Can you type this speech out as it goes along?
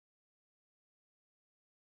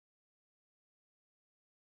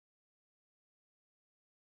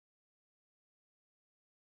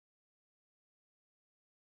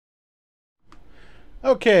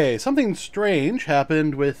Okay, something strange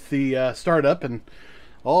happened with the startup, and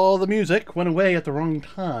all the music went away at the wrong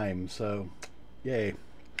time, so yay.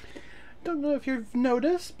 Don't know if you've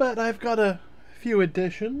noticed, but I've got a few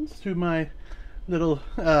additions to my little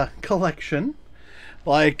collection.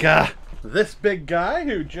 Like this big guy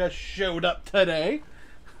who just showed up today.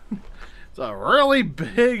 It's a really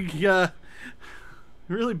big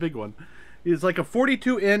one. He's like a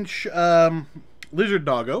 42-inch lizard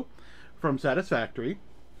doggo from Satisfactory.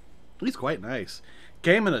 He's quite nice.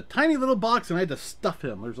 Came in a tiny little box and I had to stuff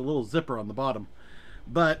him. There's a little zipper on the bottom.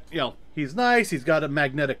 But, he's nice. He's got a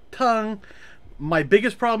magnetic tongue. My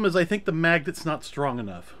biggest problem is I think the magnet's not strong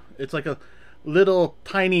enough. It's like a little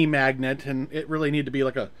tiny magnet, and it really need to be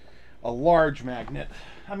like a large magnet.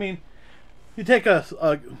 I mean, you take a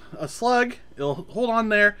slug, it'll hold on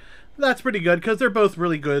there. That's pretty good because they're both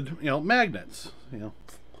really good, magnets.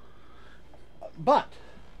 But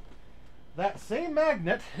that same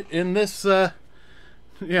magnet in this, thing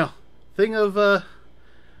of,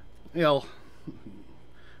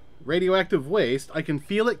 radioactive waste, I can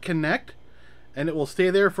feel it connect, and it will stay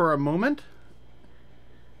there for a moment,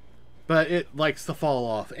 but it likes to fall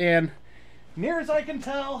off. And near as I can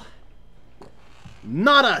tell,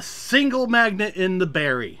 not a single magnet in the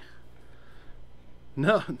berry.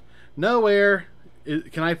 No, nowhere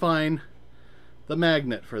can I find the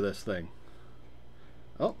magnet for this thing.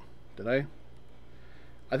 Oh, did I?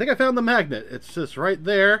 I think I found the magnet. It's just right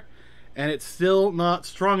there, and it's still not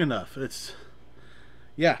strong enough. It's,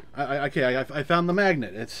 yeah, I found the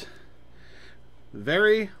magnet. It's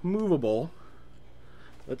very movable.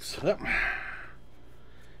 Let's,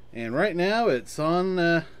 and right now it's on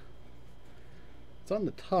the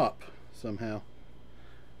top somehow.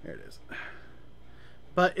 There it is.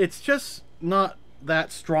 But it's just not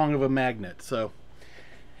that strong of a magnet. So,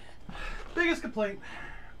 biggest complaint.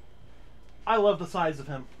 I love the size of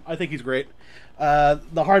him. I think he's great.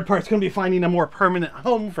 The hard part's going to be finding a more permanent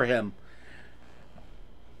home for him.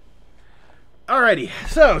 Alrighty,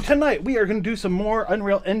 so tonight we are going to do some more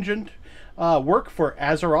Unreal Engine work for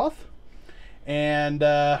Azeroth. And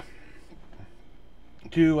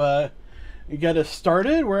to get us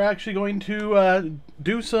started, we're actually going to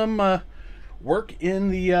do some work in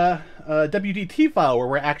the WDT file, where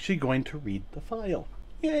we're actually going to read the file.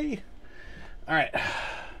 Yay! Alright.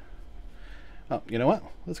 Oh, you know what?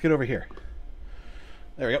 Let's get over here.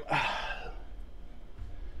 There we go.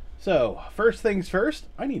 So, first things first,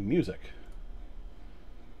 I need music.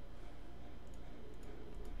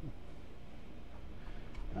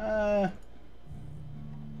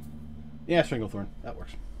 Yeah, Stranglethorn. That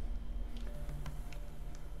works.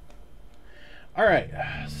 Alright,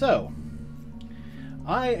 so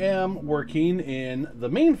I am working in the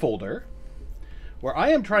main folder where I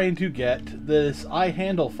am trying to get this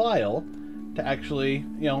iHandle file to actually,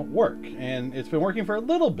 work. And it's been working for a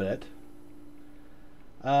little bit.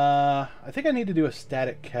 I think I need to do a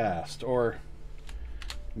static cast, or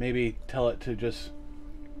maybe tell it to just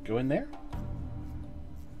go in there.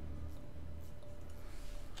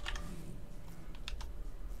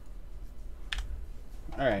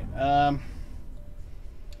 Alright,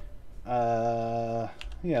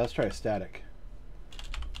 yeah, let's try a static.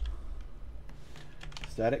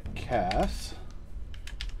 Static cast.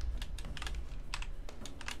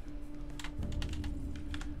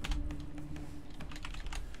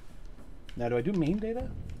 Now, do I do main data?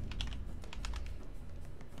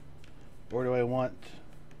 Or do I want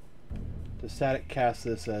to static cast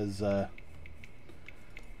this as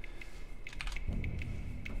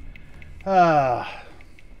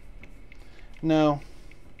no.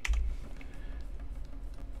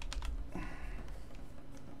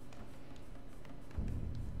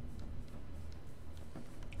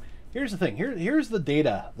 Here's the thing. Here's the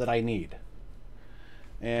data that I need.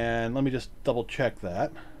 And let me just double check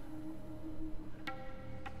that.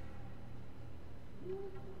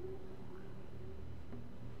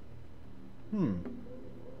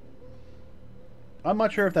 I'm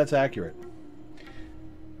not sure if that's accurate.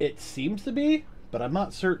 It seems to be, but I'm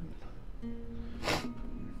not certain.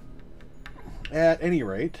 At any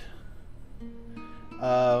rate,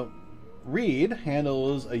 read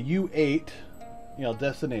handles a U8,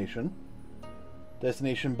 destination.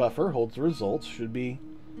 Destination buffer holds the results. Should be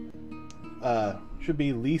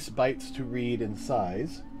least bytes to read in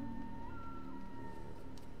size.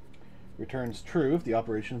 Returns true if the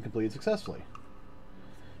operation completed successfully.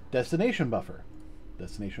 Destination buffer.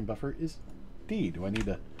 Destination buffer is D. Do I need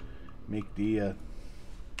to make D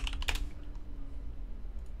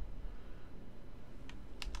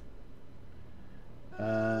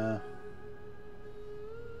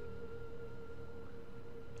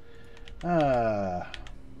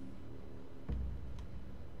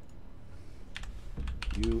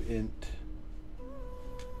uint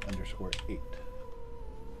underscore 8.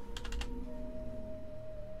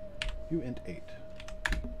 Uint 8.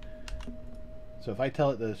 So if I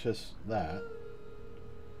tell it that it's just that,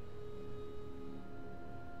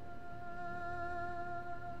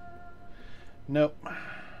 nope.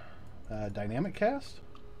 Dynamic cast?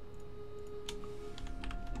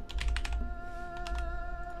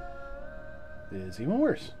 Is even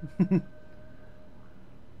worse.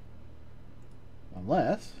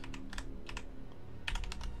 Unless...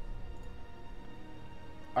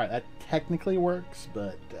 Alright, that technically works,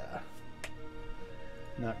 but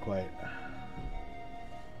not quite.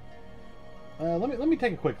 Let me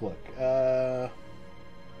take a quick look.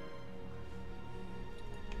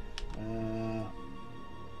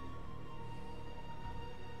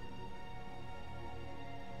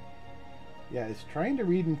 Yeah, it's trying to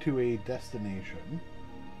read into a destination.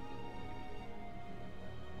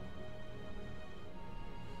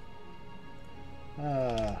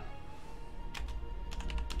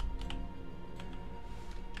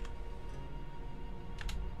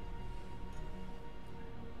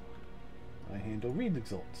 I handle read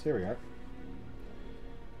results. There we are.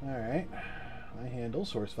 Alright. I handle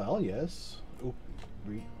source file, yes.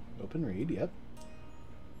 Open read, yep.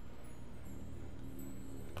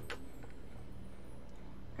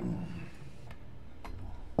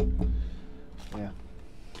 Yeah.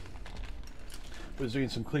 Was doing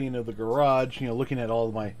some cleaning of the garage, looking at all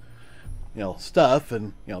of my, stuff,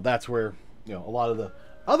 and, that's where, a lot of the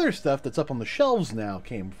other stuff that's up on the shelves now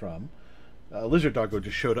came from. Lizard Doggo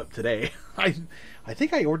just showed up today. I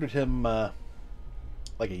think I ordered him,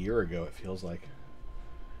 like a year ago, it feels like.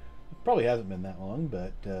 It probably hasn't been that long,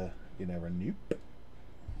 but, you never knew.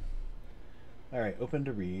 Alright, open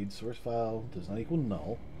to read. Source file does not equal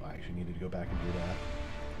null. I actually needed to go back and do that.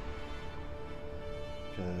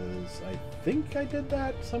 Because I think I did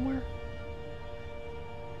that somewhere.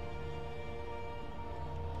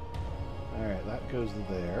 Alright, that goes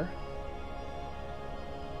there.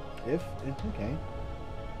 If, okay.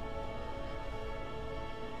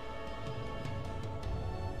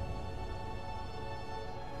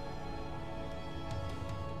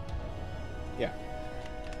 Yeah.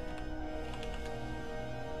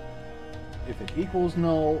 If it equals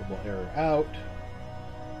null, we'll error out.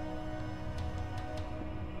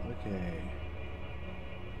 Okay.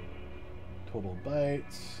 Total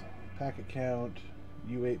bytes, packet count,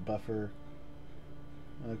 U8 buffer.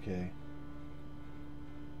 Okay.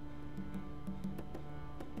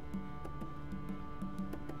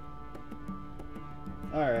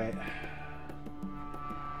 Alright.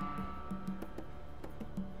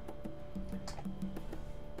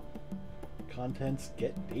 Contents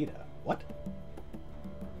get data. What?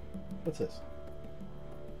 What's this?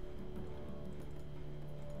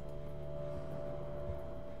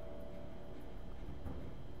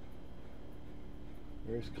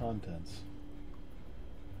 Where's contents?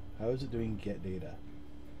 How is it doing get data?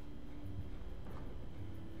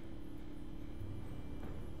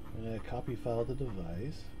 Copy file to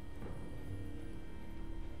device.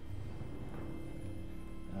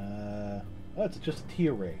 Oh, it's just a T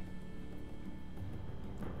array.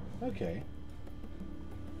 Okay.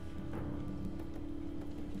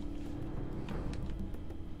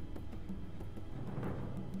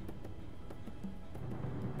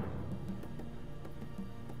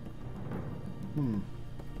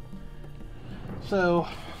 So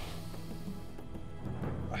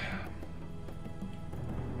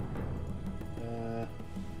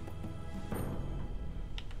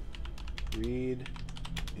read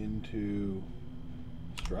into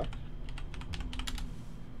struct.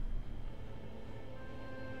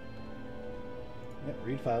 Yep,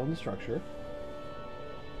 read file in the structure.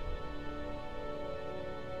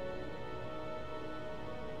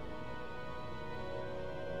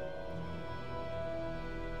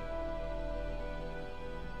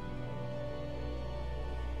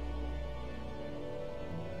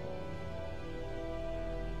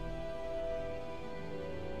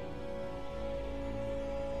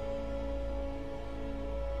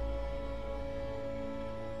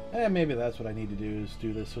 And maybe that's what I need to do, is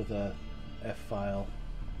do this with a F file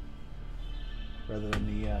rather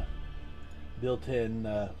than the built-in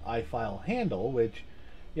I file handle, which,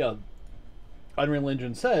 Unreal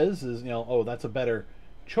Engine says is, oh, that's a better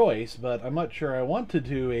choice, but I'm not sure I want to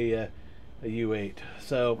do a U8.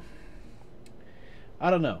 So,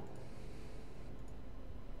 I don't know.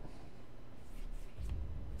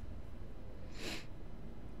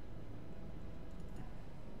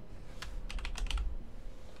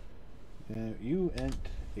 uint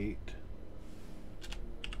 8.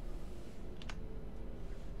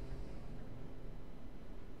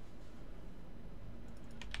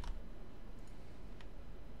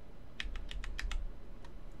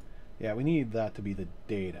 Yeah, we need that to be the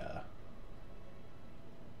data.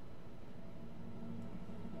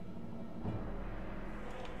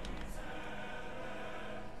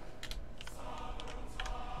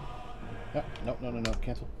 Oh, no,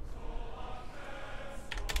 cancel.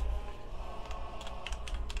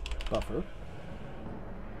 Buffer.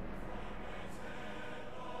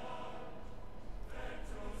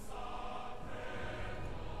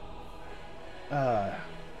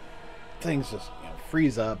 Things just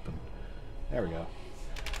freeze up. And there we go.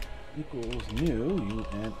 Equals new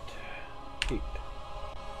uint 8.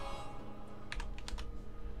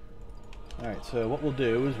 Alright, so what we'll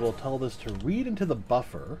do is we'll tell this to read into the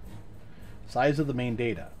buffer size of the main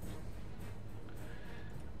data.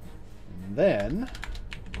 And then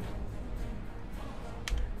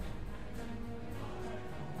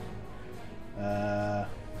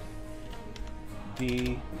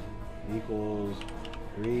D equals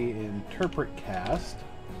reinterpret cast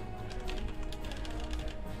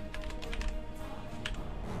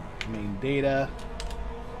main data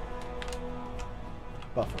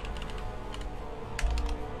buffer.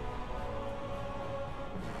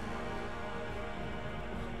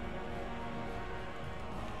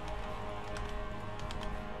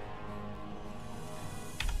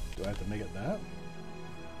 Do I have to make it that?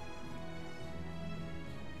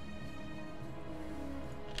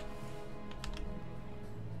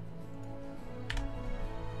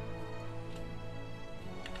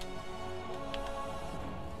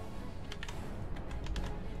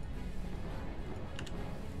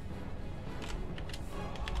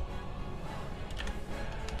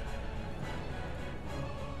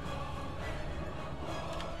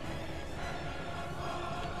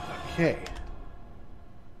 Okay.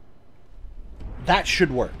 That should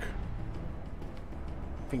work.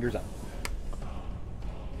 Fingers up.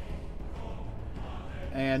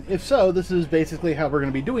 And if so, this is basically how we're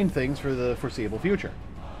going to be doing things for the foreseeable future.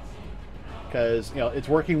 Because, it's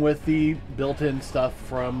working with the built-in stuff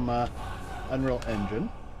from Unreal Engine.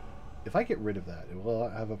 If I get rid of that, will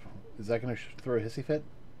I have a... Is that going to throw a hissy fit?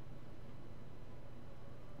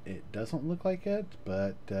 It doesn't look like it,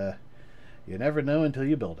 but you never know until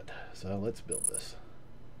you build it. So let's build this.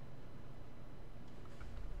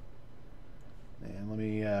 And let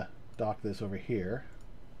me dock this over here.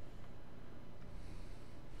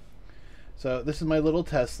 So this is my little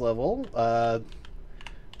test level. I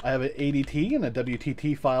have an ADT and a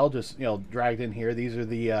WDT file just dragged in here. These are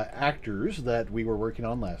the actors that we were working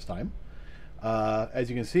on last time. As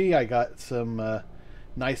you can see, I got some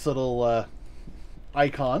nice little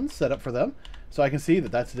icons set up for them. So I can see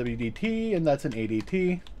that that's a WDT and that's an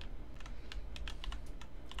ADT.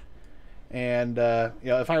 And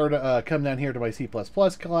if I were to come down here to my C++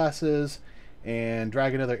 classes and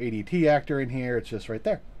drag another ADT actor in here, it's just right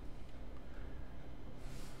there.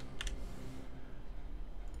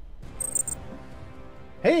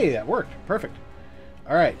 Hey, that worked. Perfect.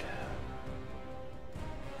 All right.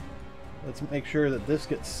 Let's make sure that this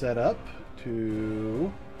gets set up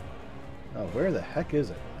to... Oh, where the heck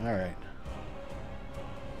is it? All right.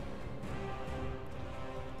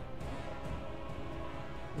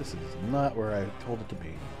 This is not where I told it to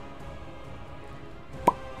be.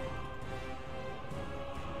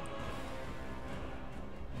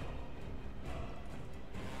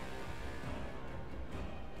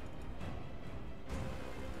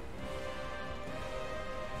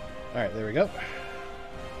 All right, there we go.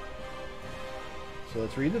 So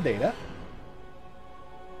let's read the data.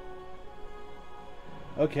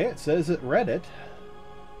 Okay, it says it read it.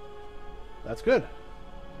 That's good.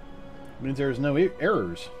 It means there's no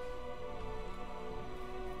errors.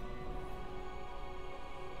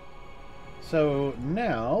 So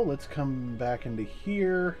now let's come back into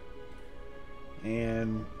here,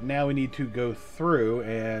 and now we need to go through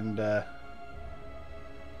and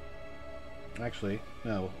actually,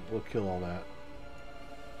 no, we'll kill all that.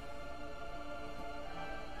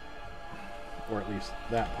 Or at least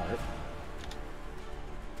that part.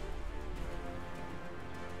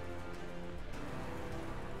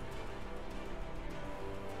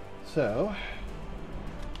 So,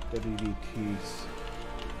 WDT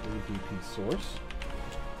source,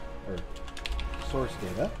 or source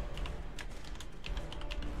data.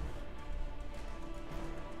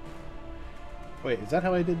 Wait, is that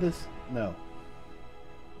how I did this? No.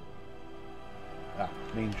 Ah,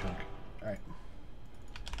 main chunk. Alright.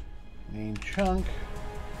 Main chunk.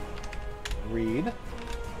 Read.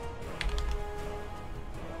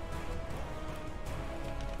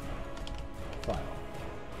 File.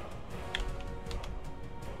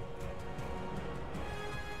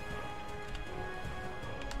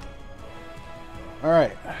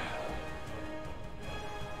 Alright.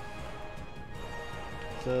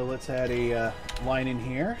 So let's add a line in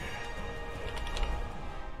here.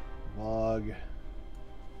 Log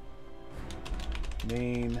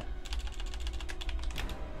main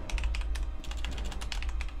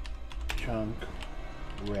chunk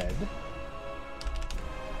red.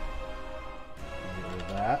 Get rid of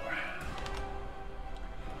that.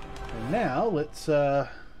 And now let's come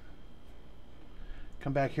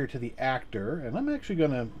back here to the actor, and I'm actually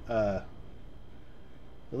going to,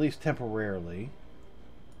 at least temporarily,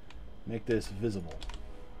 make this visible.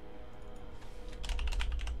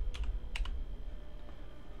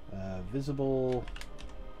 Visible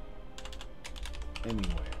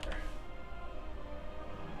anywhere.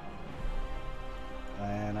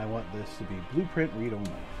 And I want this to be blueprint read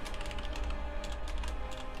only.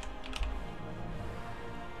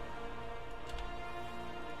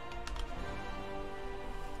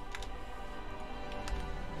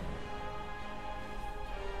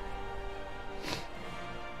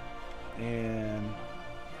 And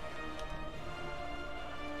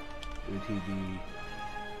WDT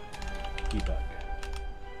debug.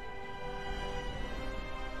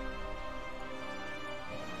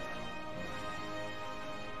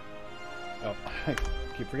 Oh, I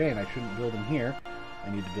keep forgetting I shouldn't build them here.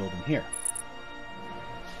 I need to build them here.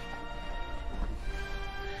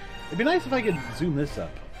 It'd be nice if I could zoom this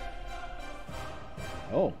up.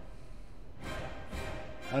 Oh.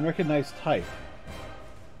 Unrecognized type.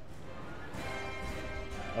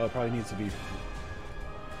 Oh, it probably needs to be...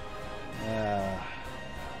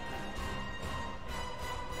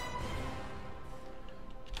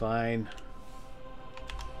 Fine.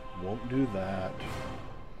 Won't do that.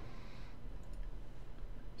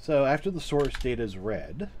 So after the source data is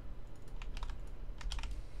read,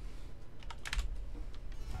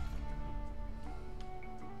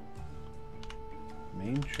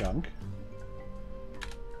 main chunk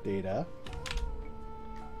data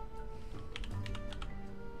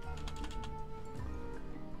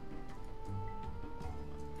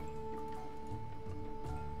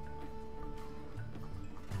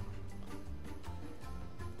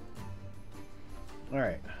all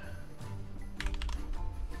right.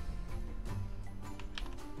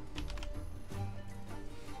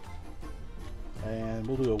 And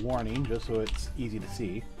we'll do a warning just so it's easy to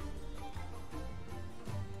see.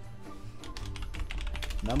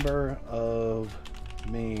 Number of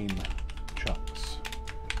main chunks.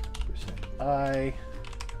 %I.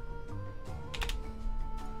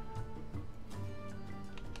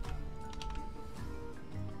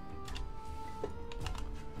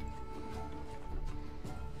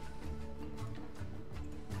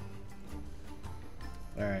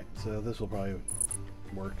 Alright, so this will probably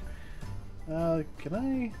work. Can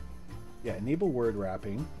I... Yeah, enable word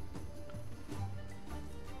wrapping.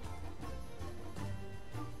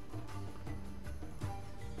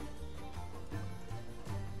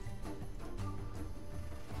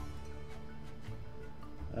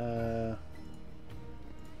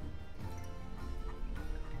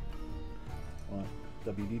 Want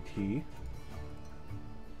WDT.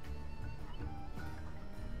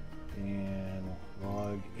 And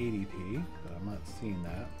log ADT, but I'm not seeing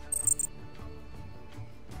that.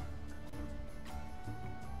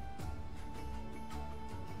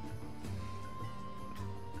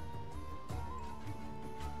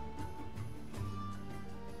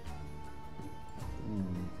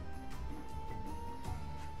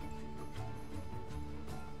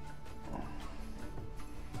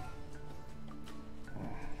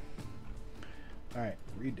 Alright,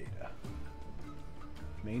 read data.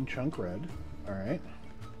 Main chunk read. Alright.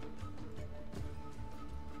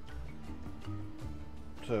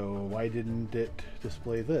 So why didn't it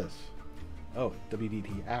display this? Oh,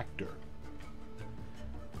 WDT actor.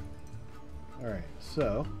 Alright,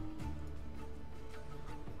 so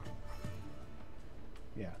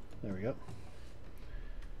yeah, there we go.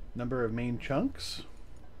 Number of main chunks.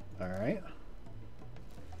 Alright.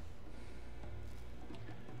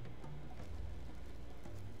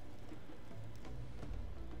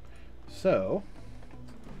 So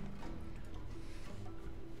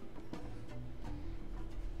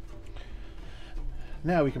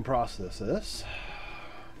now we can process this.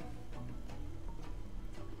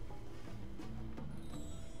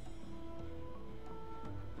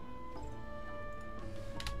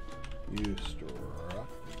 Use struct.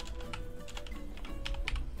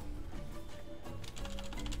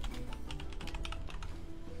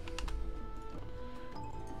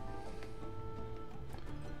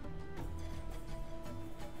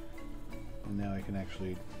 And now I can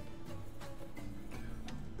actually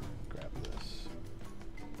grab this.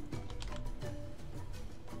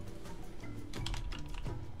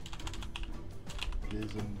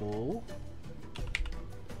 visible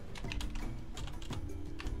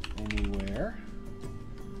anywhere.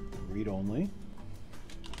 Read only.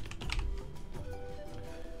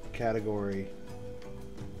 Category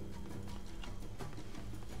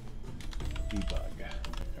debug. There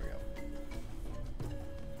we go.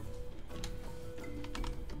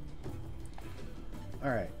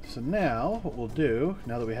 All right, so now what we'll do,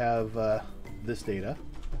 now that we have this data,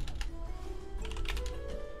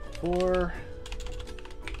 for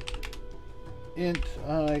int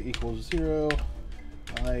I equals 0,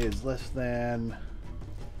 I is less than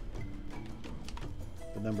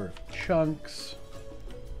the number of chunks,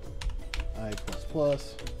 I plus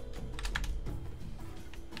plus.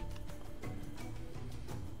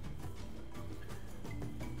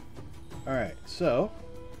 All right, so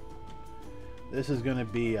this is going to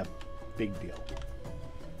be a big deal.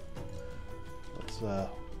 Let's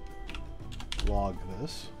log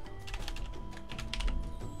this.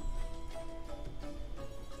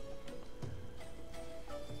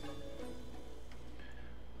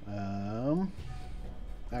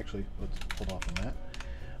 Actually, let's hold off on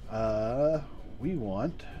that. We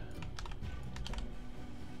want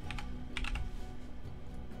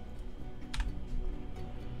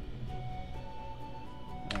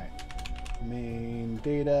main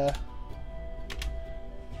data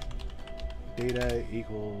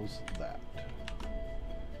equals that.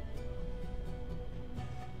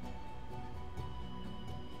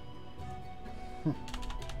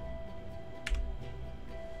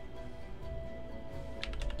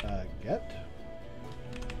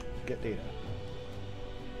 Get data.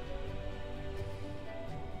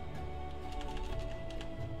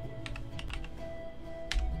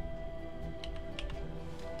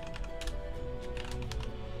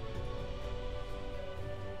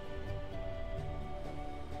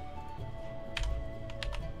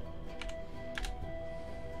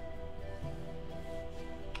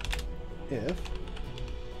 If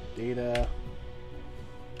data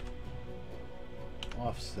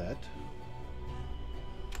offset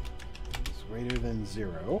is greater than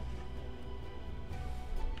 0,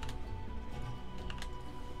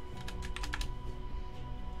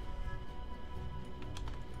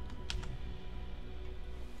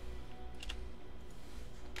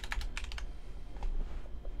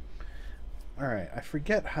 all right, I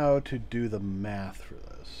forget how to do the math for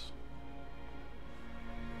this.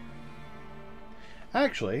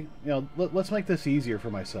 Actually, let's make this easier for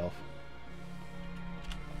myself.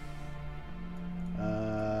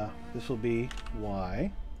 This will be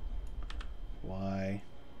y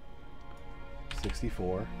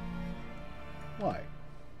 64 y.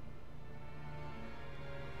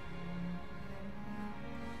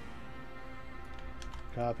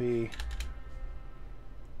 Copy,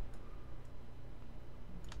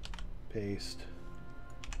 paste,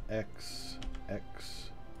 x.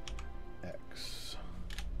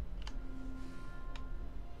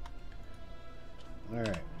 All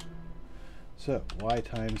right. So y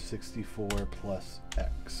times 64 plus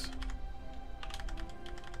x.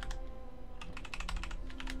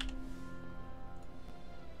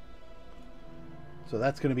 So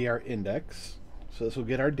that's going to be our index. So this will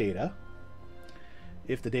get our data.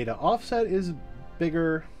 If the data offset is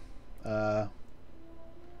bigger,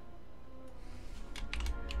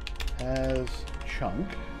 has chunk,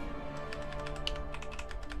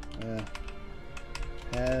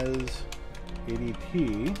 has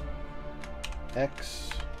ADT, x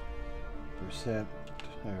percent,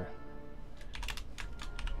 or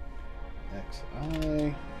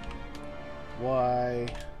xi, y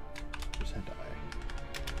percent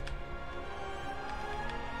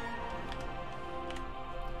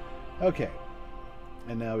I. Okay,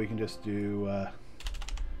 and now we can just do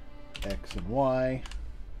x and y.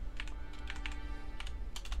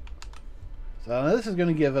 So now this is going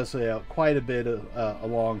to give us quite a bit of a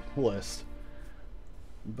long list,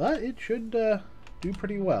 but it should do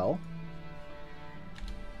pretty well.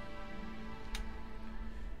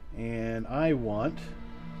 And I want...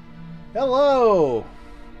 Hello!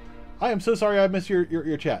 I am so sorry I missed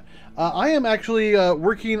your chat. I am actually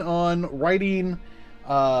working on writing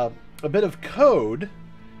a bit of code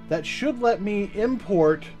that should let me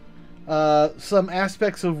import some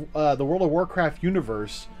aspects of the World of Warcraft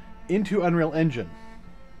universe into Unreal Engine.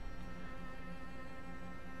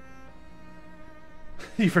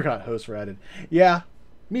 You forgot hosts were added. Yeah,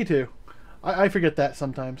 me too. I forget that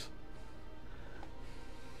sometimes.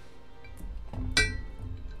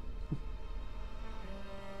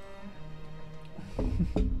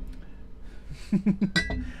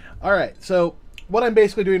 All right, so what I'm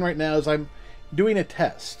basically doing right now is I'm doing a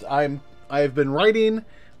test. I've been writing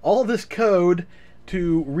all this code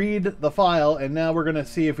to read the file, and now we're going to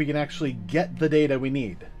see if we can actually get the data we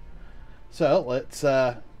need. So let's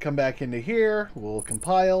come back into here. We'll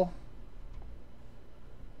compile.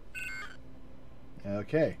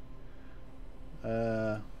 Okay.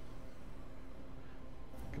 Compile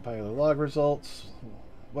the log results.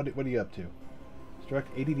 What are you up to? Struct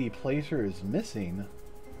ADT placer is missing.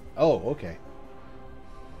 Oh, okay.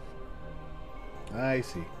 I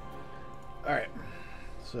see. Alright.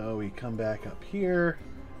 So we come back up here.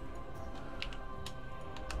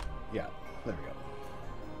 Yeah, there we go.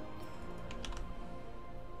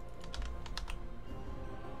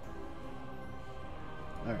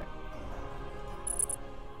 Alright.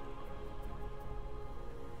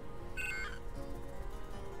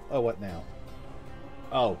 Oh, what now?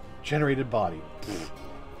 Oh, generated body.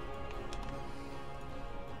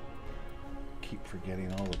 Keep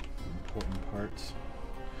forgetting all the important parts.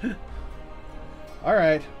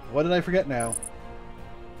 Alright, what did I forget now?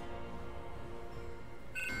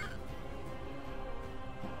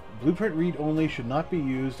 Blueprint read only should not be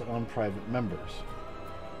used on private members.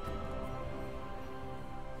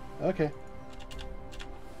 Okay.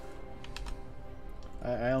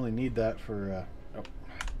 I only need that for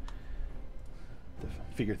to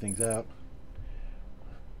figure things out.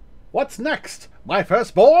 What's next, my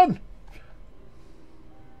firstborn?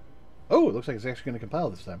 Oh, it looks like it's actually going to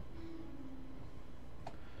compile this time.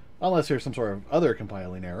 Unless there's some sort of other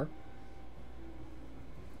compiling error.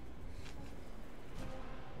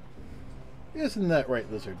 Isn't that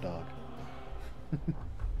right, lizard dog?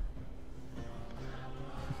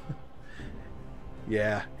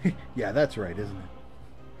 Yeah. Yeah, that's right, isn't it?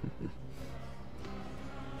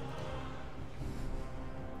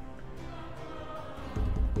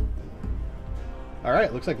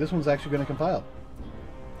 Alright, looks like this one's actually going to compile.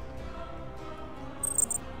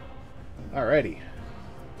 Alrighty.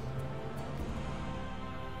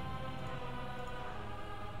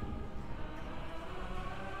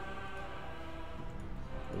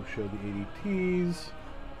 We'll show the ADTs.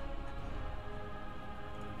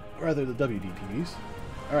 Or rather, the WDTs.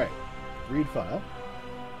 Alright. Read file.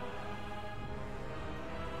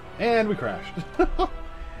 And we crashed.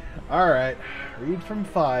 Alright. Read from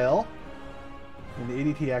file. In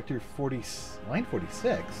the ADT actor 40, line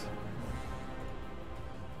 46.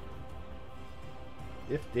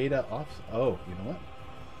 If data off. Oh, you know what?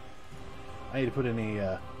 I need to put in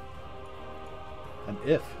a an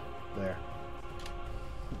if there.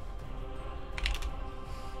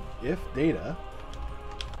 If data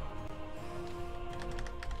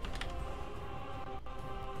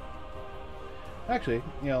actually,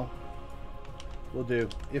 you know, we'll do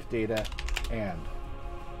if data and.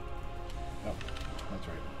 Oh, that's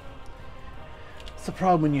right. It's the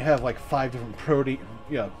problem when you have like 5 different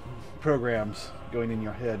programs going in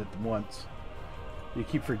your head at once. You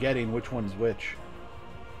keep forgetting which one's which.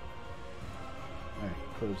 Alright,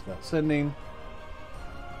 close that sending.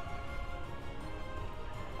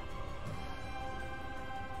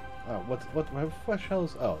 Oh, what hell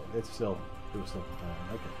is... Oh, it was still compiling.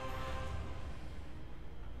 Okay.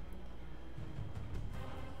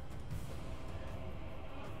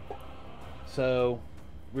 So,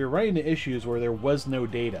 we were running into issues where there was no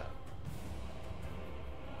data.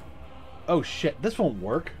 Oh shit, this won't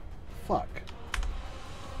work. Fuck.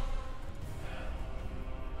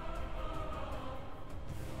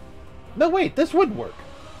 No, wait, this would work.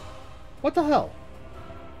 What the hell?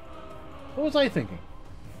 What was I thinking?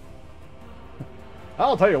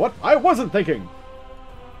 I'll tell you what, I wasn't thinking!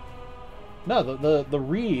 No, the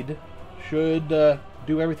read should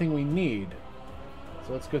do everything we need.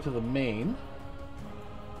 So let's go to the main.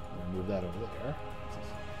 Move that over there.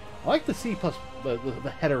 I like the C++,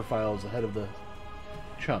 the header files ahead of the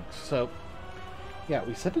chunks. So, yeah,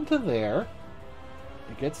 we set into there.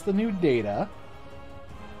 It gets the new data.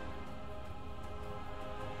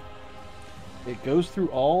 It goes through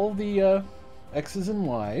all the X's and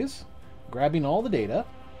Y's, grabbing all the data,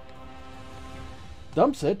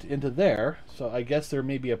 dumps it into there. So I guess there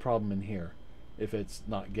may be a problem in here if it's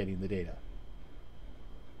not getting the data.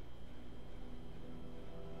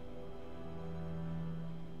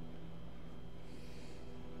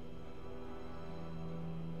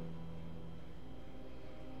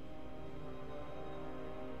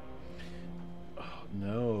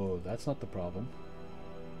 No, that's not the problem.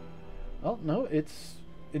 Oh, no, it's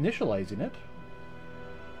initializing it.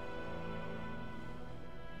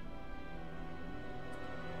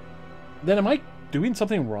 Then am I doing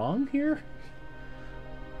something wrong here?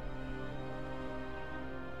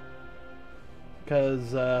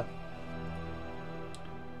 Because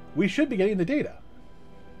we should be getting the data.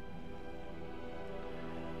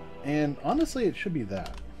 And honestly, it should be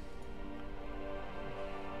that.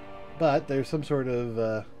 But there's some sort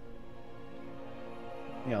of,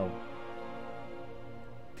 you know,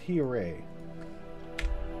 T-array.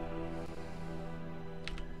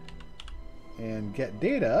 And get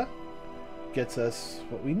data gets us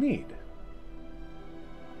what we need.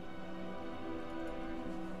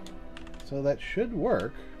 So that should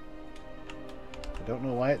work. I don't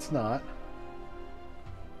know why it's not.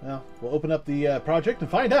 Well, we'll open up the project and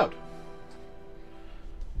find out.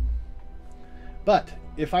 But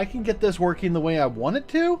if I can get this working the way I want it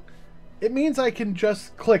to, it means I can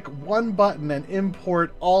just click one button and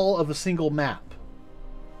import all of a single map.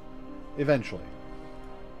 Eventually.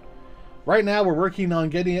 Right now we're working on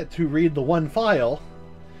getting it to read the one file,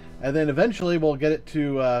 and then eventually we'll get it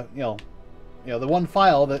to you know the one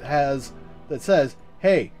file that says,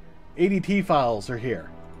 hey, ADT files are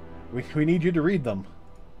here. We need you to read them.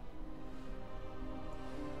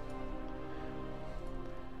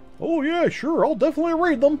 Oh yeah, sure, I'll definitely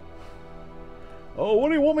read them. Oh, what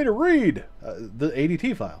do you want me to read? The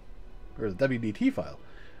ADT file. Or the WDT file.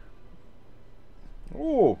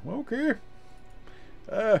 Oh, okay.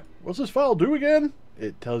 What's this file do again?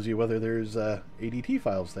 It tells you whether there's ADT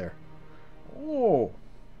files there. Oh,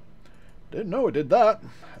 didn't know it did that.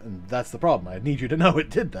 And that's the problem. I need you to know it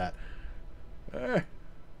did that.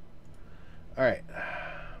 Alright.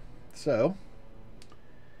 So.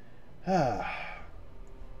 I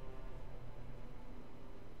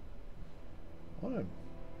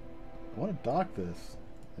want to dock this.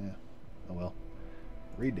 Yeah. Oh well.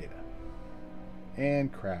 Read data.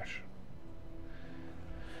 And crash.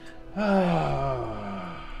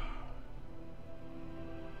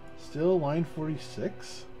 Still line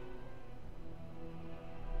 46?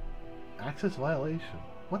 Access violation.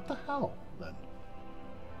 What the hell, then?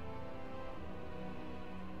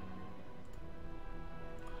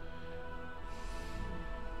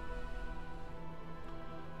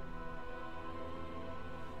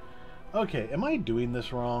 Okay, am I doing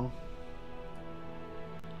this wrong?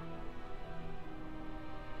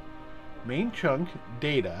 Main chunk,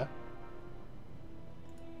 data.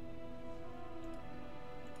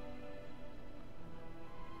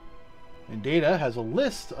 And data has a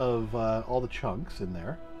list of all the chunks in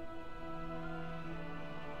there.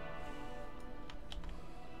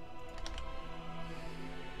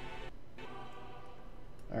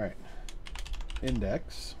 Alright.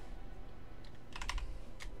 Index.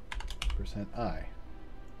 %I.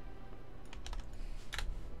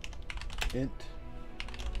 Int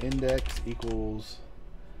index equals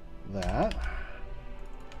that.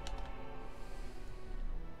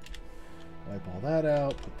 Wipe all that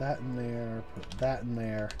out, put that in there, put that in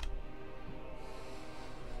there.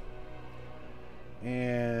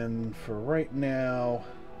 And for right now,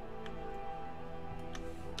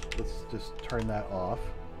 let's just turn that off.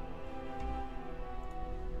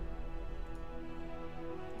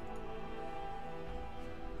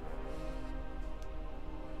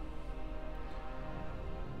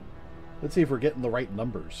 Let's see if we're getting the right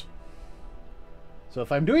numbers. So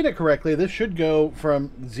if I'm doing it correctly, this should go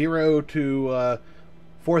from 0 to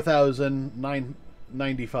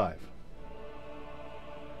 4,995.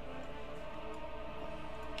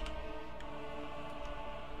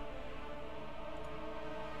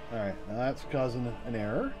 Alright, now that's causing an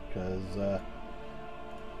error because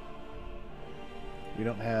we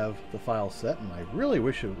don't have the file set, and I really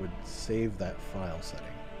wish it would save that file setting.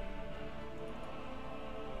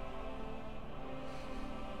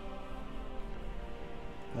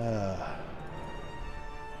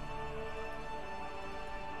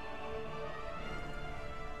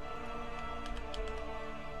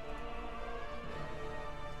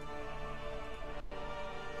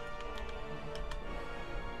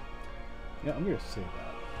 Yeah, I'm going to save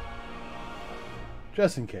that.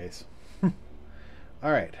 Just in case.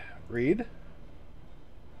 Alright, read.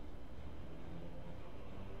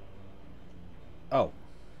 Oh.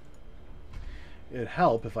 It'd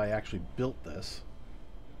help if I actually built this.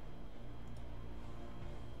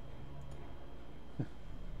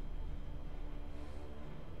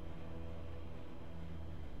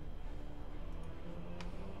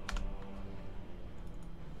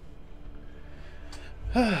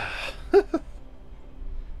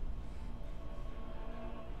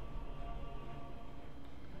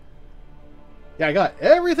 Yeah, I got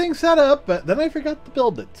everything set up, but then I forgot to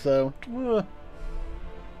build it, so...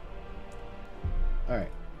 Alright.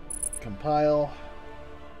 Compile.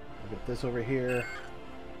 I'll get this over here.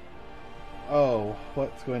 Oh,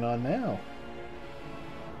 what's going on now?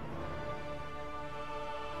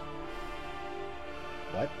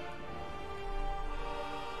 What?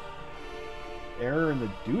 Error in the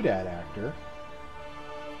doodad actor.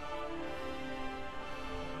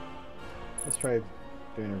 Let's try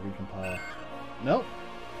doing a recompile. Nope.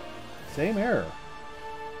 Same error.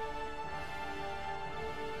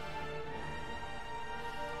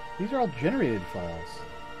 These are all generated files.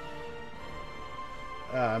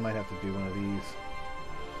 I might have to do one of these.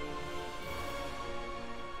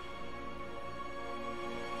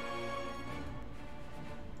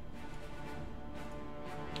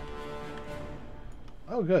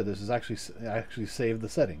 Oh, good. This is actually saved the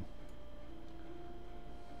setting.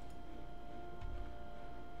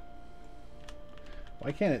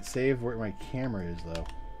 Why can't it save where my camera is, though?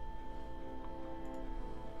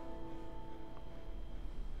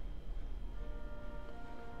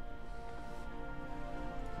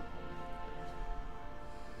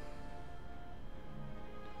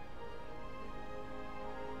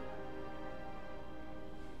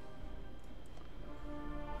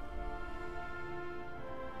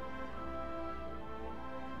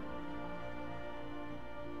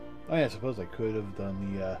 Oh yeah, I suppose I could have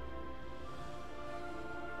done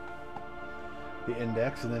the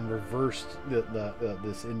index and then reversed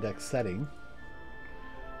this index setting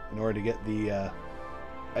in order to get the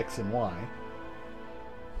X and Y.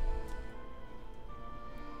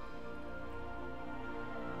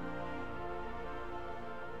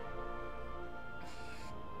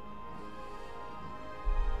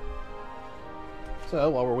 So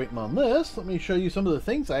while we're waiting on this, let me show you some of the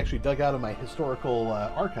things I actually dug out of my historical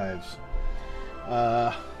archives.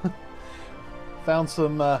 Found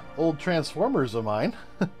some old Transformers of mine.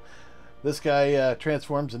 This guy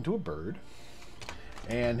transforms into a bird,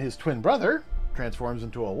 and his twin brother transforms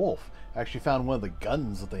into a wolf. I actually found one of the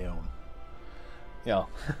guns that they own. You know,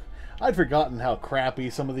 I'd forgotten how crappy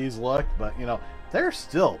some of these look, but you know, they're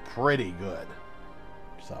still pretty good.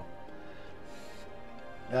 So,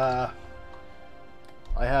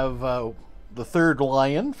 I have the third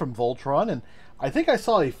Lion from Voltron, and I think I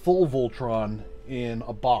saw a full Voltron in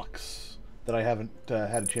a box that I haven't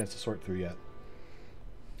had a chance to sort through yet.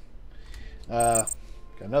 Got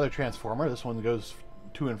another Transformer. This one goes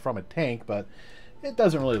to and from a tank, but it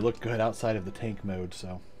doesn't really look good outside of the tank mode,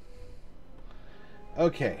 so.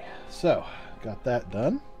 Okay, so, got that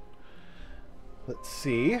done. Let's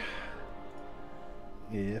see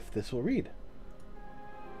if this will read.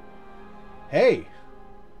 Hey!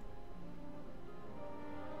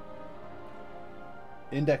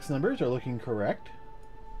 Index numbers are looking correct.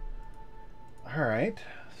 Alright,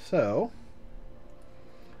 so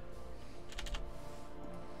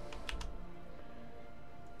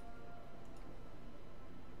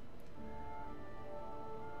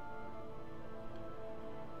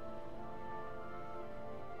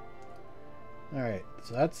alright,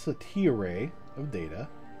 so that's a T array of data.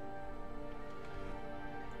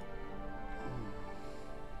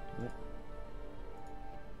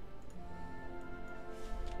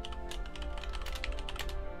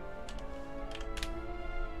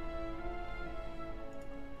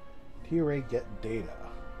 T-array get data.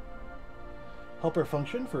 Helper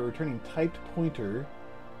function for returning typed pointer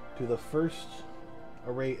to the first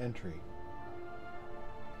array entry.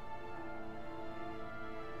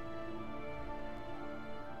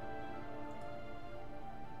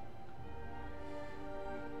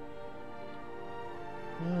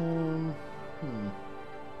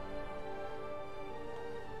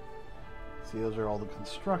 See, those are all the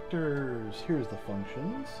constructors. Here's the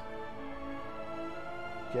functions.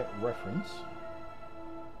 Get reference.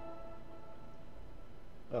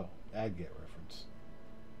 Oh, add get reference.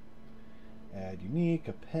 Add unique,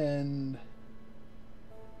 append,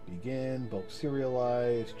 begin, bulk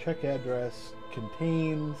serialize, check address,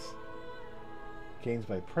 contains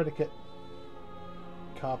by predicate,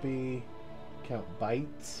 copy, count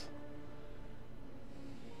bytes.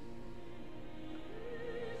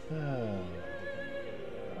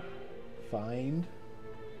 Find.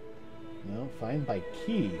 No, find by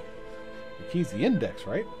key. The key's the index,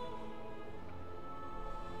 right?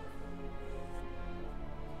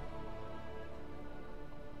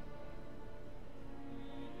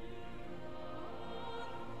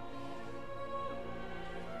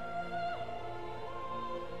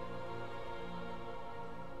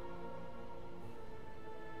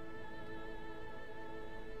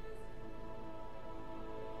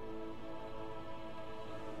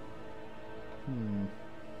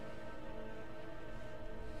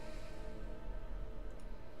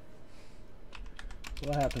 So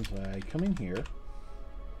what happens when I come in here,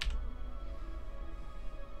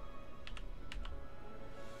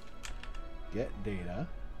 get data,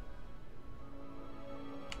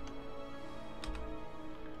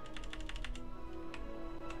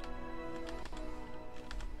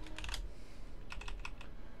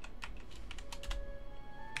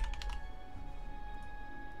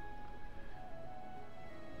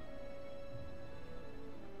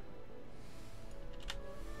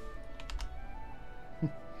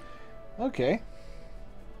 Okay.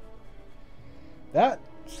 That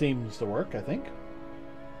seems to work, I think.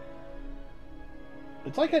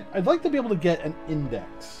 It's like I'd like to be able to get an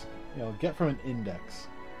index. You know, get from an index.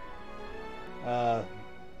 I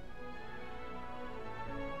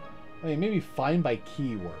mean, maybe find by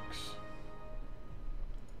key works.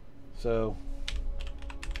 So,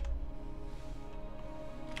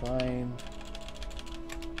 find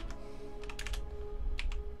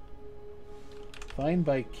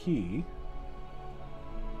by key,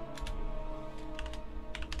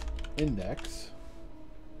 index.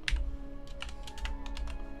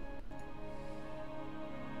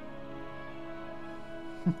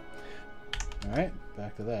 All right,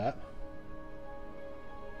 back to that.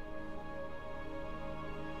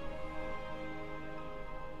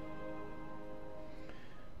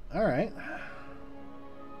 All right.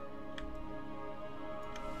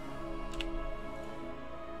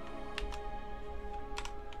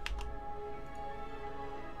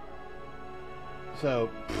 So,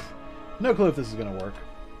 no clue if this is going to work.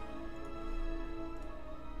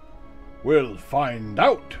 We'll find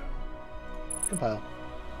out. Compile.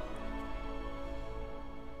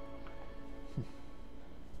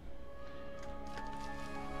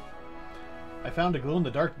 I found a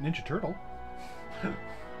glow-in-the-dark Ninja Turtle.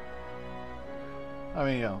 I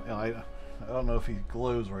mean, I don't know if he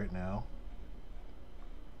glows right now.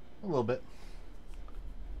 A little bit.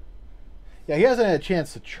 Yeah, he hasn't had a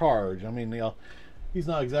chance to charge. I mean, he's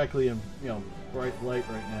not exactly in, bright light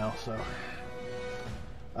right now, so.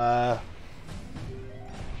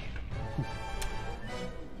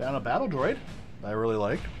 Found a battle droid that I really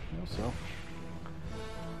liked. So.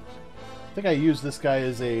 I think I used this guy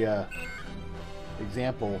as a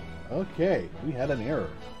example. Okay, we had an error.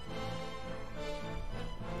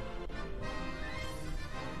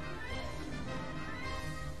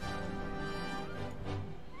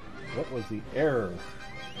 What was the error?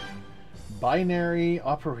 Binary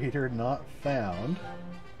operator not found.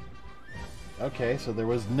 Okay, so there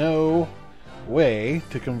was no way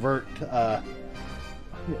to convert.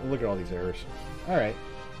 Look at all these errors. All right.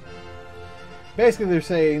 Basically, they're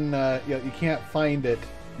saying you can't find it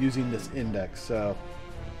using this index. So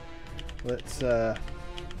let's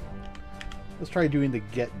try doing the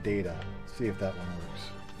get data. See if that one works.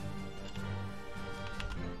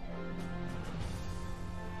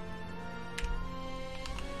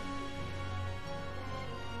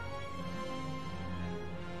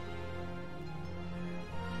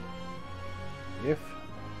 If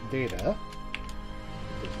data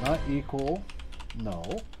does not equal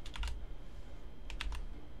null,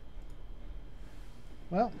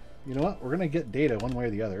 well, you know what? We're going to get data one way or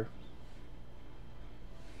the other.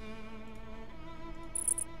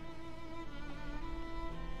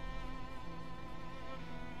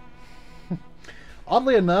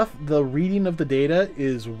 Oddly enough, the reading of the data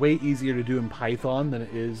is way easier to do in Python than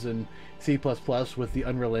it is in C++ with the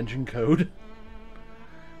Unreal Engine code.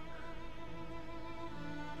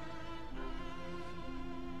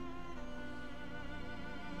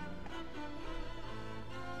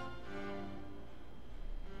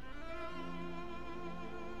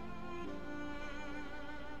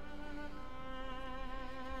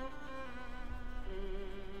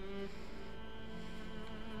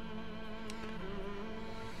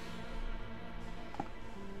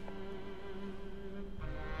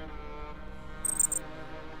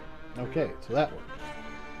 Okay, so that worked.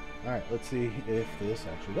 Alright, let's see if this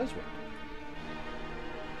actually does work.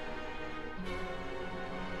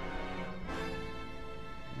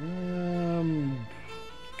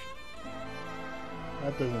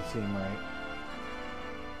 That doesn't seem right.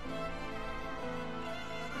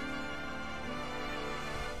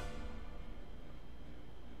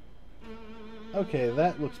 Okay,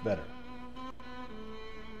 that looks better.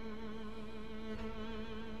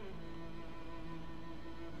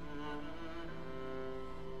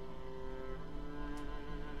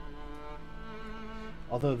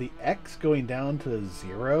 Although the X going down to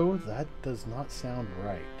 0, that does not sound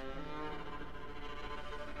right.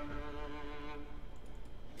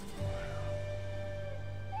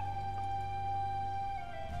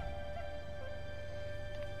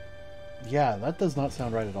 Yeah, that does not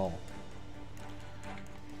sound right at all.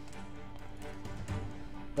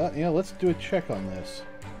 But, let's do a check on this.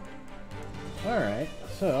 Alright,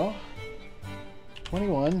 so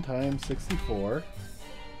 21 times 64.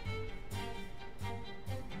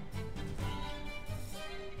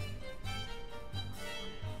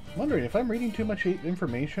 I'm wondering if I'm reading too much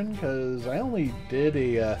information, because I only did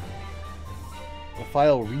a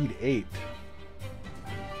file read 8.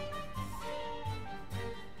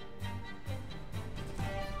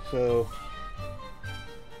 So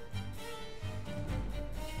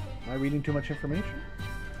Am I reading too much information?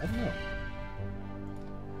 I don't know.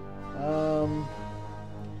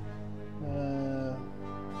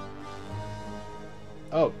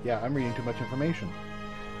 Oh, yeah, I'm reading too much information.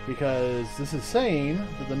 Because this is saying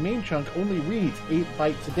that the main chunk only reads 8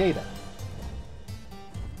 bytes of data.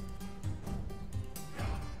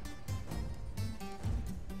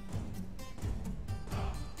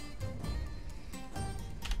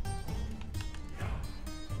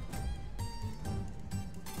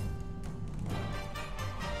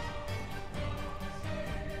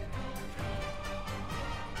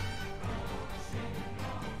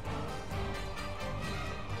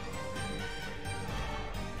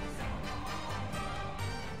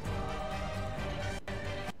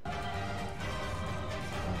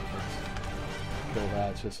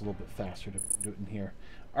 It's just a little bit faster to do it in here.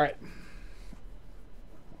 All right.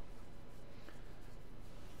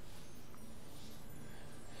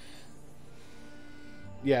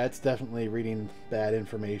 Yeah, it's definitely reading bad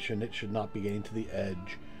information. It should not be getting to the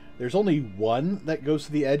edge. There's only one that goes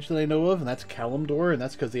to the edge that I know of, and that's Kalimdor, and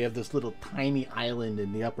that's because they have this little tiny island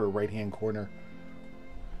in the upper right-hand corner,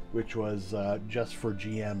 which was just for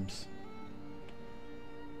GMs.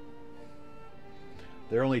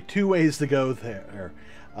 There are only 2 ways to go there.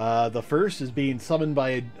 The first is being summoned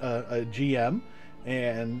by a GM,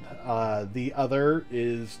 and the other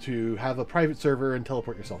is to have a private server and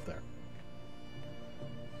teleport yourself there.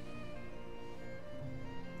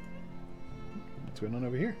 What's going on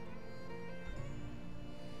over here?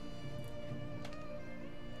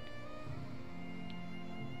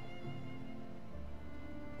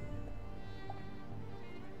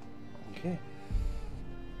 Okay.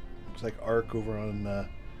 Looks like Arc over on the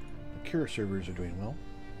Cure servers are doing well.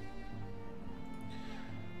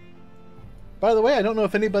 By the way, I don't know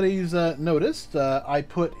if anybody's noticed. I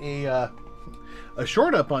put a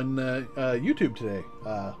short up on YouTube today.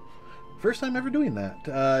 First time ever doing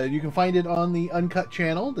that. You can find it on the Uncut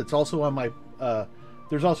channel. That's also on my.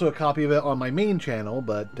 There's also a copy of it on my main channel,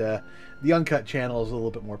 but the Uncut channel is a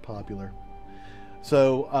little bit more popular.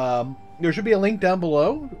 So there should be a link down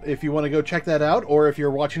below if you want to go check that out, or if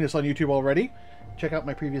you're watching this on YouTube already, check out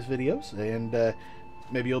my previous videos, and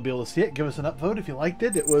maybe you'll be able to see it. Give us an upvote if you liked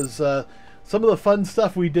it. It was some of the fun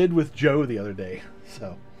stuff we did with Joe the other day.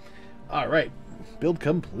 So, all right, build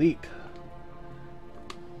complete,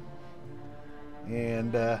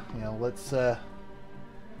 and you know, let's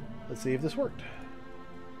see if this worked.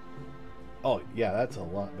 Oh yeah, that's a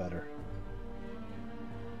lot better.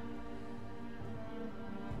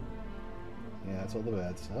 Yeah, that's all the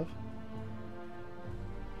bad stuff.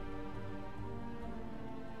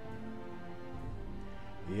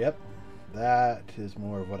 Yep, that is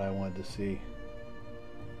more of what I wanted to see.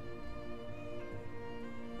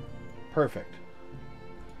 Perfect.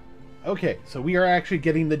 Okay, so we are actually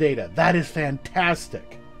getting the data. That is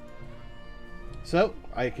fantastic. So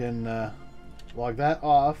I can log that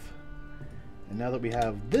off. And now that we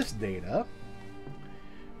have this data,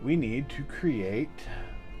 we need to create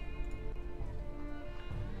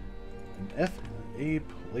an FA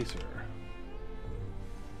placer.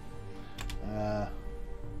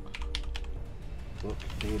 Book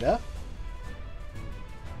data.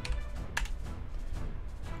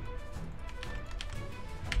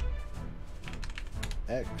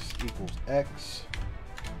 X equals X.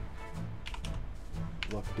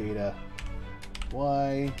 Look data.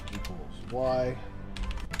 Y equals Y.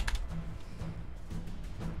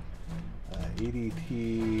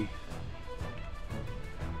 ADT.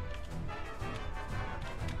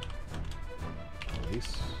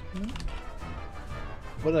 Place.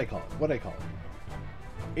 What did I call it? What did I call it?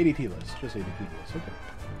 ADT list. Just ADT list. Okay.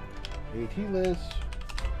 ADT list.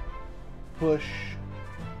 Push.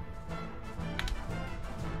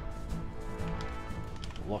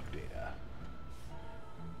 Lock data.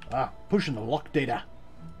 Pushing the lock data.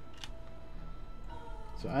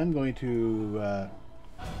 So I'm going to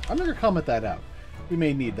comment that out. We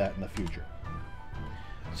may need that in the future.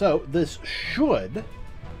 So this should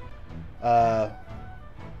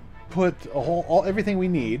put everything we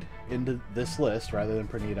need into this list rather than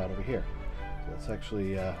printing it out over here. So let's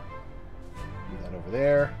actually do that over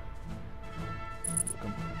there.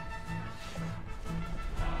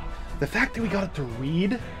 The fact that we got it to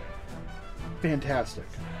read, fantastic.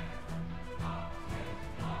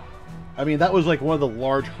 I mean, that was like one of the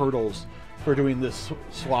large hurdles for doing this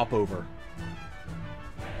swap over.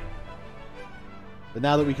 But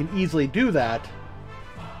now that we can easily do that,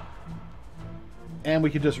 and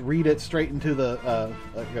we can just read it straight into the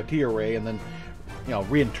T array and then, you know,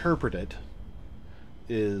 reinterpret it,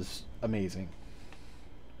 is amazing.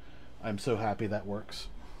 I'm so happy that works.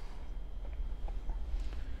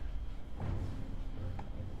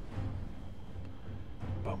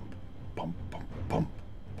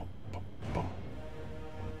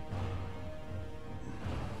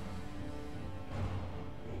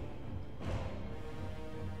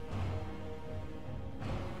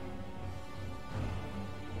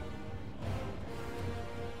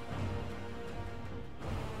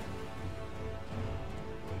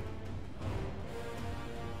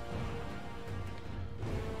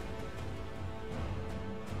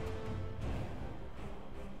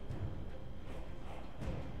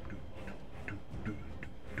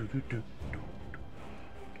 So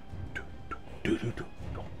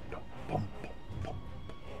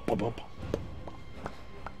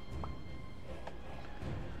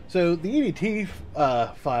the ADT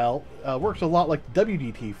file works a lot like the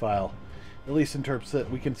WDT file, at least in terms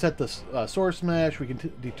that we can set the source mesh. We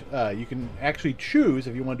can you can actually choose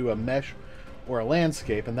if you want to do a mesh or a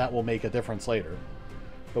landscape, and that will make a difference later.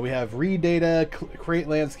 But we have read data, create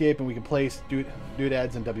landscape, and we can place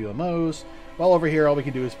doodads and WMOs. While over here, all we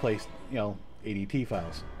can do is place, you know, ADT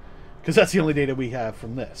files, because that's the only data we have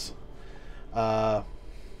from this. Now,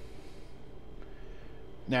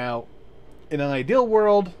 in an ideal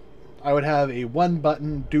world, I would have a one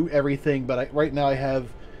button do everything, but right now I have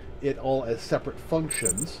it all as separate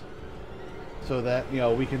functions, so that, you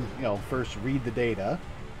know, we can, you know, first read the data,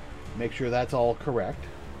 make sure that's all correct,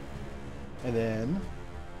 and then,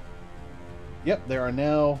 yep, there are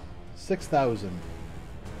now 6,000.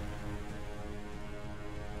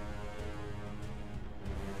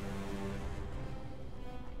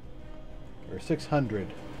 Or 600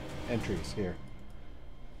 entries here.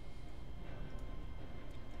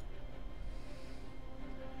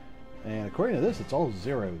 And according to this, it's all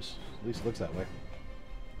zeros. At least it looks that way.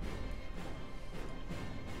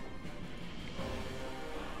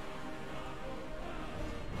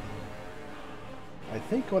 I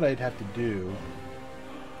think what I'd have to do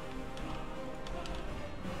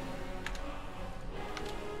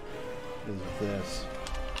is this.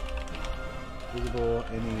 Visible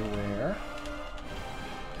anywhere.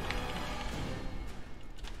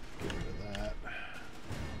 Get rid of that.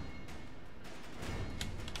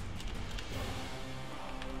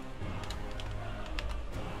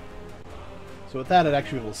 So with that, it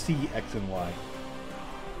actually will see X and Y.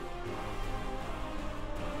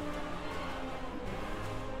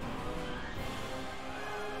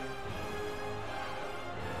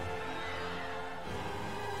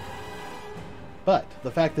 But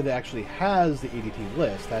the fact that it actually has the ADT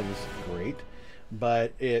list, that is great.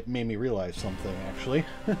 But it made me realize something, actually.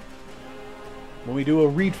 When we do a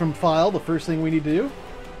read from file, the first thing we need to do,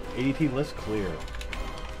 ADT list clear.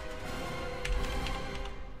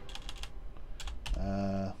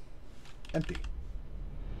 Empty.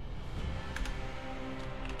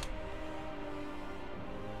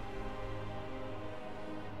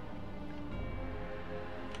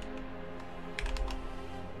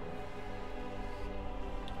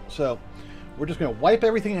 So we're just going to wipe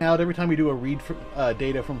everything out every time we do a read from,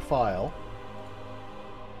 data from file.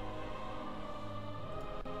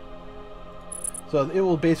 So it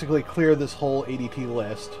will basically clear this whole ADT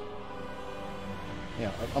list.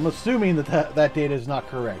 Yeah, I'm assuming that that data is not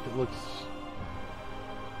correct. It looks...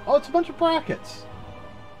 Oh, it's a bunch of brackets.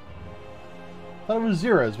 I thought it was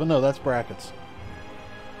zeros, but no, that's brackets.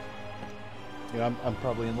 You know, I'm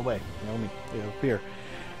probably in the way. You know, let me get up here.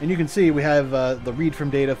 And you can see we have the read from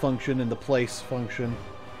data function and the place function.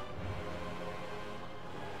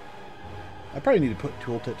 I probably need to put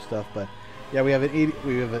tooltip stuff, but yeah, we have an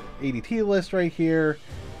ADT list right here,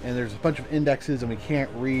 and there's a bunch of indexes, and we can't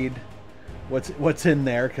read what's in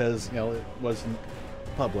there because, you know, it wasn't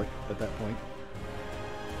public at that point.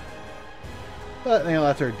 But, you know,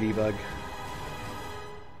 that's our debug.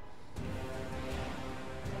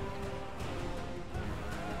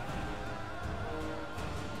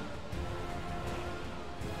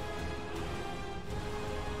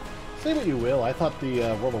 Say what you will, I thought the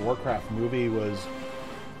World of Warcraft movie was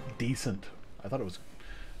decent. I thought it was,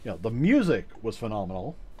 you know, the music was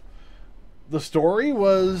phenomenal. The story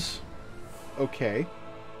was okay.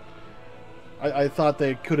 I thought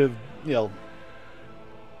they could have, you know,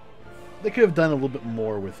 they could have done a little bit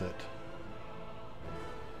more with it.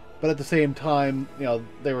 But at the same time, you know,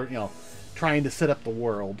 they were, you know, trying to set up the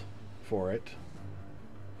world for it.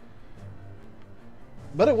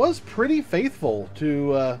 But it was pretty faithful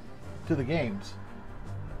to the games.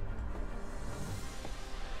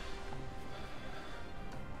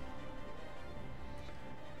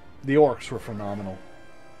 The orcs were phenomenal.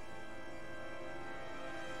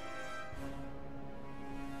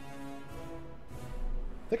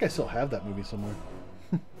 I think I still have that movie somewhere.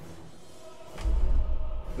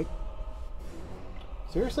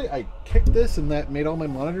 Seriously, I kicked this and that made all my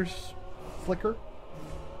monitors flicker?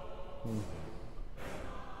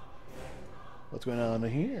 What's going on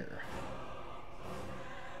here?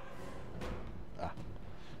 Ah.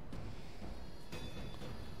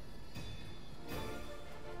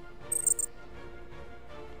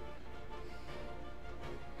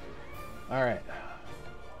 Alright.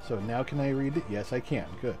 So now can I read it? Yes, I can.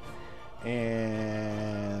 Good.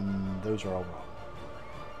 And those are all wrong.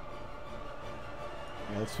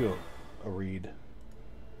 Yeah, let's do a read.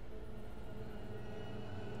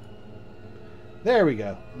 There we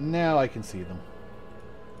go. Now I can see them.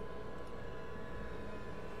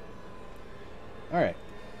 Alright.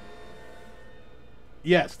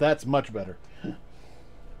 Yes, that's much better.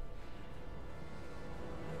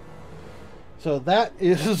 So that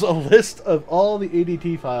is a list of all the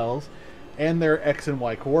ADT files and their X and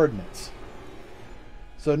Y coordinates.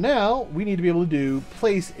 So now we need to be able to do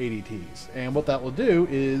place ADTs. And what that will do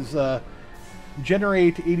is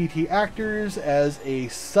generate ADT actors as a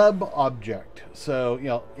sub-object. So, you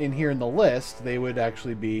know, in here in the list, they would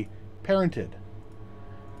actually be parented.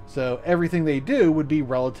 So everything they do would be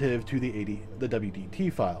relative to the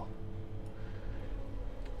WDT file.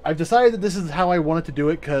 I've decided that this is how I wanted to do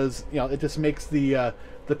it because, you know, it just makes the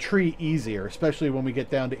tree easier, especially when we get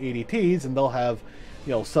down to ADTs and they'll have,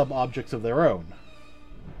 you know, sub-objects of their own.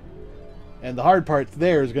 And the hard part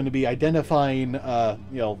there is going to be identifying,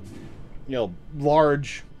 you know,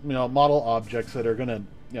 large, you know, model objects that are going to,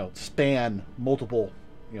 you know, span multiple,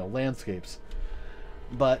 you know, landscapes.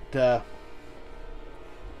 But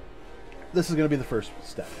this is going to be the first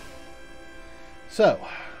step. So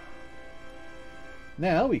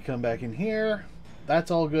now we come back in here. That's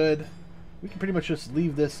all good. We can pretty much just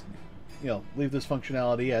leave this, you know, leave this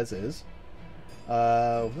functionality as is.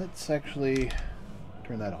 Let's actually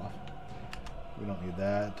turn that off. We don't need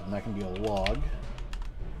that, and that can be a log.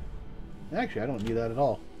 Actually, I don't need that at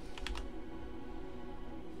all.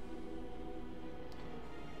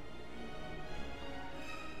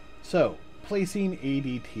 So, placing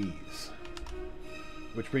ADTs.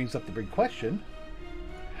 Which brings up the big question.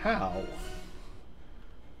 How?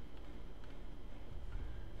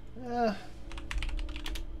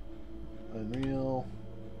 Unreal.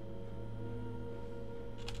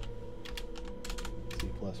 C++.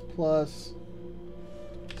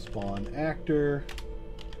 Spawn actor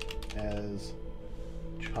as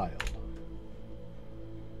child.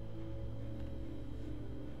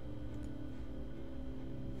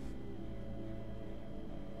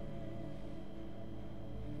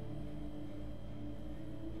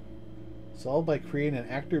 Solved by creating an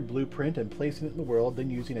actor blueprint and placing it in the world, then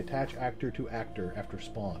using attach actor to actor after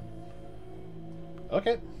spawn.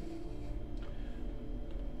 Okay.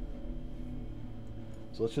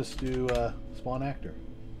 So let's just do spawn actor.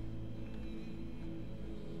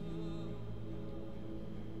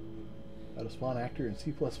 How to spawn actor in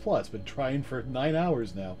C++. Been trying for 9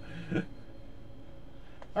 hours now.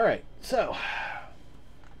 Alright, so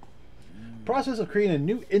process of creating a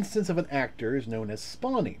new instance of an actor is known as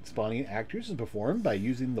spawning. Spawning actors is performed by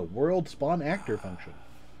using the world spawn actor function.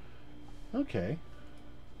 Okay.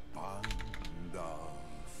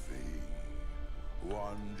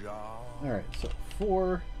 Alright, so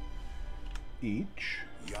for each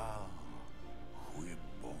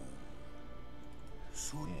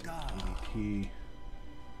ADT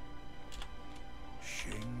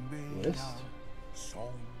list.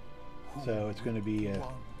 So it's going to be a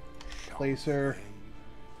placer,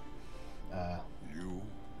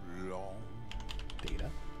 data.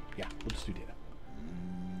 Yeah, we'll just do data.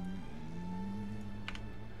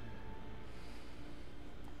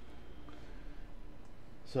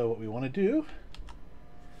 So what we want to do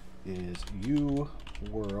is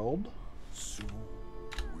uWorld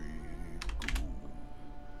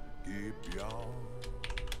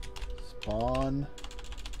spawn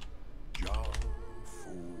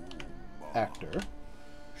actor,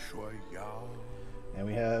 and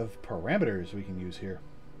we have parameters we can use here.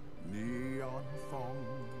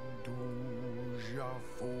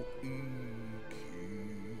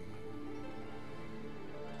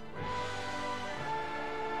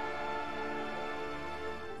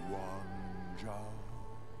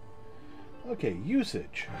 Okay,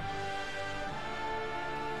 usage.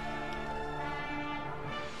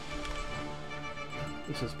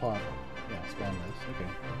 This is spawn. Yeah, spawn list. Okay.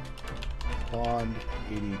 Spawned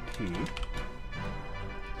ADT.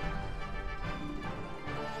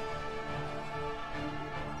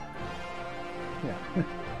 Yeah.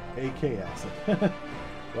 AK acid.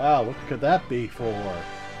 Wow, what could that be for?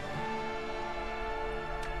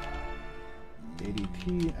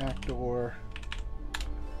 ADT actor.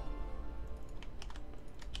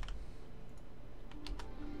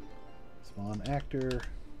 Spawn actor.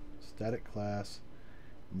 Static class.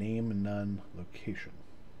 Name none location.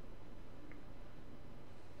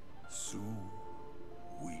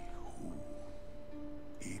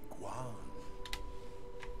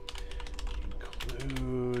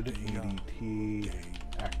 Include ADT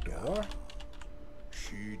actor.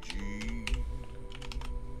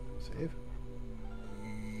 Save.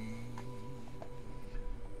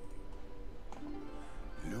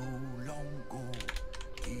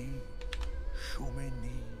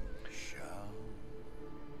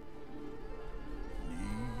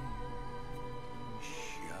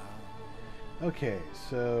 Okay,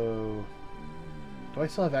 so do I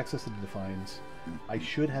still have access to the defines? I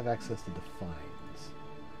should have access to defines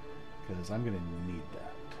because I'm going to need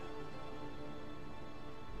that.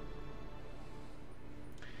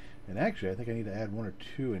 And actually, I think I need to add 1 or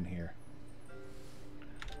 2 in here.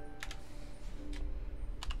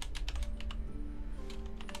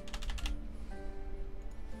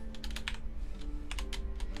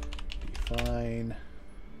 Define.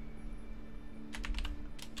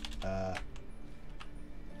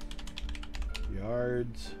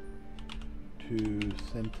 Yards to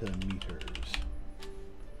centimeters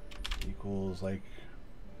equals like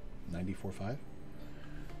 94.5.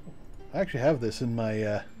 I actually have this in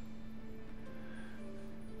my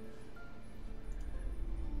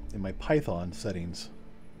Python settings.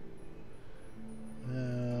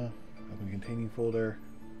 Open containing folder.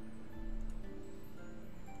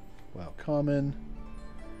 Wow, common.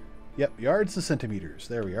 Yep, yards to centimeters.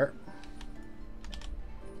 There we are.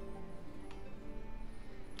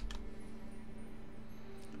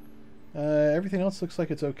 Everything else looks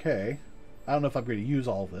like it's okay. I don't know if I'm going to use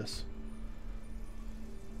all this,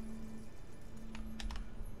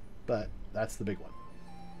 but that's the big one.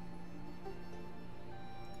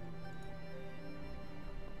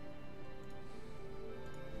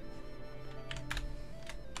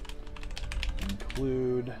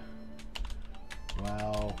 Include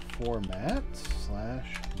WoW format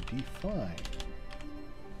 / define.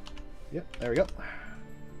 Yep, there we go.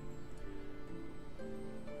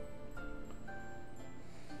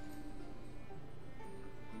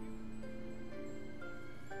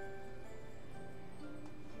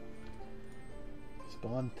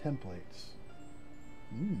 Spawn templates.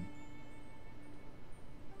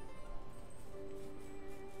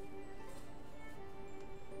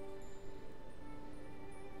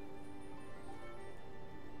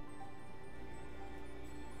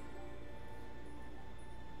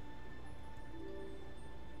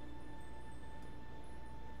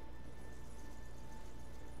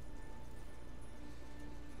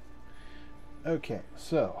 Okay,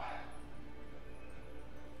 so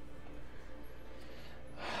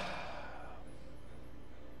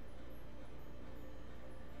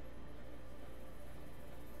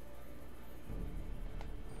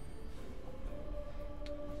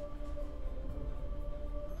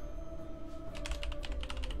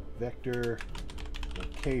vector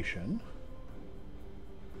location.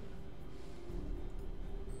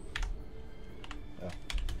 Oh,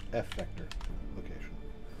 F vector location.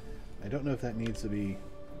 I don't know if that needs to be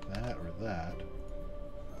that or that.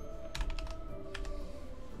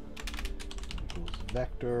 Equals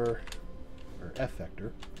vector or F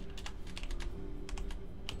vector.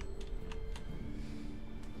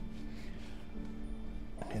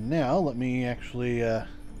 And now let me actually go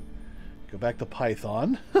back to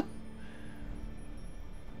Python.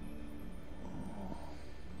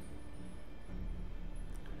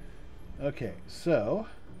 Okay, so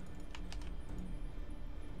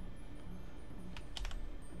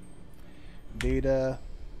data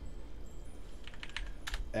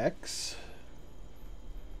x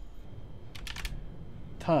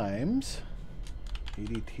times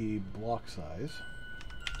ADT block size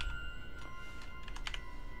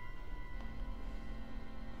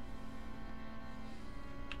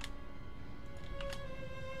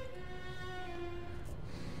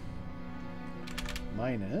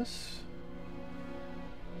minus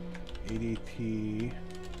ADT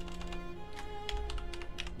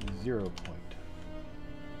 0 point.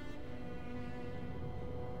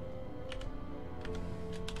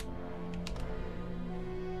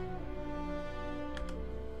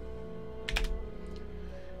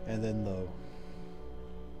 And then the,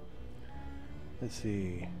 let's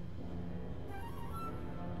see,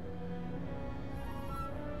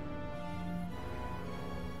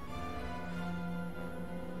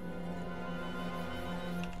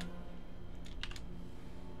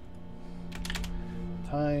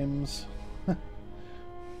 times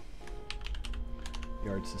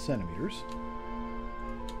yards to centimeters,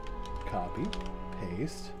 copy,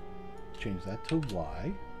 paste, change that to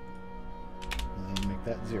Y, and then make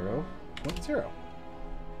that 0.0.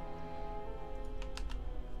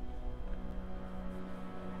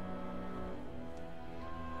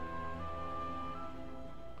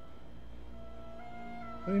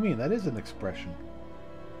 What do you mean? That is an expression.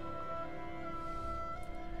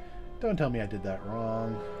 Don't tell me I did that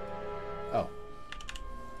wrong. Oh.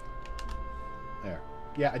 There.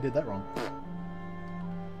 Yeah, I did that wrong.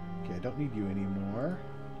 Okay, I don't need you anymore.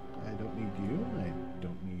 I don't need you. I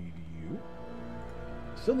don't need you.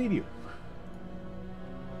 Still need you.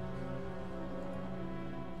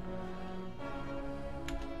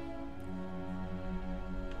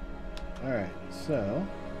 So,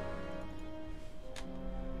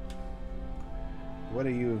 what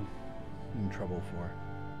are you in trouble for?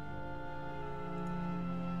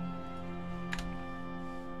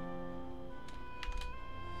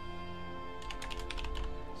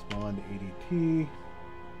 Spawn ADT.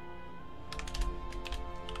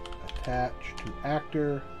 Attach to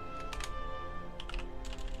actor.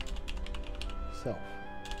 Self.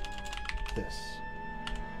 This.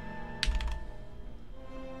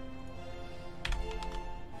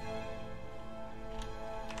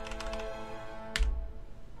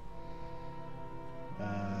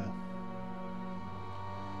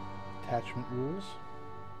 Attachment rules.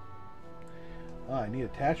 Ah, I need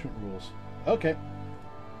attachment rules. Okay.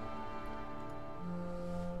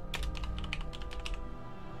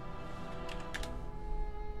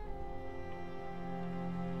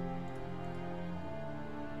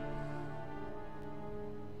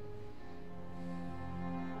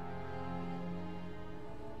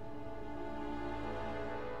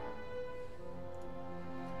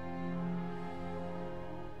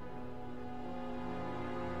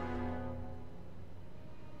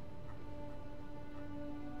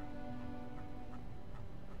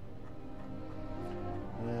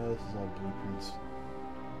 This is all blueprints.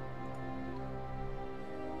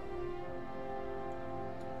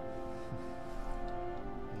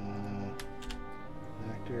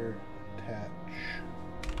 Actor, attachment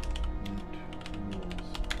rules.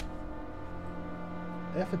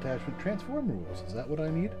 F attachment transform rules. Is that what I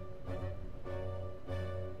need?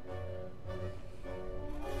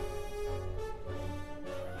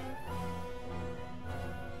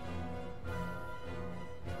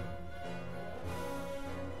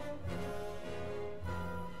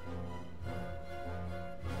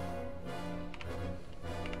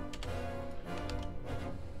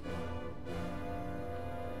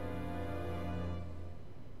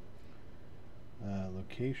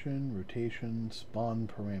 Location, rotation, spawn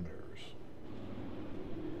parameters.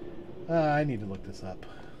 I need to look this up.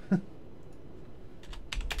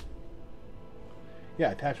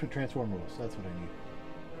 Yeah, attachment transform rules. That's what I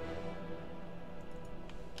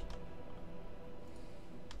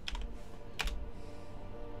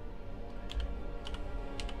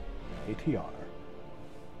need. ATR.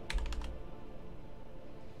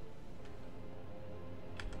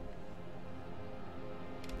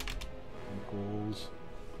 Equals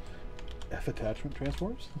F attachment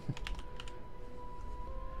transforms?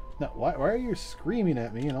 Now, why are you screaming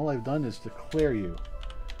at me and all I've done is declare you?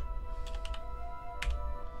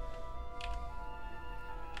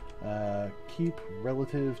 Keep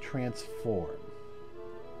relative transform.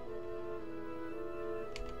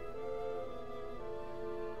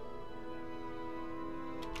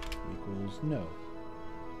 Equals no.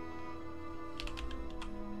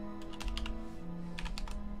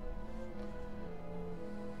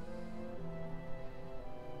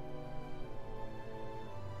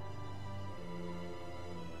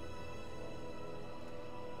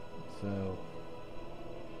 So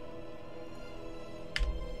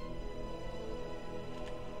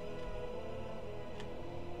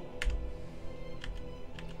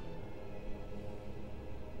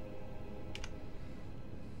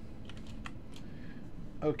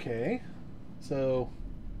okay, so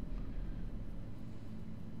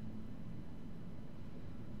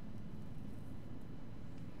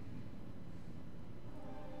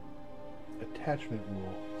attachment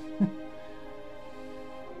rule.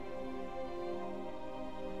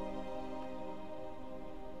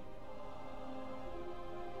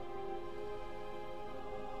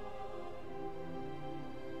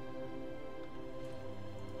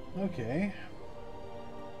 Okay.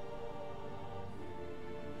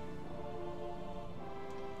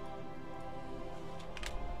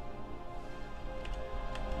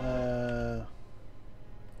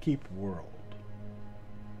 Keep world.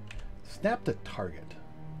 Snap the target.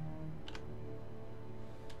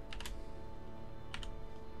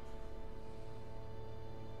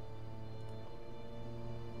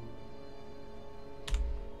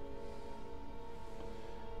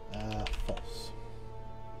 False.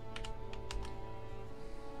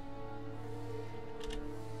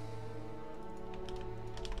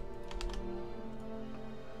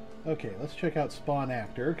 Okay, let's check out spawn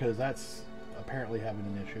actor, because that's apparently having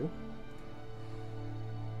an issue.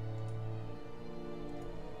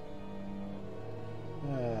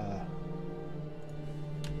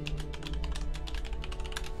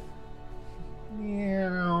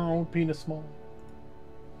 Meow, penis small.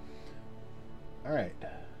 All right.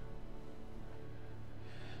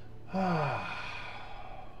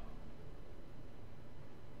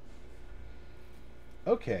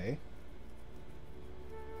 Okay.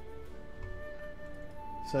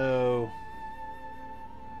 So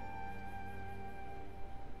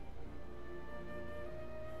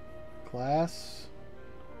class,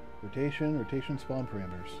 rotation spawn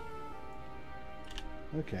parameters.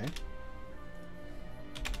 Okay.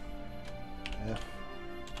 F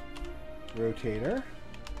rotator.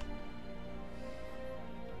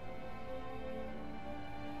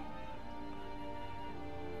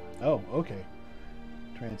 Oh, okay.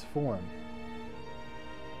 Transform.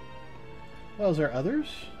 Well, is there others?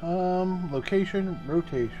 Location,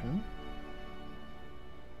 rotation.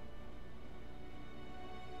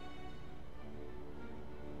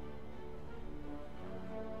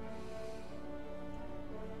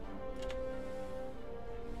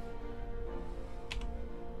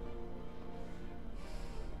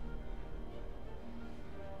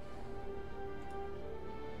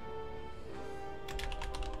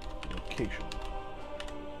 Location.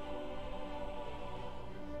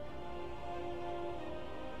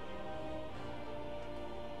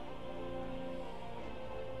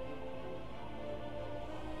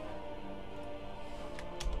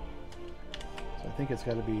 So I think it's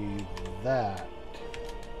got to be that.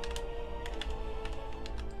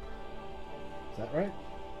 Is that right?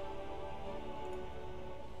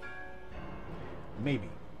 Maybe.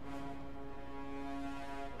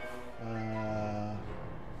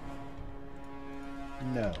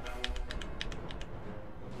 No.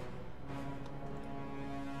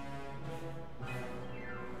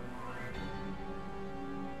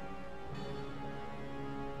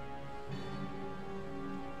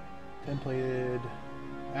 Templated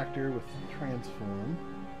actor with transform.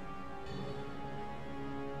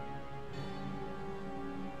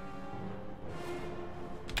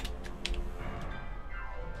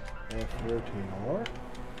 F rotator.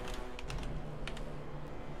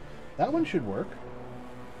 That one should work.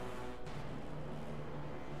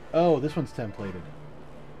 Oh, this one's templated.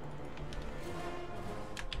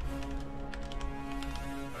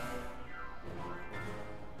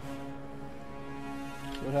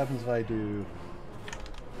 So what happens if I do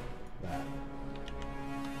that?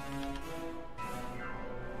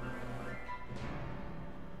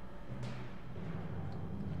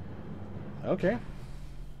 Okay.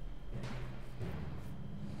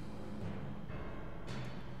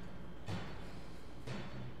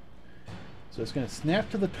 So it's going to snap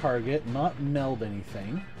to the target, not meld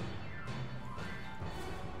anything.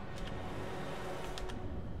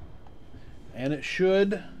 And it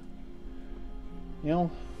should, you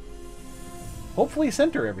know, hopefully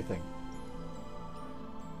center everything.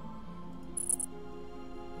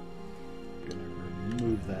 Going to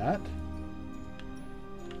remove that.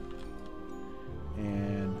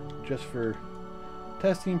 And just for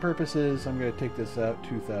testing purposes, I'm going to take this out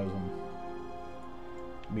 2,000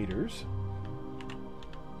 meters.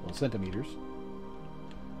 Well, centimeters.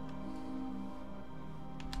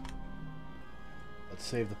 Let's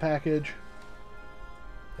save the package.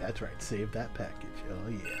 That's right, save that package. Oh,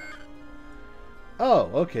 yeah. Oh,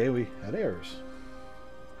 okay, we had errors.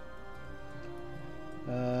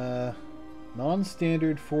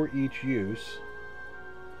 Non-standard for each use.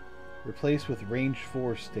 Replace with range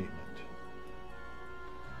 4 statement.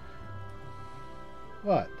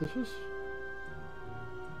 What? This was...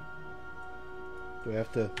 Do I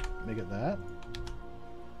have to make it that?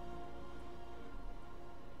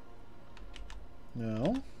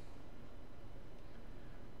 No.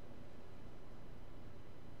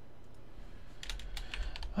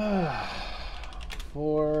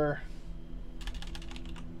 For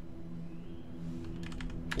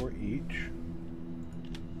each.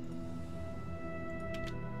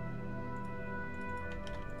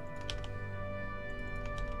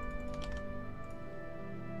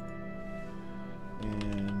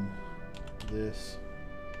 And this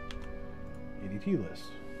ADT list.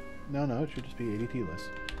 No, it should just be ADT list.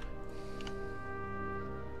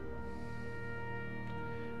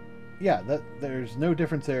 Yeah, there's no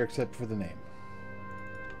difference there except for the name.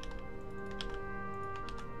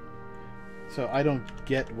 So I don't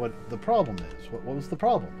get what the problem is. What was the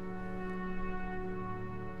problem?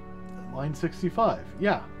 Line 65.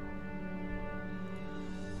 Yeah.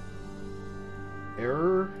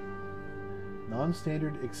 Error.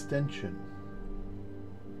 Non-standard extension.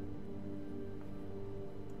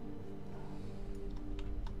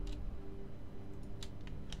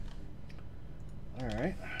 All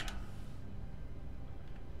right.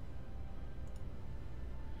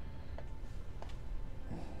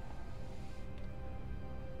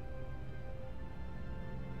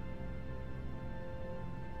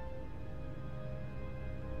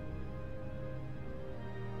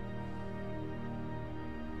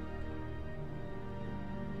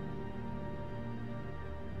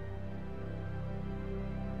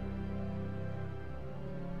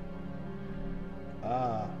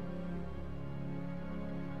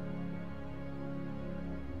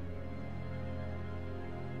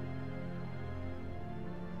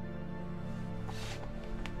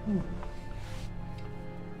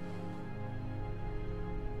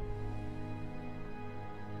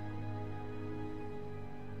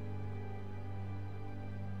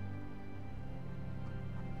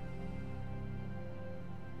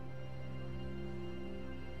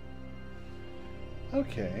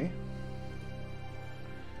 Okay.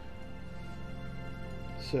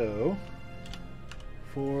 So,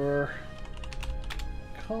 for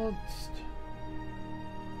const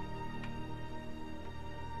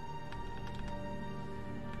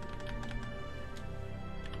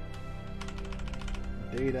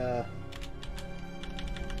data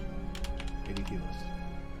ADT list.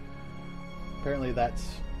 Apparently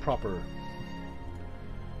that's proper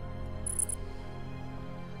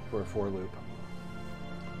for a for loop.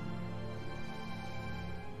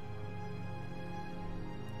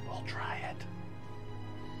 I'll try it.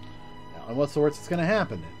 Now, and what's the worst that's going to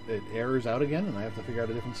happen? It errors out again and I have to figure out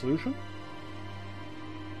a different solution?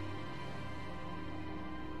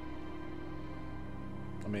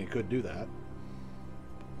 I mean, it could do that.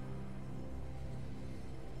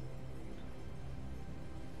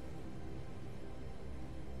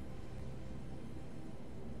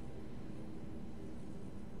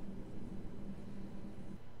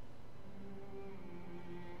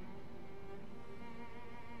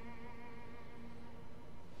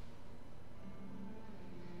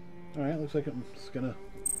 Alright, looks like I'm just gonna...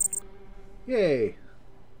 Yay!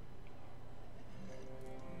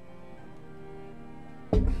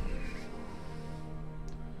 Alright.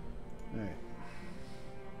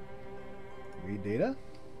 Read data.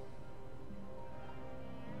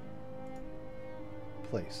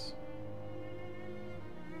 Place.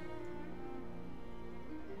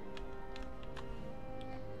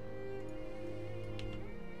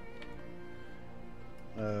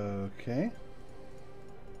 Okay.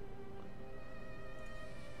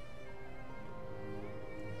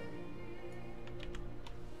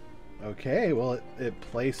 Okay, well, it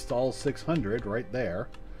placed all 600 right there.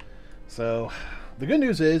 So, the good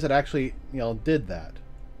news is it actually, did that.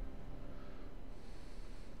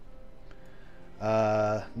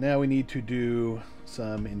 Now we need to do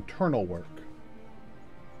some internal work.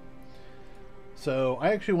 So,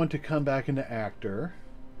 I actually want to come back into Actor,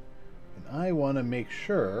 and I want to make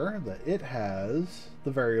sure that it has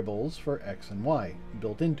the variables for X and Y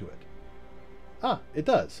built into it. Ah, it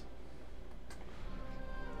does.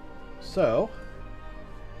 So,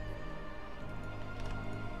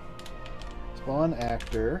 spawn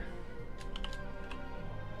actor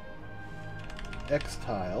X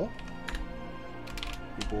tile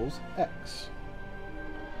equals X,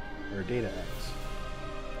 or data X.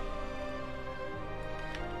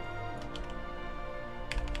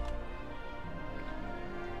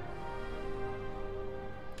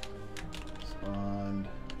 Spawned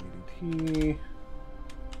ADT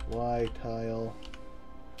Y tile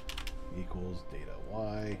equals data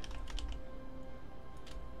Y.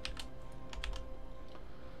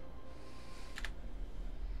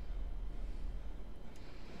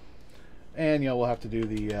 And we'll have to do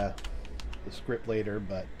the script later,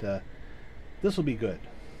 but this will be good.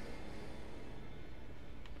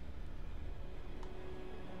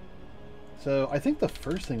 So I think the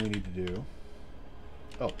first thing we need to do,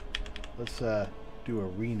 let's do a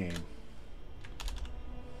rename.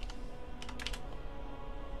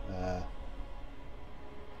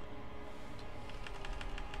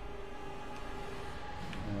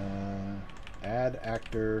 Add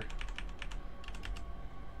actor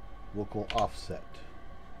local offset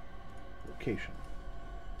location.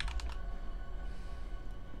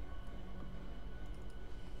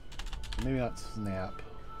 So maybe not snap.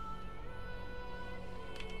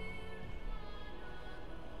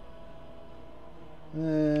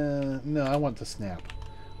 No, I want to snap.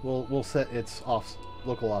 We'll set its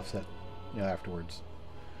local offset, afterwards.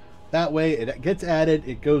 That way, it gets added,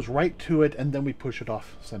 it goes right to it, and then we push it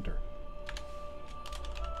off center.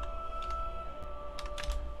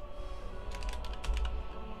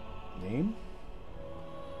 Name.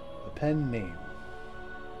 Append name.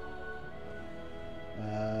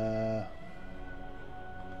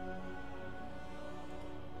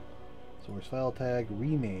 Source file tag,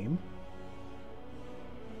 rename.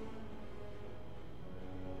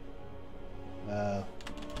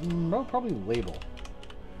 No, probably label.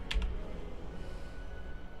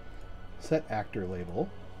 Set actor label.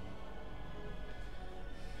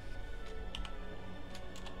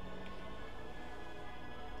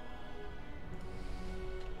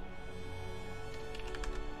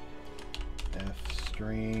 F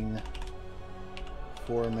string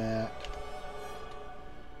format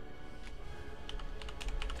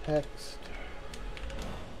text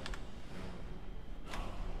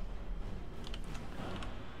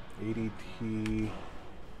ADT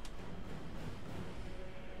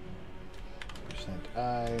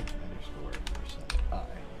 %I underscore %I.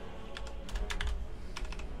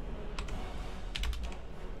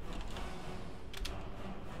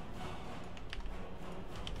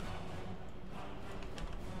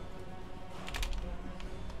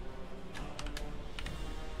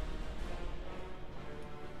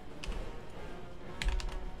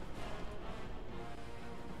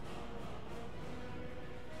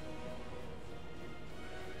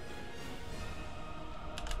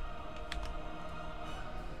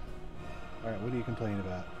 what are you complaining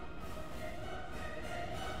about?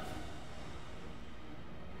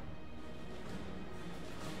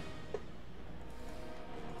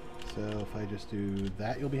 So if I just do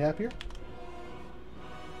that, you'll be happier?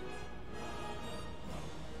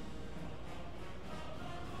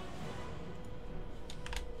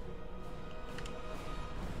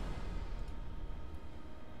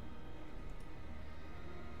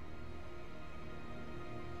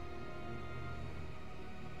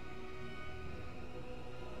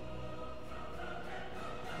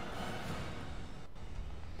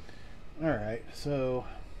 Alright, so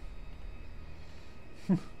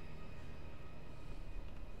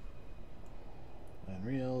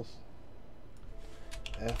Unreals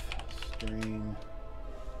F string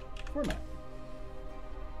format.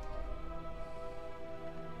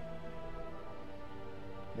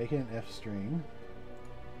 Make it an F string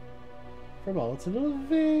from all its little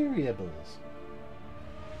variables.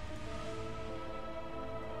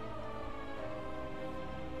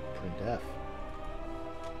 Printf.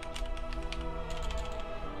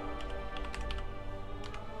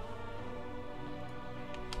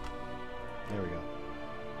 There we go.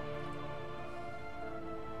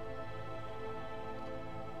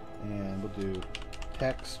 And we'll do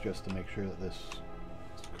text just to make sure that this is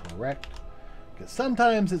correct. Because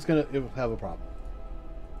sometimes it will have a problem.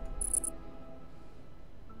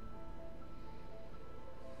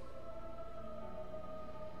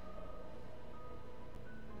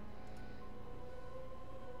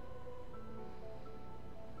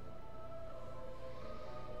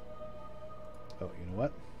 Oh, you know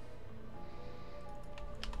what?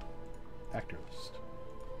 Actor list.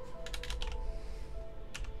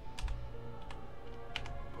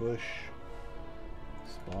 Push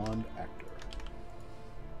spawned actor.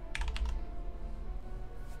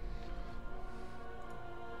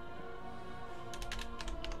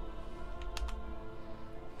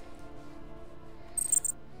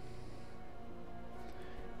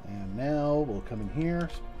 And now we'll come in here.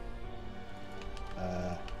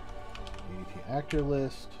 ADT actor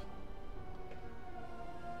list.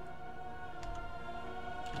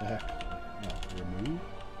 No, remove.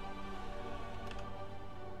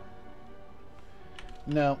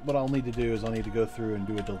 No, what I'll need to do is I'll need to go through and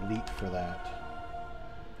do a delete for that.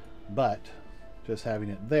 But just having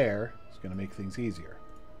it there is going to make things easier.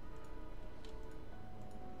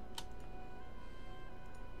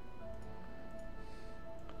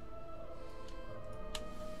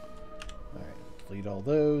 Alright, delete all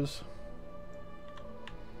those.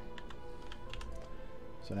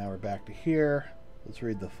 So now we're back to here. Let's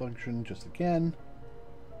read the function just again.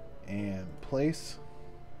 And place.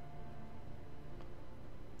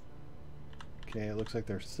 Okay, it looks like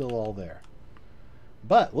they're still all there.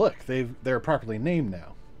 But look, they're properly named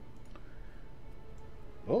now.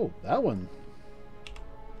 Oh, that one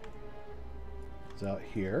is out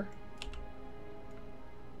here.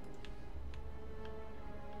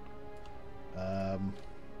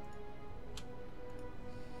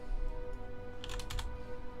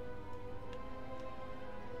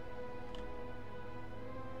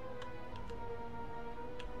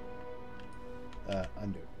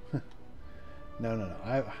 Undo. No.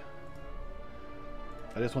 I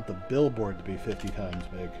just want the billboard to be 50 times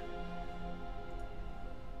big.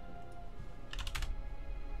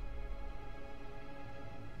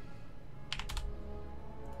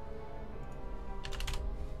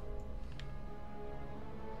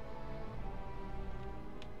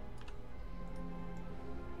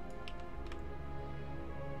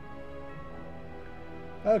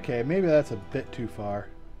 Okay, maybe that's a bit too far.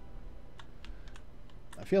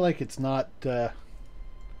 I feel like it's not set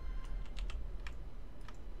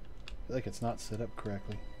up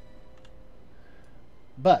correctly.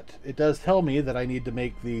 But it does tell me that I need to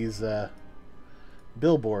make these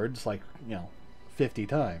billboards like, 50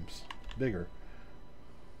 times bigger.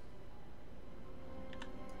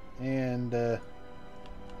 And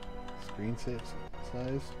screen size.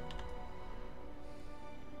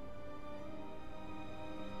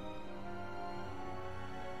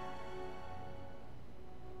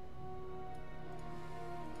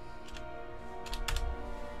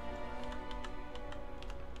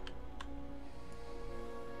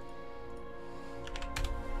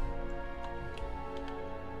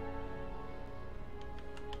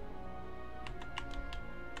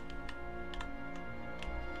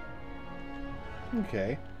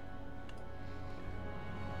 Okay.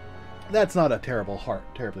 That's not a terribly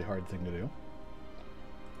hard thing to do.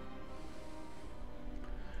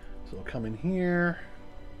 So we'll come in here.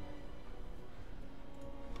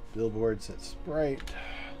 Billboard set sprite.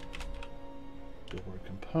 Billboard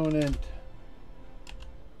component.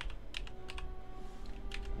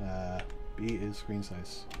 B is screen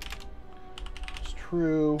size. It's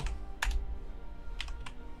true.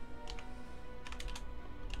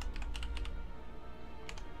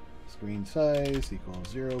 Screen size equals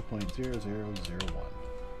 0.0001.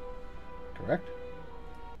 Correct?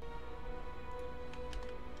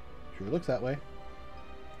 Sure looks that way.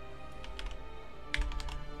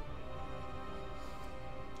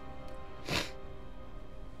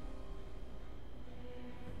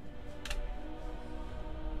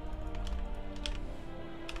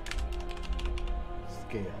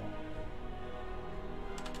 Scale.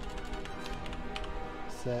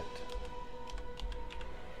 Set.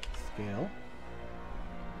 Scale.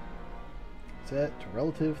 Set to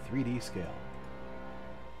relative 3D scale.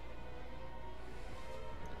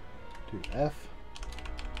 To F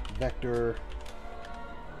vector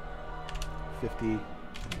 50 0.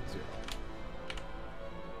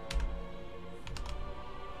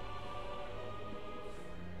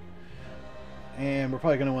 And we're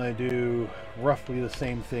probably going to want to do roughly the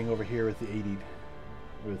same thing over here with the AD,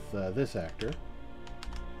 with this actor.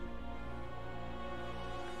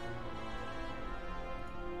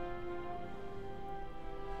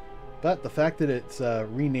 But the fact that it's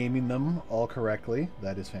renaming them all correctly,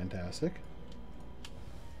 that is fantastic.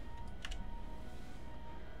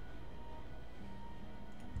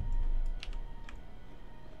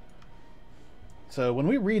 So when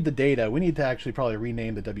we read the data, we need to actually probably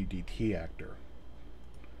rename the WDT actor.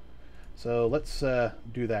 So let's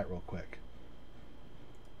do that real quick.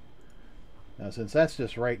 Now, since that's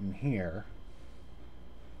just right in here,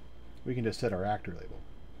 we can just set our actor label.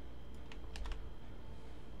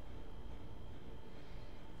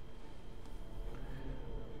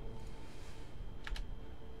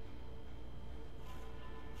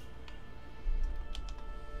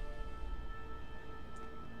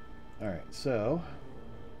 All right, so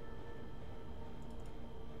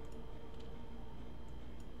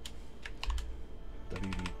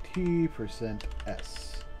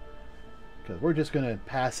WDT%S, because we're just going to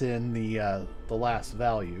pass in the last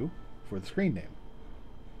value for the screen name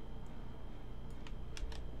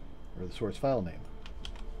or the source file name,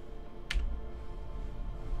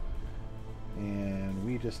 and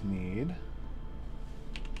we just need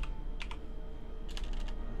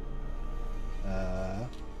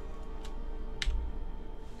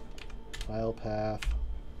file path,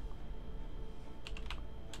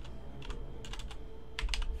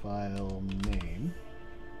 file name.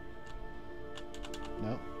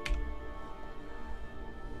 No.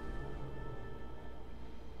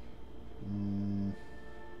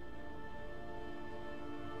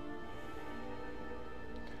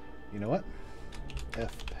 You know what?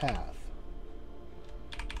 F path.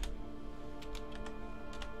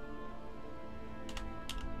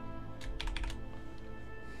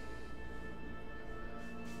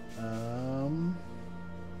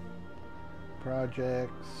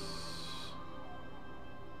 Projects,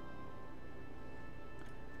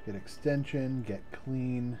 get extension, get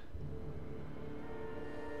clean,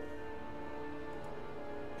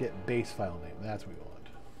 get base file name. That's what we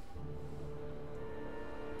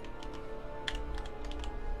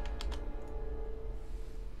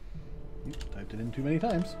want. Typed it in too many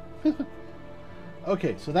times.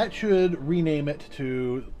 Okay, so that should rename it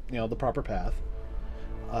to, you know, the proper path.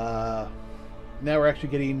 Now we're actually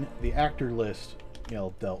getting the actor list, you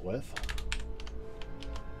know, dealt with.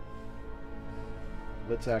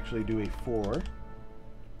 Let's actually do a for.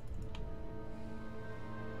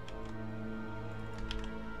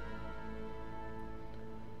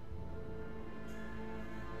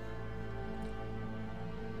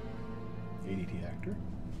 ADT actor.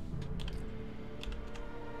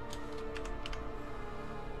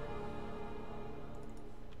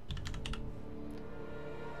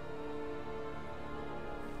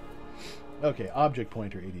 Okay, object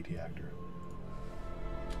pointer ADT actor.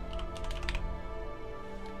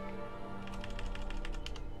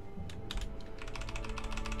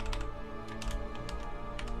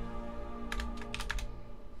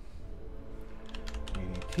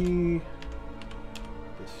 ADT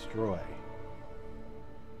destroy.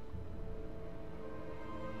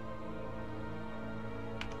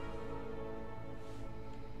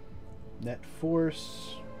 Net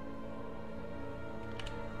force.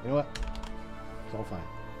 You know what? It's all fine.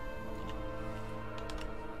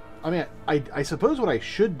 I mean, I suppose what I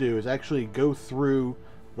should do is actually go through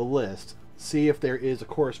the list, see if there is a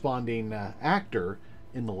corresponding actor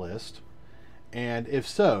in the list, and if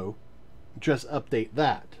so, just update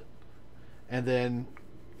that. And then,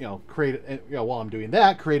 you know, create, you know, while I'm doing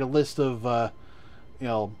that, create a list of, you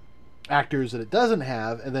know, actors that it doesn't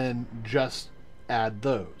have, and then just add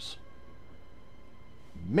those.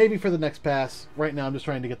 Maybe for the next pass. Right now I'm just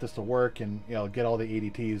trying to get this to work and, you know, get all the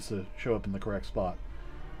ADTs to show up in the correct spot.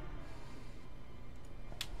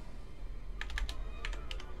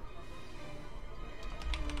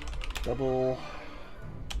 Double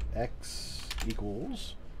X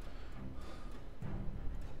equals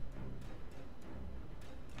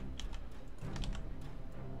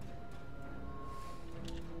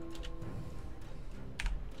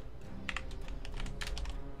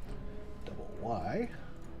double Y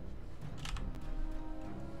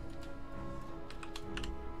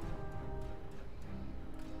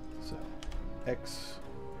so X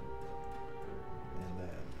and then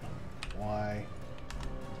Y.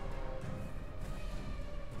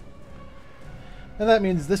 And that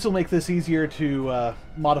means this will make this easier to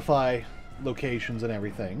modify locations and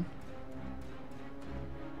everything.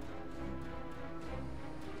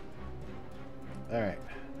 Alright.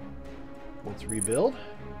 Let's rebuild.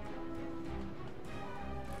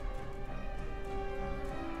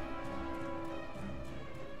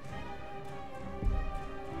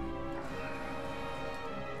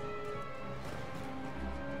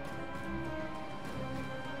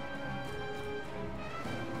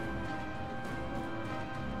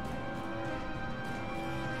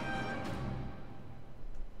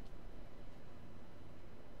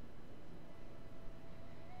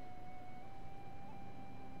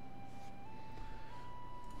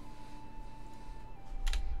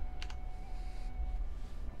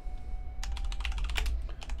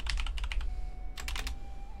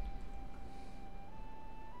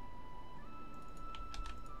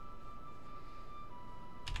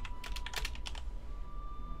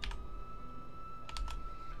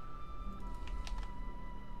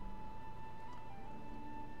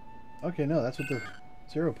 Okay, no, that's what the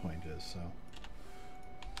 0 point is, so.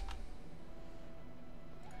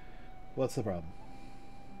 What's the problem?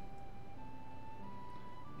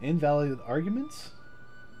 Invalid arguments?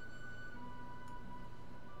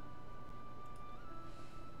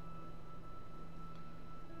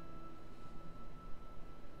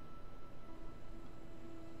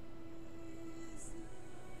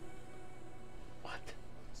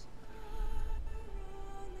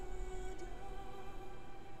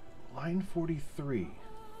 Line 43.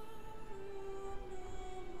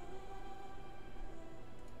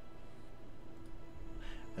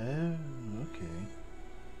 Oh, okay.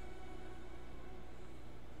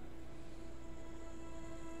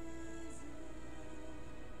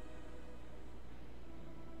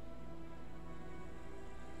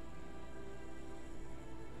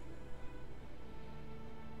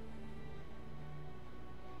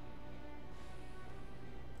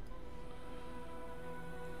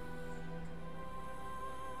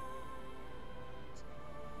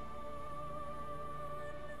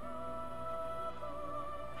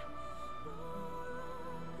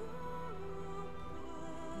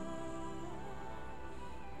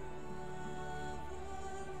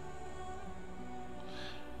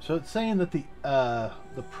 So it's saying that the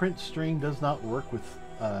print string does not work with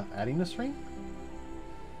adding a string?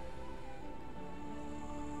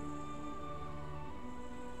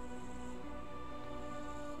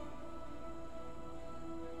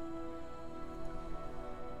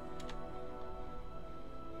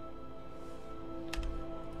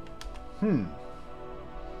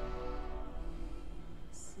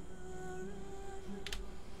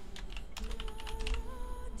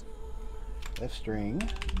 F string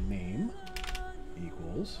name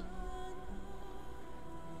equals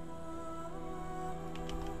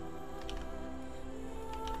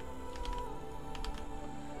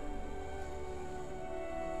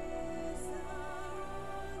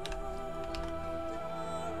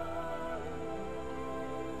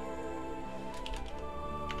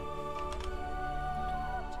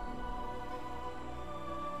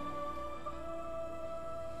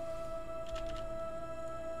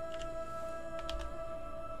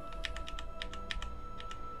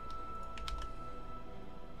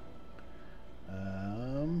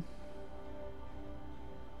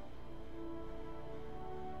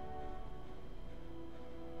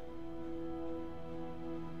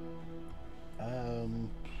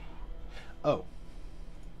oh,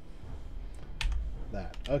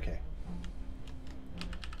 that, okay.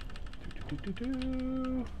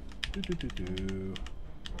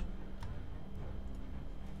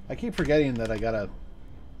 I keep forgetting that I gotta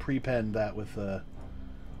prepend that with a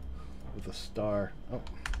star. Oh,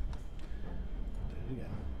 did it again.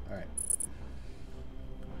 All right.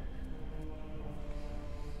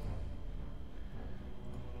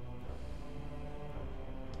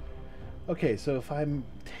 Okay, so if I'm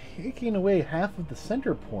taking away half of the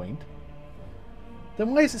center point,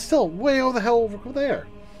 then why is it still way over the hell over there?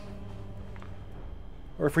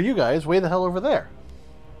 Or for you guys, way the hell over there?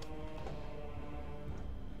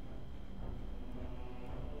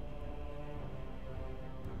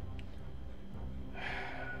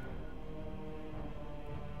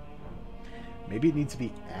 Maybe it needs to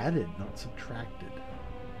be added, not subtracted.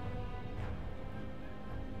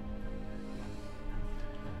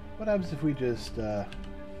 What happens if we just go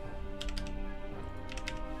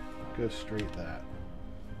straight that?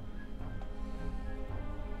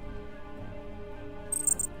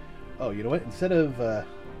 Oh, you know what? Instead of no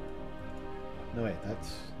wait,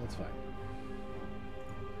 that's fine.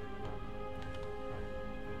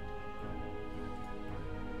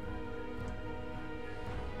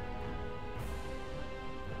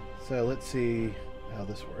 So let's see how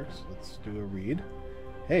this works. Let's do a read.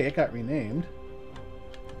 Hey, it got renamed.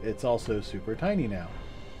 It's also super tiny now.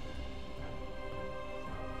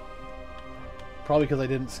 Probably because I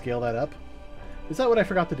didn't scale that up. Is that what I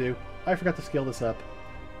forgot to do? I forgot to scale this up.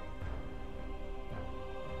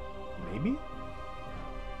 Maybe?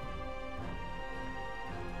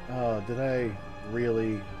 Oh, did I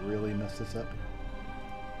really mess this up?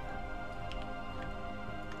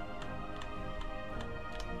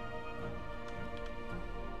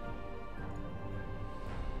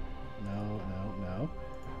 No.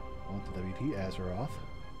 I want the WT Azeroth.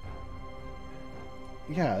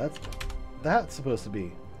 Yeah, that's supposed to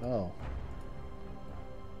be. Oh.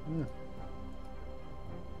 Hmm.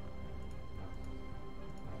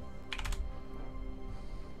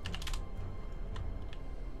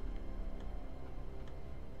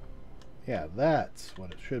 Yeah, that's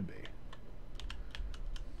what it should be.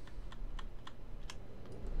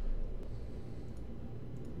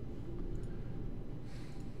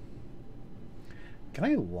 Can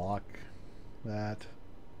I lock that?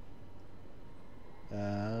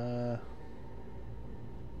 Yeah.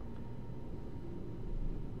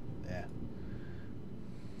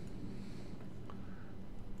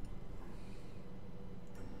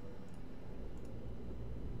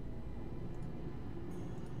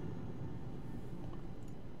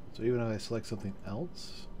 So even if I select something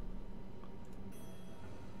else,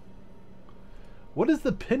 what does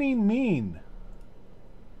the pinning mean?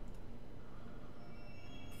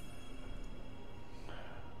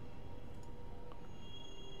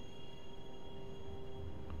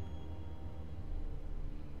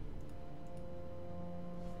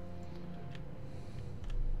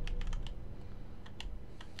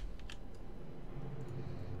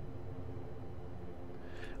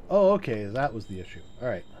 Oh, okay, that was the issue. All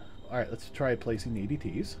right, let's try placing the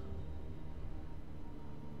ADTs.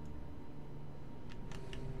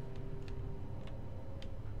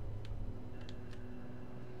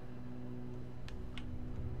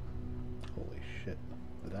 Holy shit,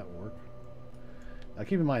 did that work? Now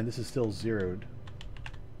keep in mind, this is still zeroed.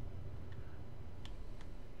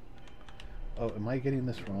 Oh, am I getting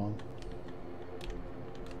this wrong?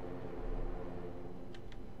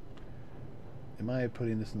 Am I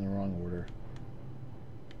putting this in the wrong order?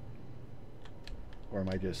 Or am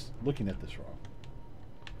I just looking at this wrong?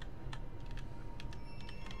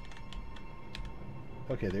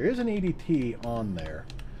 Okay, there is an ADT on there.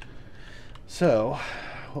 So,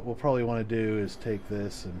 what we'll probably want to do is take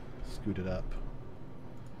this and scoot it up.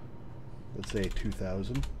 Let's say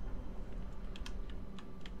 2000.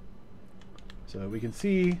 So we can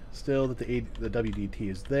see still that the WDT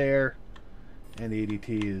is there, and the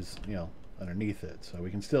ADT is, you know, underneath it. So we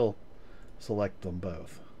can still select them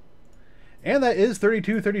both. And that is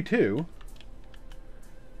 3232.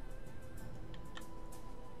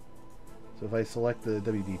 So if I select the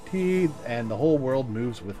WDT, and the whole world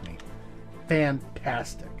moves with me.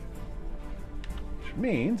 Fantastic. Which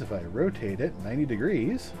means if I rotate it 90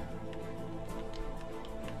 degrees,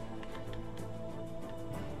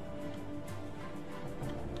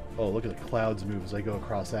 oh, look at the clouds move as I go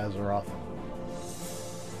across Azeroth.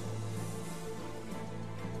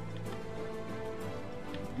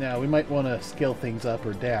 Now, we might want to scale things up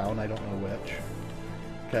or down, I don't know which.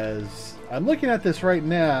 Because I'm looking at this right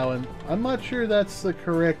now, and I'm not sure that's the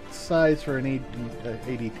correct size for an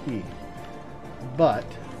ADT. But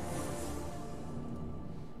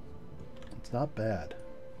it's not bad.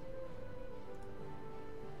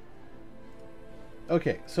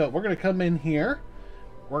 Okay, so we're going to come in here.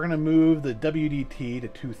 We're going to move the WDT to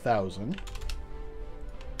 2000.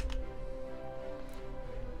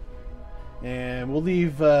 And we'll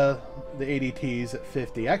leave the ADTs at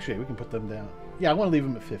 50. Actually, we can put them down. Yeah, I want to leave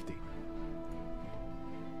them at 50.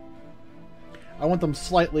 I want them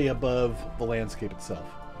slightly above the landscape itself.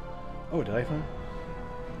 Oh, did I find?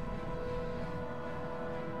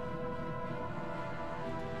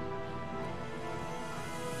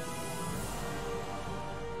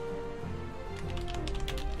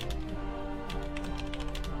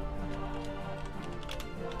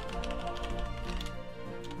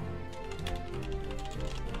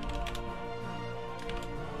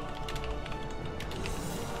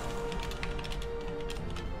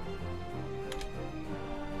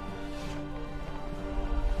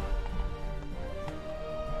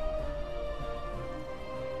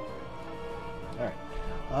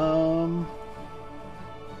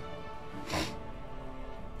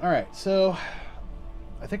 Alright, so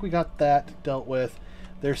I think we got that dealt with.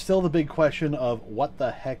 There's still the big question of what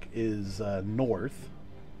the heck is north.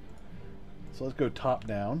 So let's go top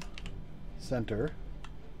down, center.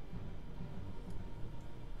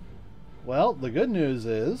 Well, the good news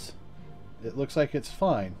is it looks like it's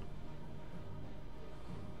fine.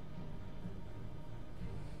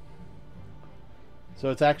 So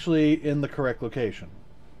it's actually in the correct location.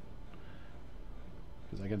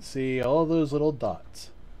 Because I can see all those little dots.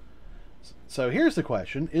 So here's the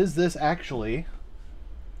question. Is this actually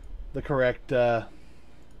the correct... You're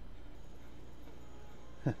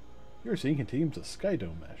seeing continuums of Sky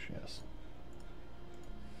Dome mesh, yes.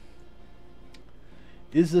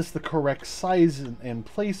 Is this the correct size and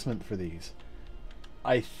placement for these?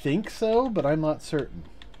 I think so, but I'm not certain.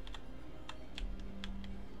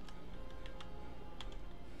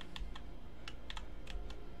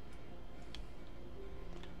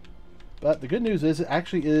 But the good news is it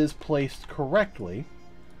actually is placed correctly.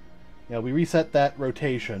 You know, we reset that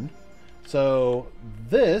rotation. So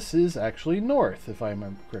this is actually north, if I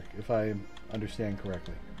understand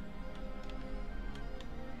correctly.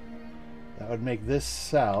 That would make this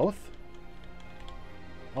south.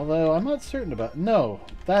 Although I'm not certain about... No,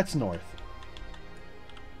 that's north.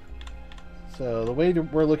 So the way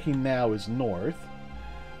we're looking now is north.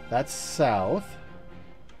 That's south.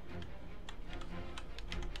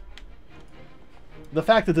 The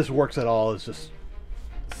fact that this works at all is just...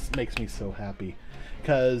 makes me so happy.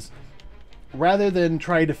 Because rather than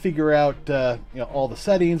try to figure out you know, all the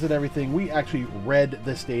settings and everything, we actually read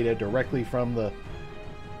this data directly from the...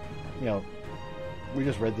 You know, we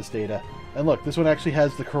just read this data. And look, this one actually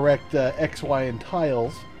has the correct X, Y, and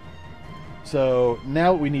tiles. So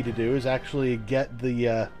now what we need to do is actually get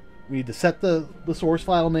the... we need to set the source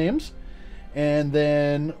file names. And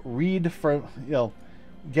then read from... You know,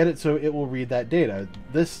 get it so it will read that data.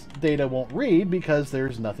 This data won't read because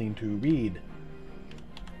there's nothing to read.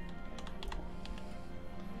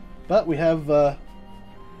 But we have...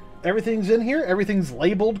 everything's in here. Everything's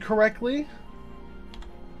labeled correctly.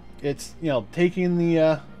 It's, you know, taking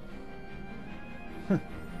the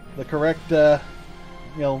the correct, you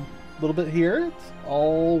know, little bit here. It's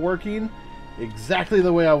all working exactly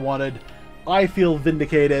the way I wanted. I feel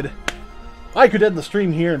vindicated. I could end the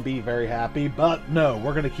stream here and be very happy, but no,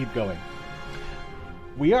 we're going to keep going.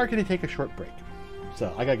 We are going to take a short break.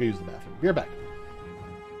 So, I got to go use the bathroom. Be right back.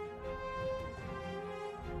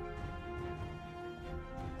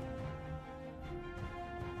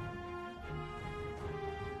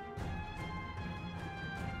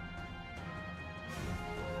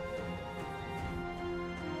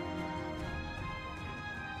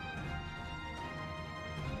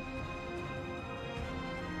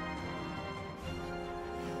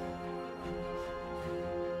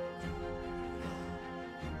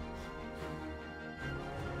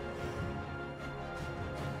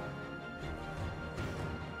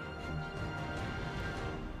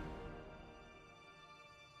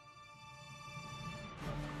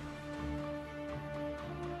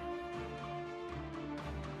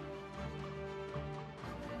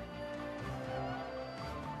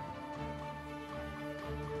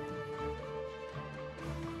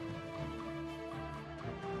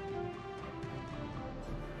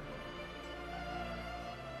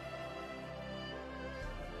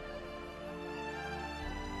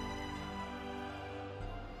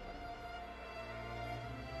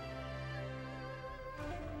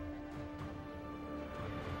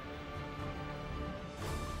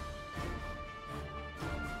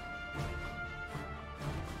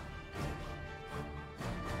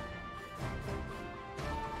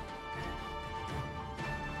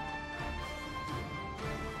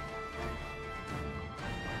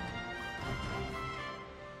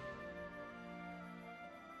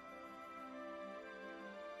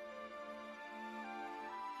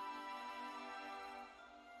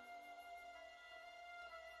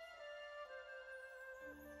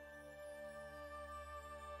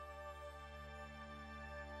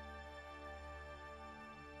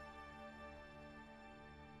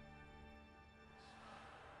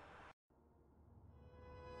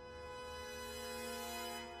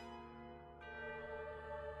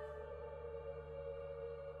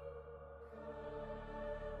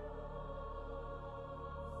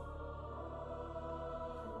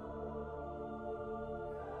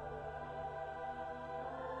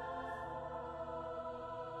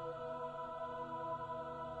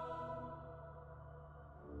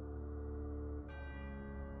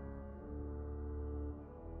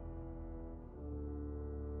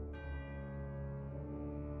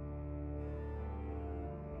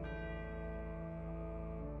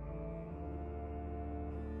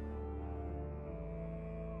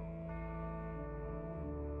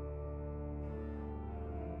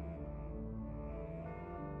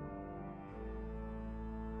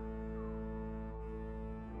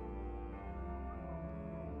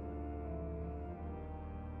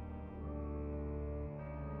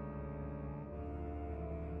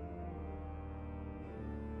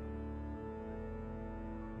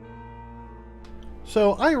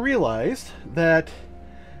 So I realized that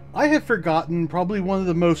I have forgotten probably one of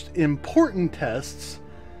the most important tests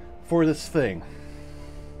for this thing.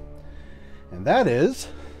 And that is,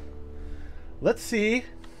 let's see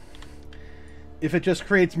if it just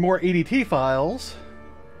creates more ADT files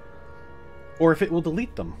or if it will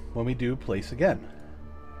delete them when we do place again.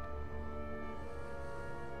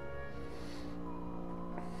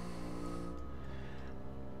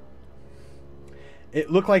 It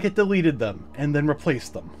looked like it deleted them and then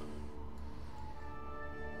replaced them.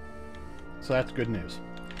 So that's good news.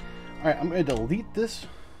 Alright, I'm going to delete this.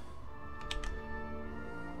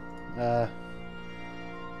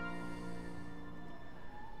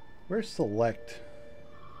 Where's select?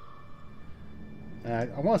 I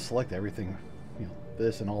want to select everything. You know,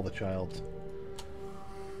 this and all the childs.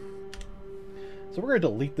 So we're going to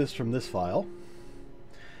delete this from this file.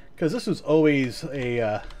 Because this was always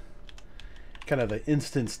a kind of an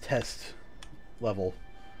instance test level.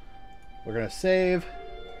 We're going to save.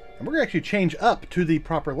 And we're going to actually change up to the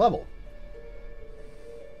proper level.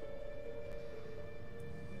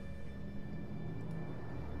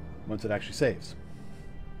 Once it actually saves.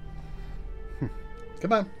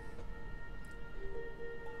 Come on.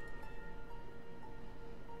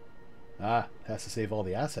 Ah, has to save all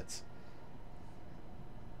the assets.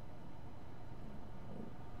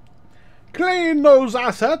 Clean those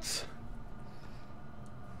assets!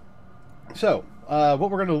 So, what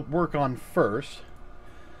we're going to work on first, so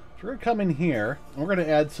we're going to come in here, and we're going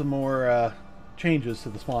to add some more changes to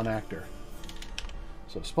the spawn actor.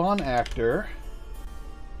 So, spawn actor,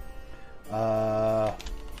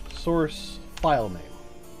 source file name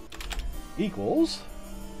equals,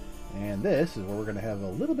 and this is where we're going to have a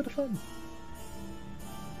little bit of fun.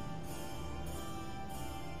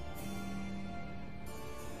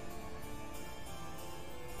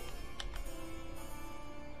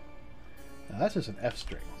 Now that's just an F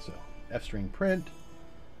string, so F string print.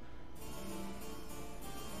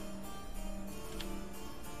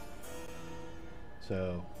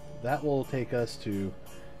 So that will take us to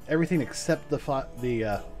everything except the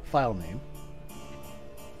file name,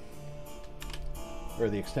 or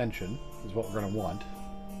the extension is what we're going to want.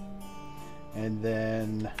 And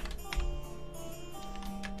then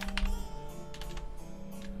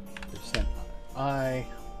 %i,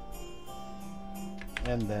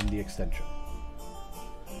 and then the extension.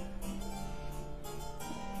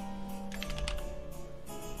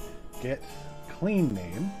 Get clean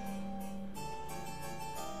name.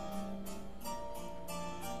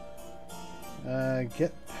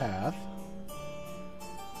 Get path.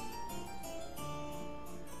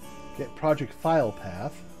 Get project file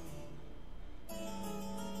path.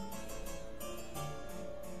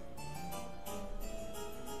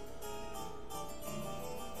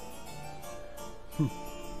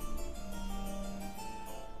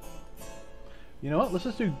 You know what? Let's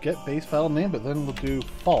just do get base file name, but then we'll do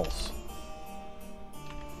false.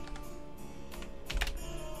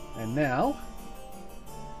 And now,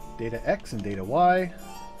 data X and data Y,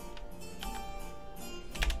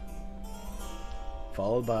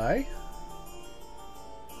 followed by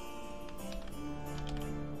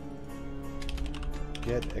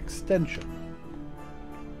get extension.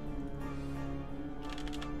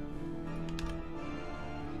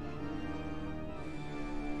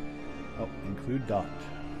 Oh, include dot.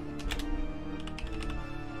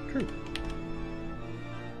 True.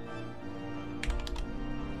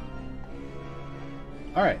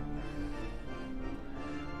 All right.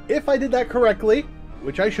 If I did that correctly,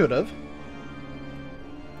 which I should have,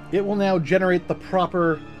 it will now generate the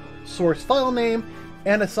proper source file name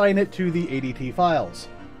and assign it to the ADT files.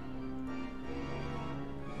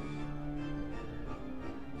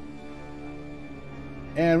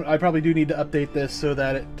 And I probably do need to update this so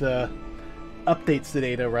that it updates the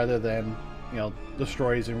data rather than, you know,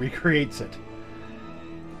 destroys and recreates it.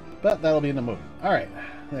 But that'll be in the moment. All right,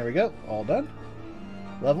 there we go. All done.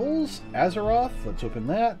 Levels, Azeroth. Let's open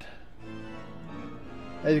that.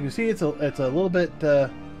 As you can see, it's a little bit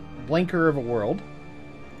blanker of a world,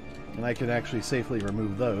 and I can actually safely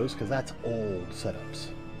remove those because that's old setups.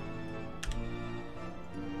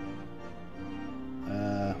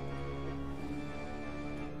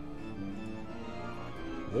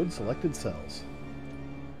 Load selected cells.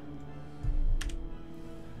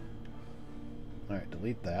 All right,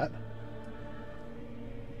 delete that.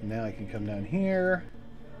 Now I can come down here,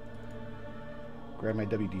 grab my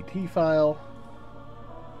WDT file,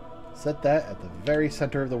 set that at the very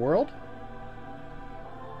center of the world,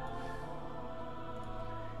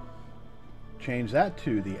 change that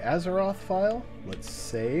to the Azeroth file. Let's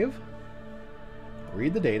save,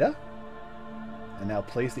 read the data, and now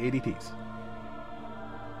place the ADTs.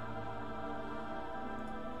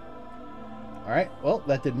 Alright, well,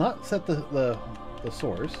 that did not set the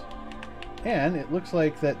source. And it looks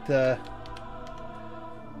like that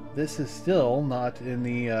this is still not in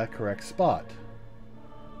the correct spot.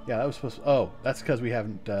 Yeah, that was supposed to... Oh, that's because we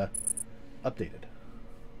haven't updated.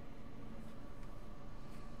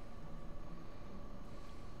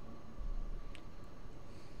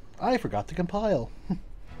 I forgot to compile.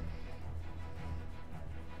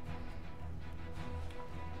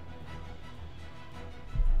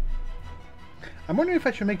 I'm wondering if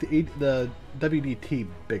I should make the WDT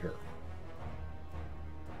bigger.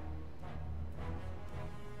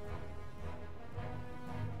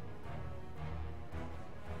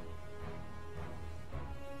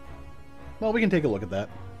 Well, we can take a look at that.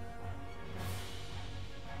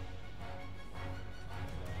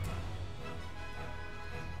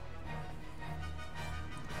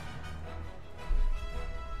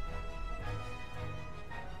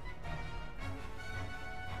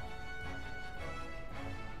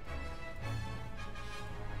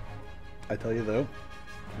 I tell you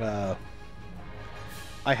though,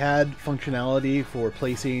 I had functionality for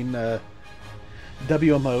placing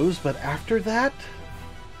WMOs, but after that,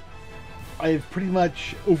 I've pretty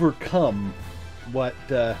much overcome what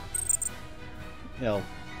you know,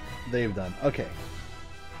 they've done. Okay,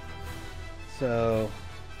 so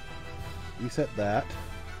reset that.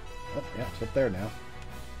 Oh, yeah, it's up there now.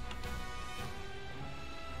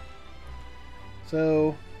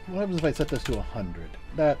 So what happens if I set this to 100?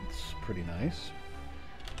 That's pretty nice.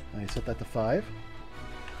 I set that to 5.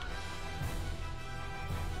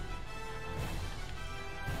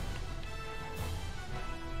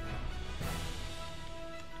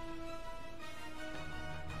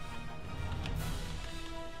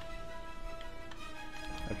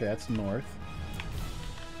 Okay, that's north.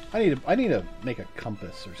 I need to make a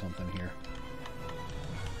compass or something here.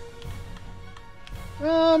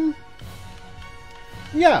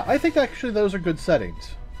 Yeah, I think actually those are good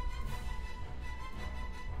settings.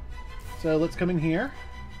 So let's come in here.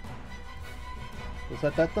 We'll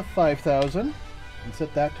set that to 5,000 and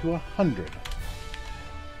set that to 100.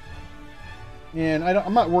 And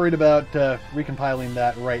I'm not worried about recompiling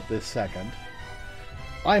that right this second.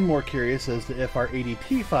 I'm more curious as to if our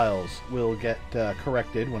ADT files will get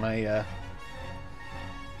corrected when I...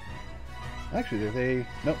 Actually, are they...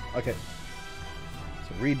 Nope, okay.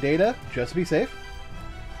 So read data, just to be safe.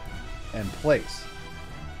 And place.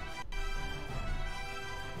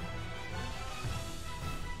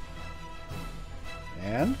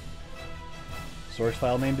 And source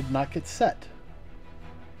file name did not get set.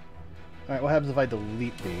 Alright, what happens if I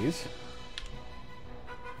delete these?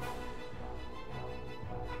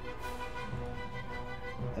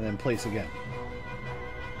 And then place again.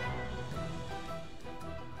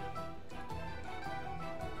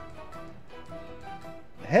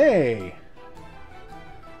 Hey!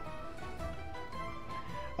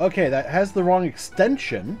 Okay, that has the wrong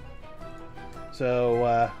extension.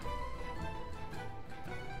 So,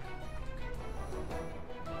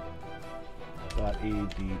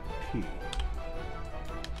 .ADT.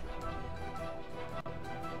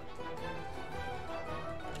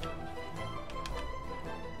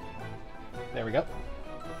 There we go.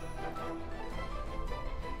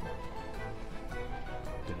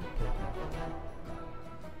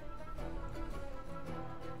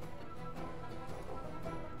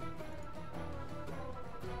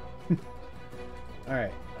 All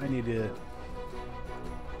right, I need to...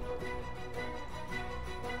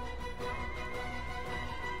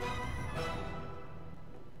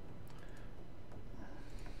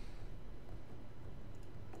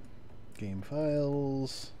 Game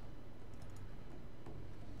files...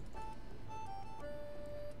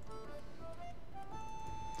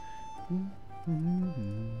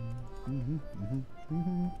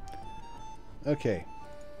 Okay.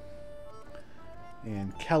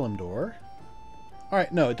 And Kalimdor.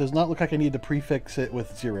 Alright, no, it does not look like I need to prefix it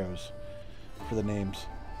with zeros for the names.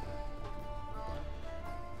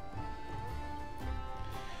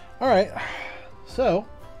 Alright, so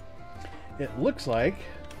it looks like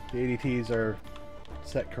the ADTs are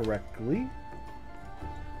set correctly.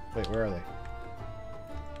 Wait, where are they?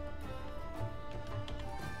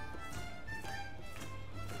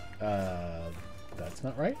 That's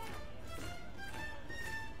not right.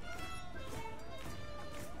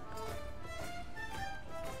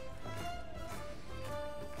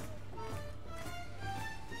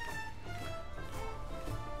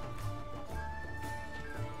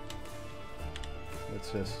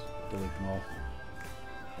 Let's just delete them all.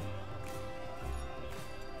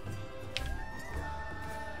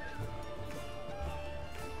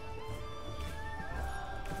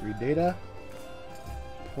 Read data.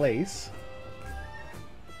 Place.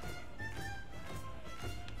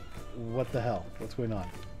 What the hell? What's going on?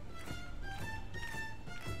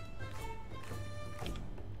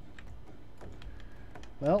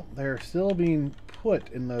 Well, they're still being put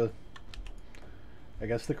in the, I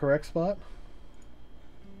guess, the correct spot.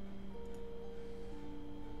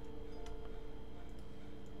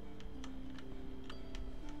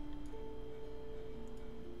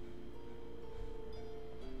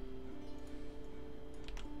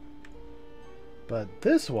 But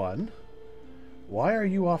this one, why are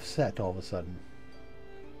you offset all of a sudden?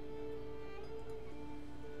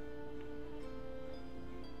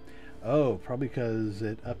 Oh, probably because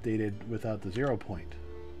it updated without the 0 point.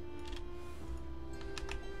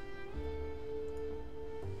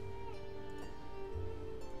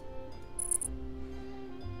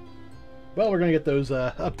 Well, we're going to get those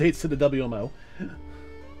updates to the WMO.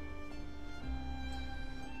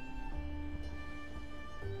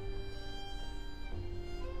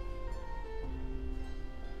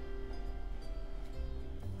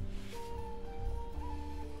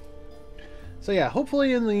 So yeah,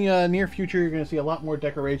 hopefully in the near future you're going to see a lot more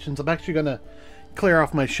decorations. I'm actually going to clear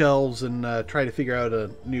off my shelves and try to figure out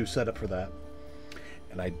a new setup for that.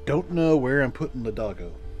 And I don't know where I'm putting the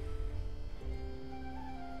doggo.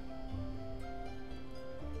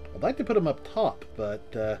 I'd like to put him up top,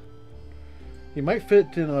 but he might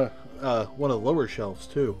fit in a one of the lower shelves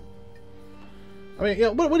too. I mean, yeah,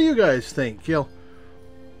 what do you guys think? You know,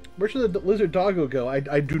 where should the lizard doggo go?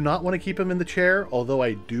 I do not want to keep him in the chair, although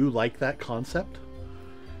I do like that concept.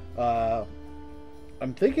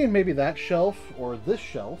 I'm thinking maybe that shelf or this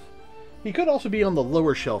shelf. He could also be on the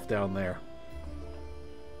lower shelf down there.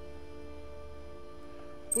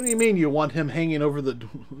 What do you mean you want him hanging over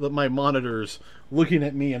my monitors, looking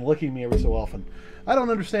at me and licking me every so often? I don't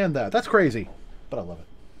understand that. That's crazy, but I love it.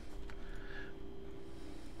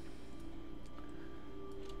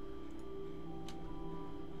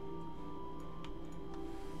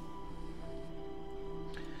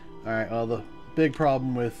 Alright, well, the big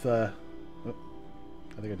problem with... I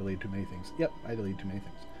think I deleted too many things. Yep, I deleted too many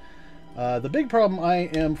things. The big problem I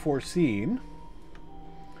am foreseeing...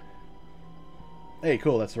 Hey,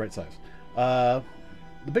 cool, that's the right size. The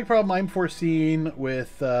big problem I'm foreseeing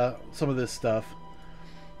with some of this stuff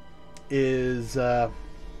is...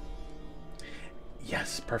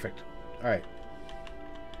 yes, perfect. Alright.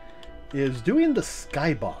 Is doing the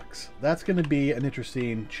skybox. That's going to be an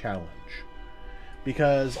interesting challenge.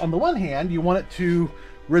 Because on the one hand, you want it to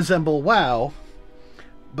resemble WoW,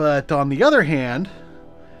 but on the other hand,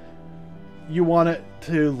 you want it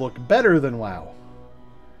to look better than WoW.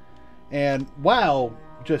 And WoW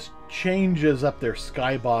just changes up their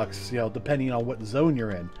skybox, you know, depending on what zone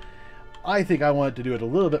you're in. I think I wanted to do it a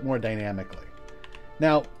little bit more dynamically.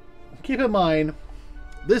 Now, keep in mind,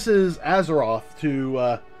 this is Azeroth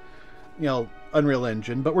to, you know, Unreal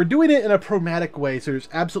Engine, but we're doing it in a chromatic way, so there's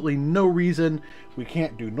absolutely no reason we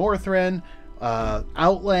can't do Northrend,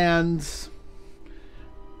 Outlands.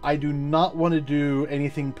 I do not want to do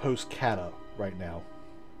anything post-Kata right now.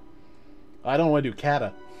 I don't want to do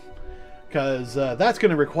Kata, because that's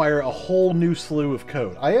going to require a whole new slew of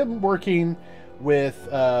code. I am working with,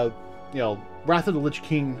 you know, Wrath of the Lich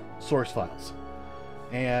King source files.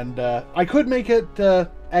 And I could make it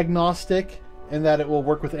agnostic in that it will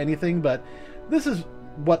work with anything, but this is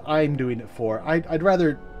what I'm doing it for. I'd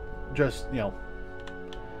rather just, you know,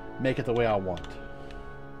 make it the way I want.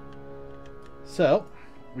 So,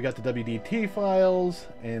 we got the WDT files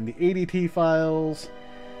and the ADT files.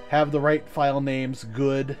 Have the right file names,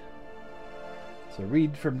 good. So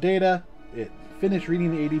read from data, it finished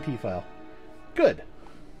reading the ADT file. Good.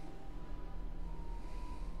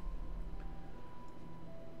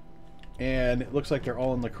 And it looks like they're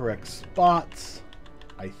all in the correct spots,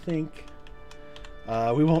 I think.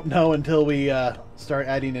 We won't know until we start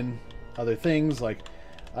adding in other things like,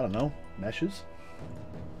 I don't know, meshes.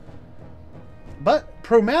 But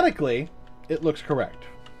chromatically, it looks correct.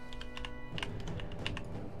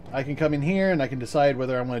 I can come in here and I can decide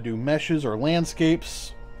whether I want to do meshes or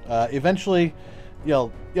landscapes. Eventually,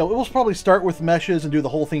 it will probably start with meshes and do the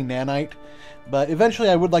whole thing nanite. But eventually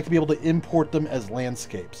I would like to be able to import them as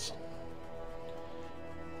landscapes.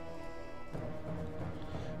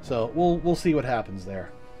 So we'll see what happens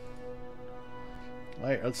there. All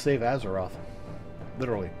right, let's save Azeroth.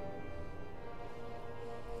 Literally.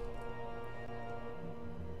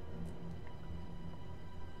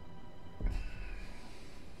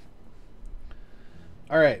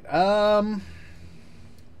 All right.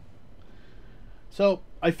 So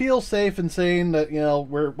I feel safe in saying that, you know,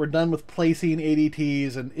 we're done with placing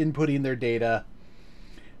ADTs and inputting their data.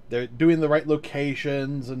 they're doing the right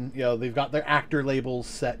locations, and they've got their actor labels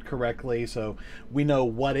set correctly, so we know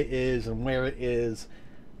what it is and where it is.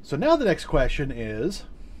 So now the next question is,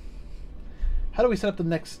 how do we set up the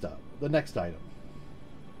next item?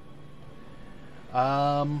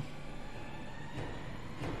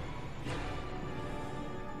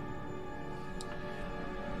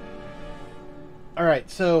 All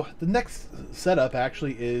right, so the next setup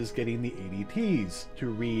actually is getting the ADTs to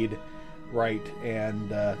read, write,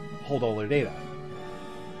 and hold all their data.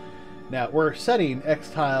 Now, we're setting X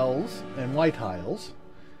tiles and Y tiles.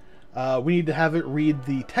 We need to have it read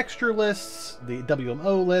the texture lists, the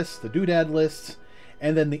WMO lists, the doodad lists,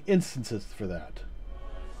 and then the instances for that.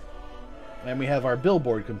 And we have our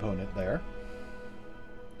billboard component there.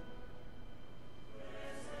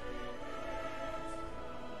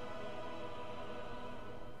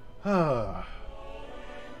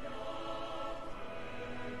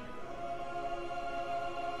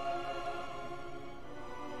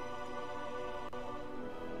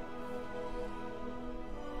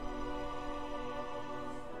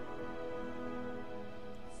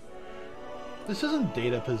 This isn't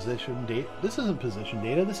data position data. This isn't position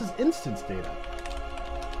data. This is instance data.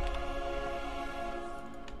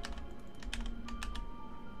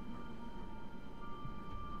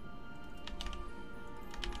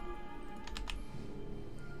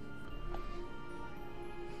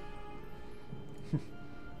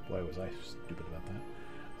 Boy, was I stupid about that.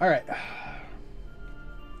 All right.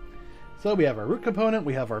 So we have our root component.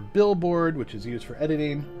 We have our billboard, which is used for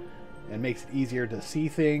editing and makes it easier to see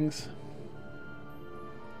things.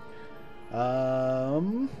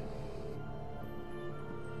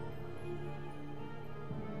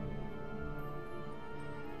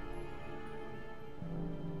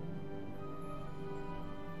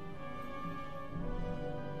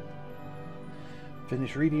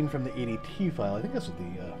 Finish reading from the ADT file. I think that's what the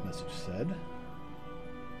message said.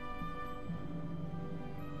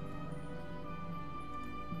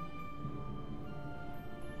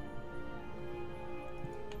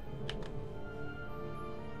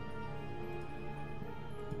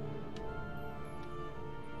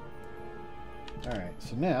 Alright,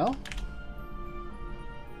 so now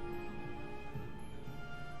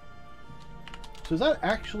is that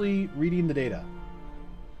actually reading the data?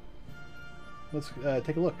 Let's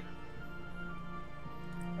take a look.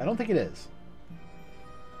 I don't think it is.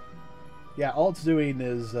 Yeah, all it's doing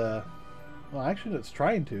is well, actually it's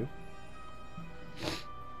trying to.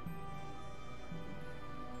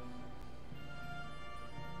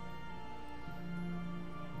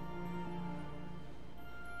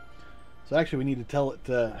 So actually we need to tell it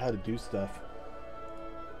how to do stuff.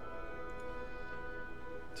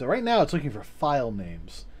 So right now it's looking for file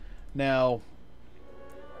names. Now,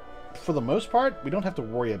 for the most part, we don't have to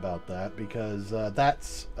worry about that because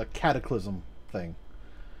that's a cataclysm thing.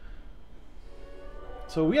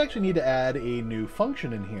 So we actually need to add a new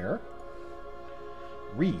function in here.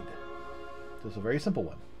 Read. Just a very simple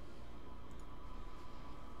one.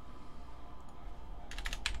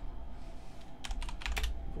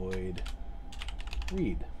 Void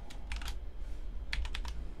read.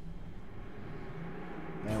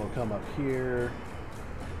 And we'll come up here.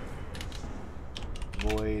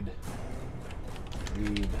 Void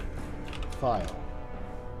read file.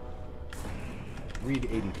 Read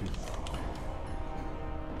ADT file.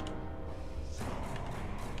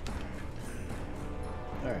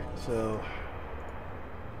 Alright, so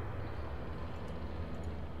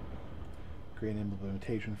create an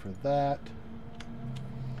implementation for that.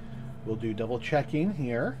 We'll do double checking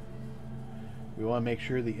here. We want to make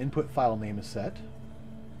sure the input file name is set.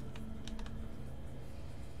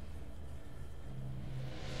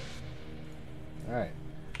 Alright,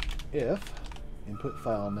 if input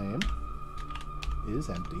file name is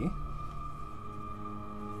empty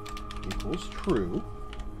equals true,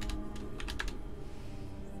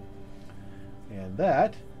 and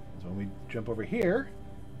that is when we jump over here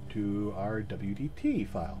to our WDT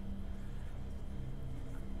file.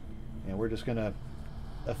 And we're just going to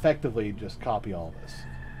effectively just copy all this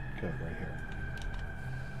code right here.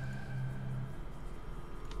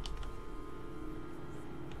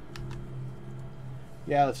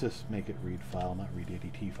 Yeah, let's just make it read file, not read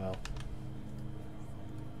ADT file.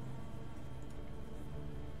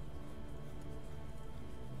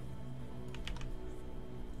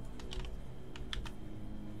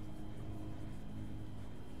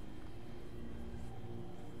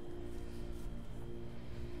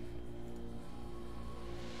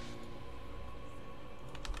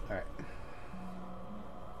 Alright.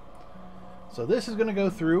 So this is going to go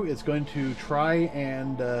through, it's going to try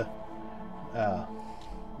and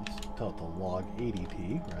let's tell it to log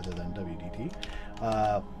ADT rather than WDT.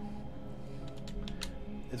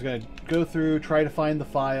 It's going to go through, try to find the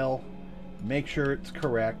file, make sure it's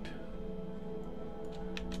correct.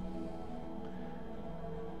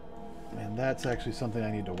 And that's actually something I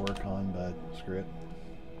need to work on, but screw it.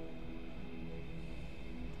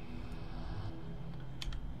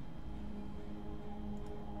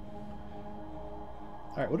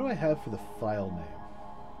 Alright, what do I have for the file name?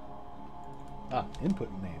 Ah, input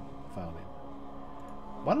name, file name.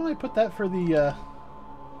 Why don't I put that for the,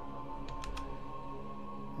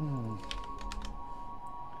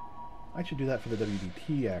 I should do that for the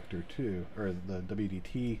WDT actor too, or the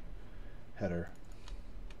WDT header.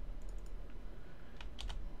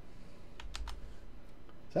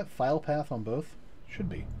 Is that file path on both? Should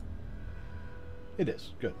be. It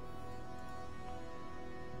is. Good.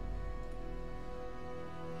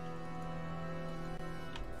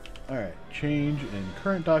 Alright, change in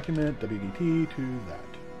current document, WDT to that.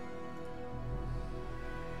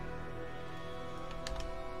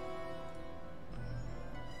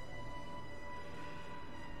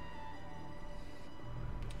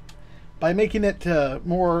 By making it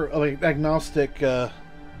more of an agnostic, more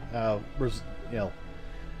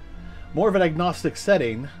of an agnostic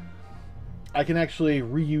setting, I can actually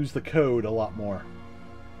reuse the code a lot more.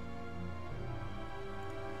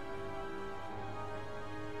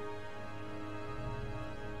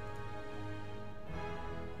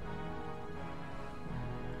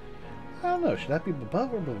 I don't know, should that be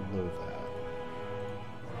above or below that?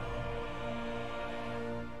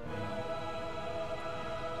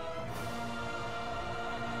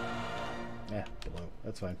 Yeah, below.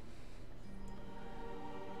 That's fine.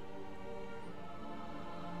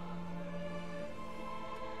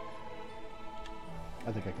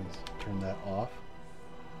 I think I can turn that off.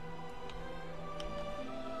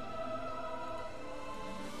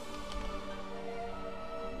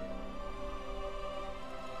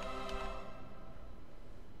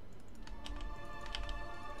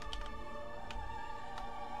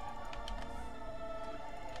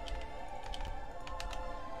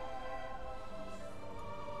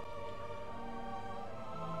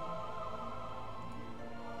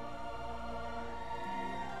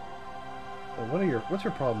 What's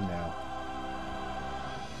your problem now?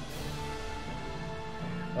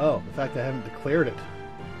 Oh, the fact that I haven't declared it.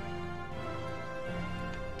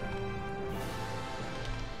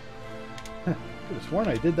 Could have sworn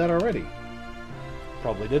I did that already.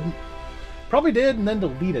 Probably didn't. Probably did and then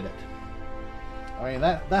deleted it. I mean,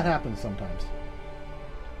 that happens sometimes.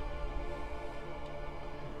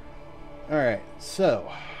 Alright, so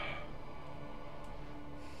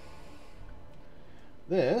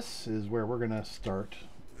this is where we're going to start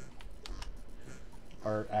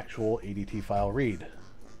our actual ADT file read.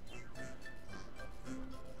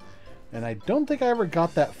 And I don't think I ever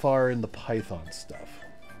got that far in the Python stuff.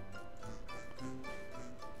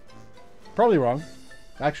 Probably wrong.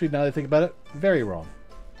 Actually, now that I think about it, very wrong.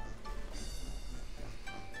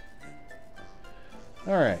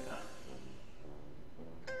 Alright.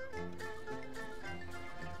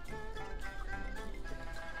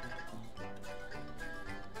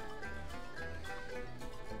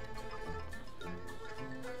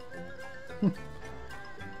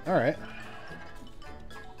 All right.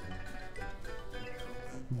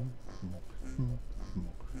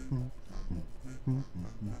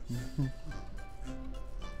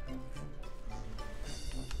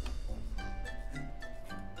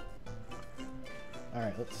 All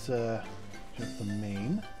right, let's jump the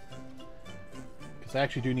main, because I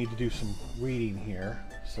actually do need to do some reading here.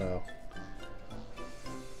 So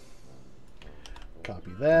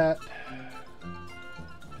copy that,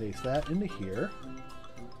 paste that into here.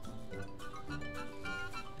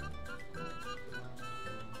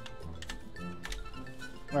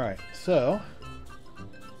 All right, so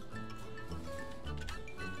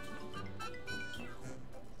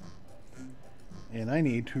and I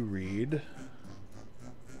need to read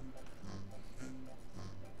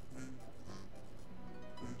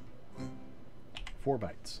four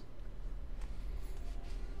bytes.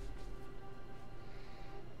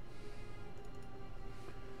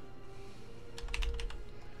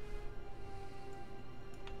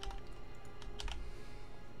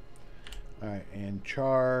 All right, and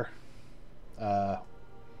char, I'll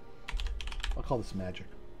call this magic.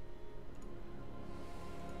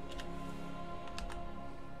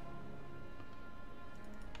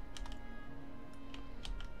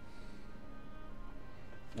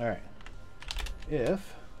 All right,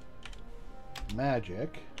 if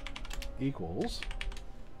magic equals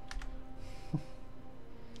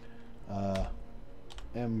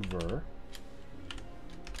mver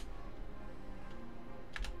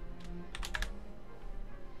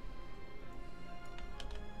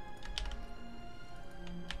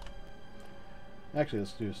Actually,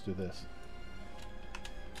 let's just do this.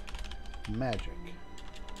 Magic.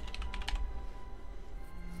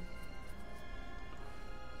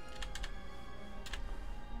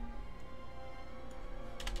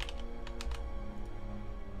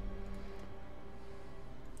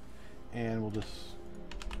 And we'll just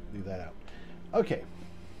leave that out. Okay.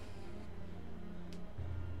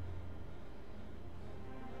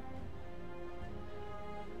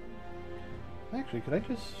 Actually, could I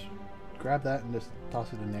just grab that and just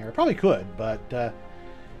toss it in there? I probably could, but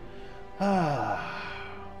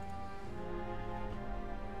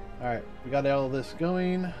alright, we got all this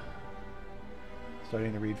going.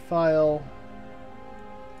 Starting to read file.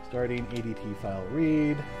 Starting ADT file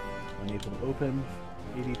read. Unable to open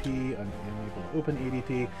ADT. Unable to open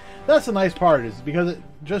ADT. That's the nice part, is because it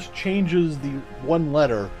just changes the one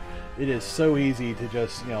letter. It is so easy to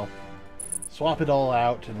just, you know, swap it all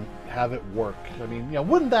out and have it work. I mean, you know,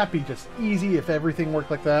 wouldn't that be just easy if everything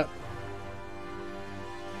worked like that?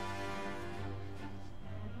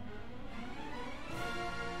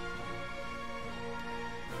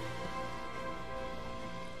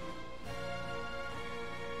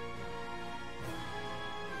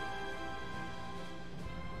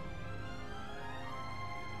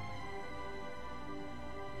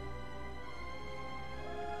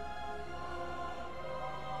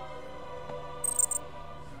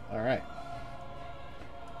 Alright.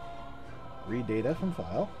 Read data from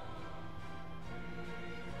file.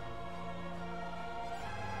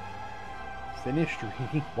 Finished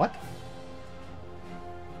reading. What?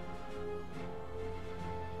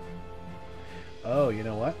 Oh, you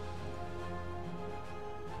know what?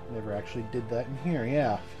 Never actually did that in here,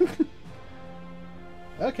 yeah.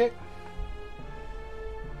 Okay.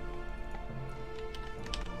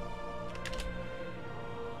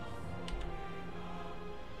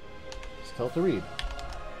 Still to read.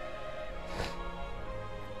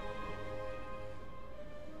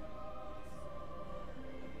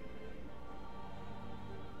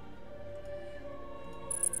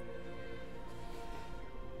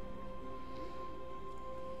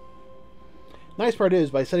 Nice part is,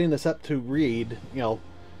 by setting this up to read, you know,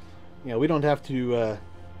 we don't have to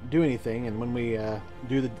do anything, and when we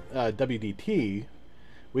do the WDT,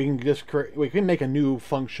 we can just we can make a new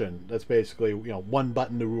function that's basically, you know, one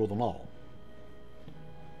button to rule them all.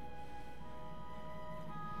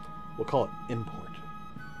 We'll call it import.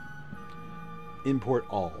 Import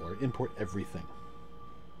all, or import everything.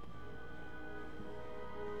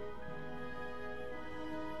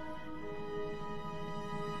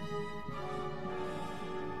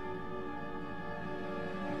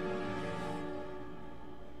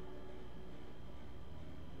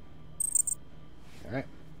 All right.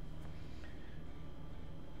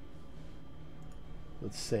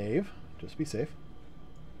 Let's save. Just be safe.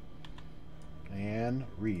 And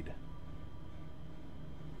read.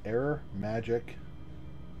 Error, magic.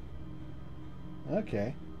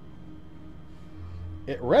 Okay.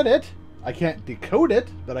 It read it. I can't decode it,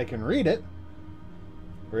 but I can read it.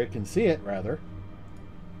 Or it can see it, rather.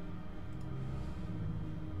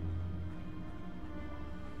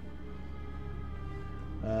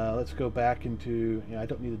 Let's go back into... I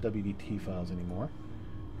don't need the WDT files anymore.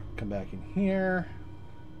 Come back in here.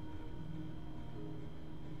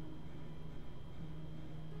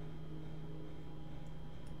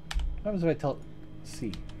 What happens if I tell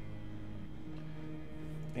C?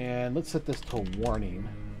 And let's set this to warning.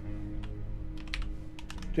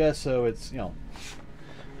 Just so it's, you know,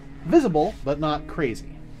 visible, but not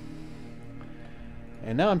crazy.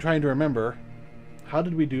 And now I'm trying to remember, how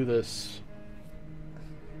did we do this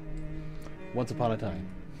once upon a time?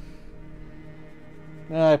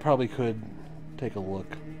 I probably could take a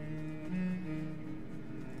look.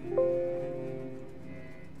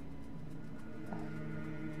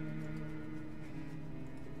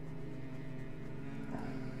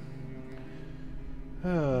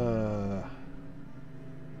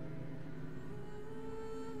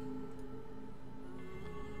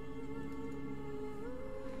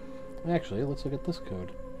 Actually, let's look at this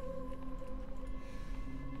code.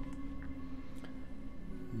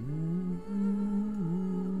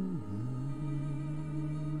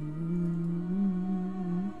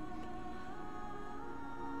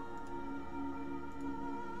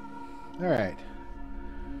 All right.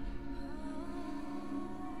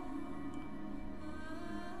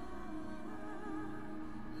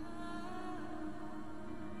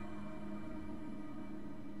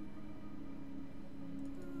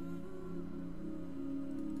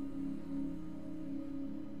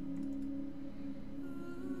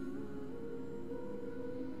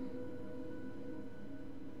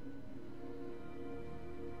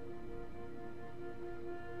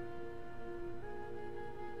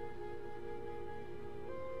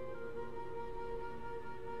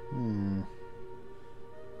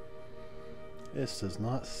 This does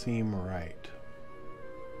not seem right.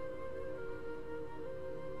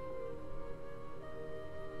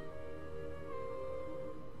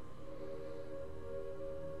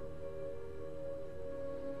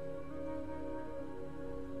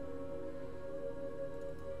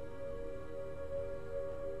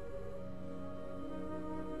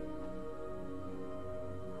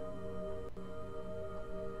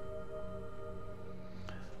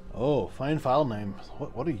 Oh, find file name.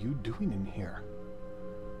 What are you doing in here?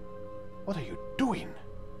 What are you doing?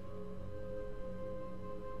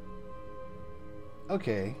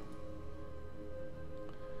 Okay.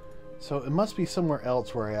 So it must be somewhere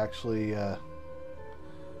else where I actually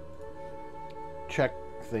check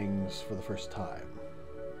things for the first time.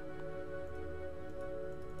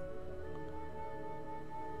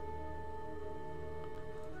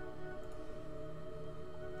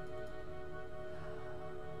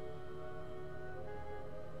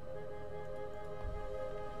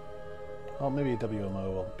 Well, maybe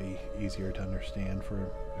WMO will be easier to understand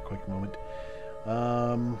for a quick moment.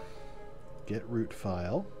 Get root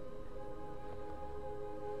file.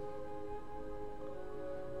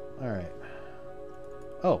 Alright.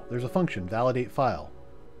 Oh, there's a function, validate file.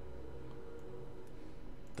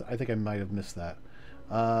 I think I might have missed that.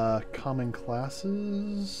 Common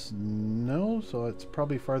classes? No, so it's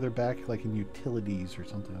probably farther back, like in utilities or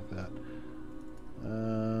something like that.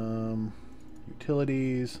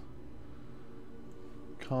 Utilities.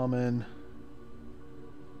 Common.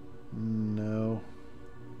 No.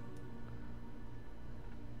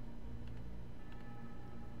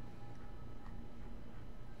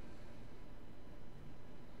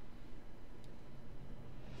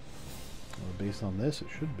 Well, based on this, it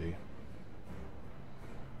should be.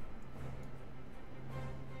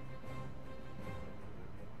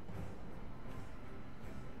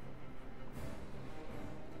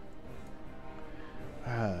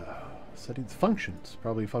 Settings, functions,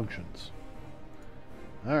 probably functions.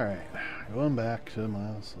 Alright, going back to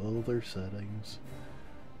my other settings.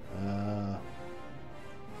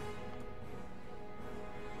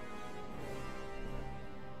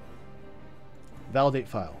 Validate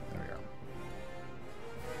file, there we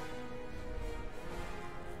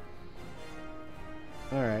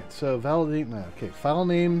go. Alright, so validate now. Okay, file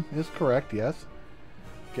name is correct, yes.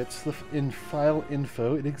 Gets the in file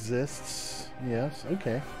info, it exists, yes,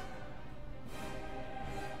 okay.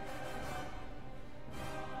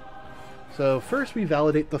 So first we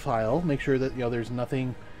validate the file, make sure that there's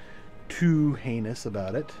nothing too heinous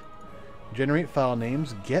about it. Generate file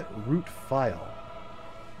names, get root file.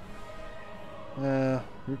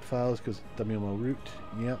 Root files because WMO root,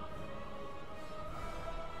 yep.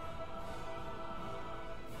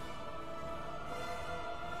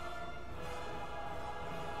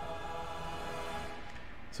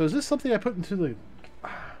 So is this something I put into the...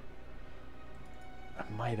 I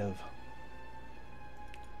might have.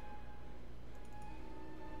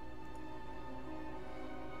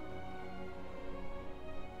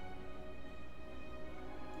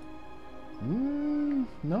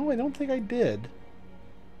 No, I don't think I did.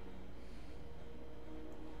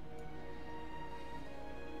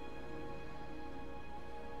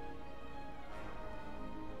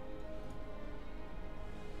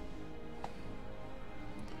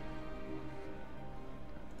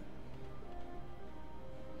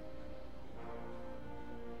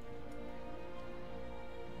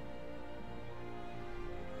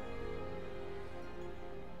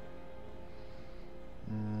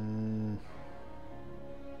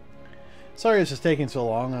 Sorry this is taking so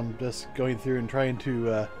long. I'm just going through and trying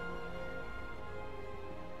to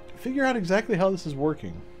figure out exactly how this is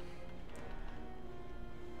working.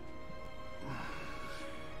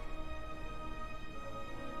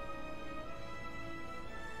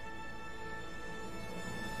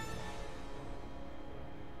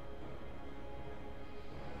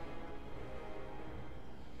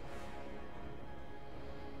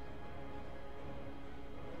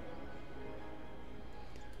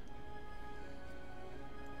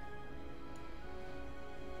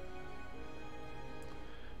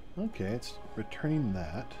 Okay, it's returning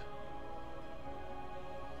that.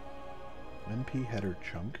 MP header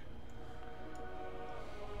chunk.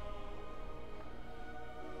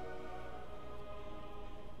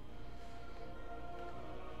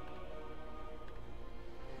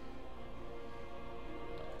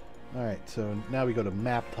 Alright, so now we go to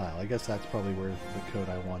map tile. I guess that's probably where the code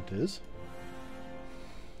I want is.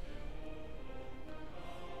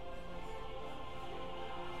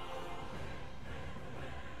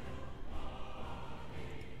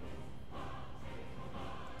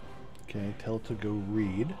 Okay, tell it to go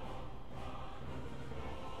read.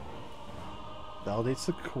 Validates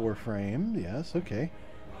the core frame. Yes, okay.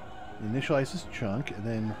 Initializes chunk, and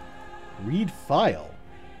then read file.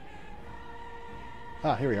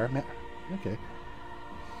 Ah, here we are. Okay.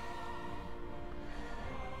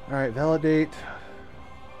 Alright, validate.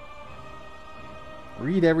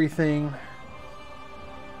 Read everything.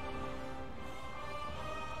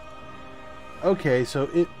 Okay,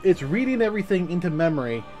 so it's reading everything into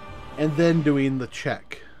memory and then doing the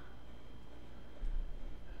check.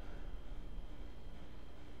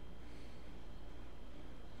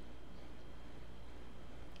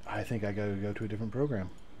 I think I gotta go to a different program.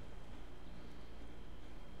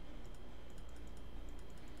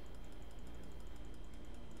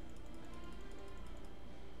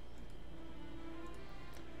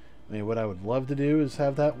 I mean, what I would love to do is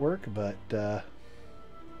have that work, but I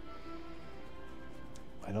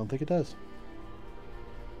don't think it does.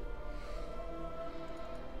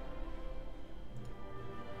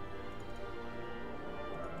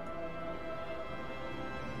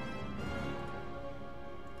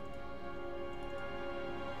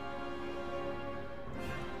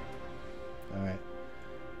 All right,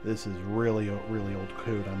 this is really old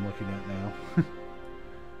code I'm looking at now,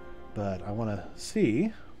 but I want to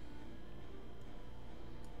see.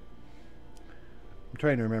 I'm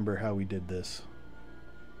trying to remember how we did this.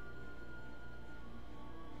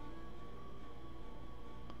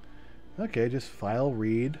 Okay, just file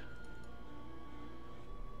read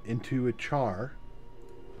into a char.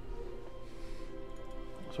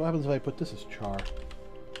 So what happens if I put this as char?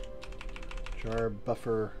 Char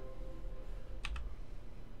buffer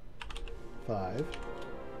 5.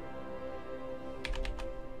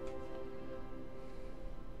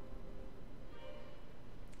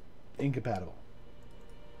 Incompatible.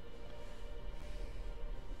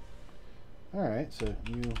 Alright, so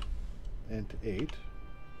you int 8.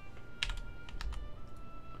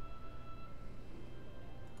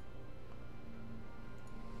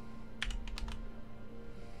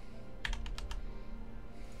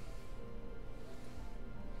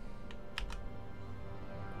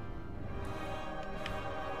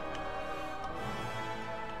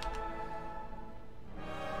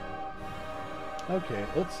 Okay,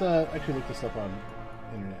 let's actually look this up on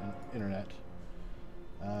internet.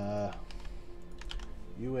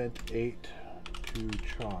 Uint 8 to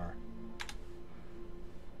char.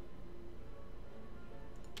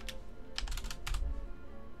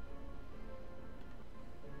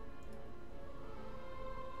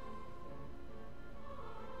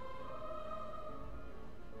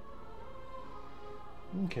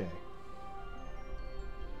 Okay.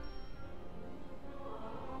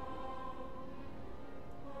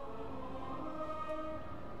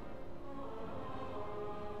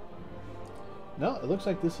 No, it looks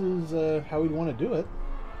like this is how we'd want to do it.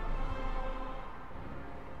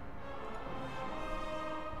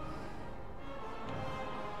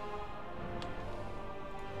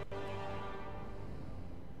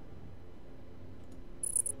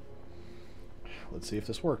 Let's see if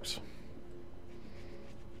this works.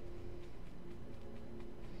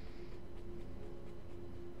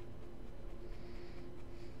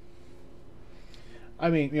 I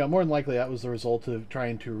mean, more than likely that was the result of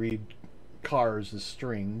trying to read cars as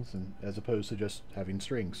strings, and as opposed to just having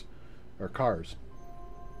strings or cars.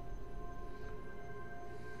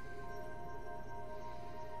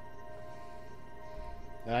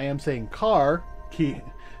 And I am saying car,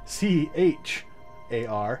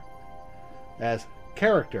 C-H-A-R, as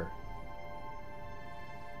character,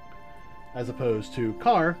 as opposed to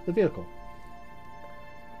car, the vehicle.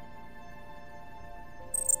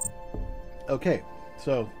 Okay,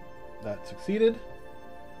 so that succeeded.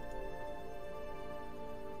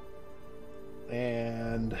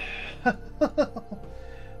 And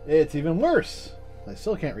it's even worse. I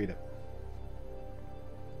still can't read it.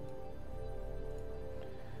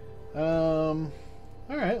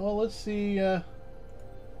 Alright, well, let's see what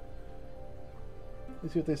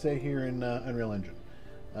they say here in Unreal Engine.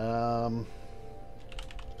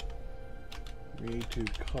 Read to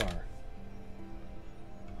car.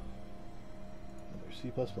 Another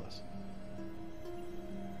C++.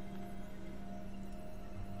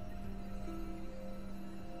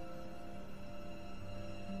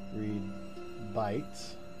 Read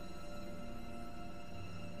bytes.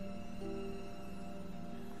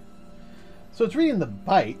 So it's reading the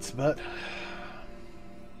bytes, but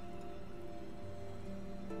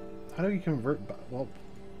how do you convert? Well,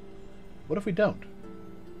 what if we don't?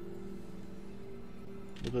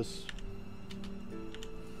 We'll just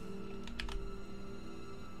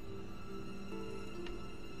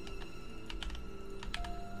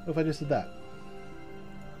What if I just did that?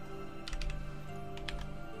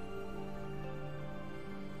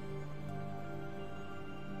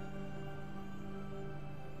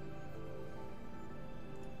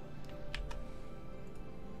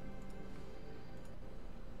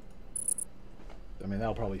 I mean,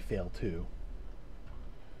 that'll probably fail too.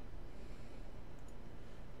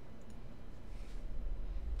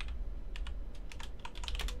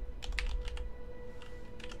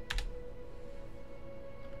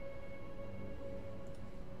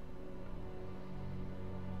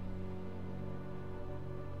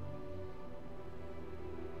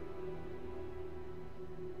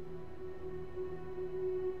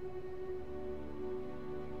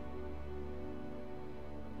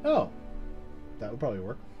 Oh, that would probably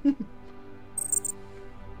work.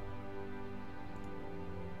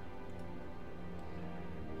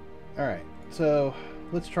 Alright, so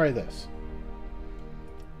let's try this.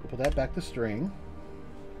 We'll put that back to string.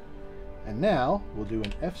 And now we'll do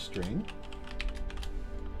an F string.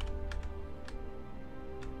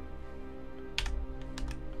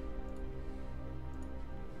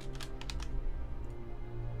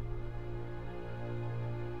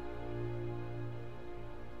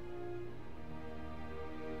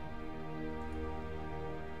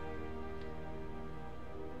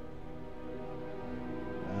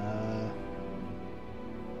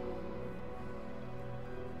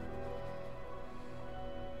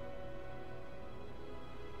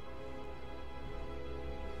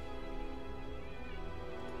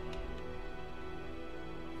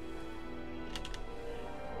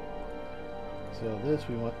 So this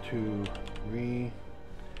we want to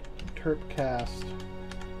re-interpcast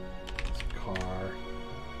this car.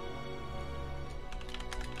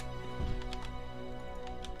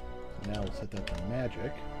 So now we'll set that to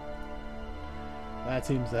magic. That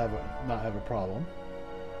seems to have not have a problem.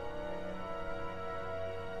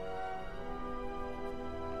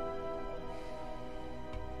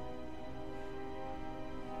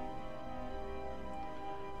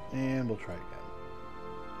 And we'll try again.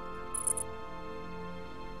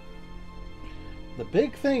 The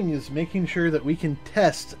big thing is making sure that we can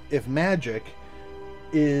test if magic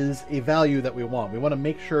is a value that we want. We want to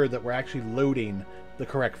make sure that we're actually loading the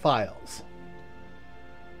correct files.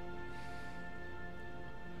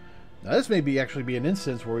 Now this may actually be an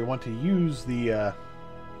instance where we want to use the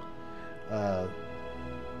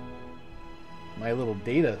my little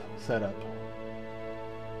data setup.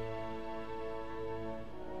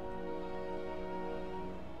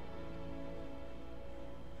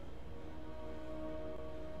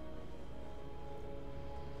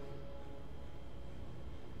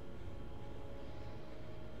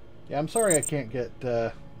 Yeah, I'm sorry I can't get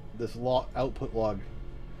this output log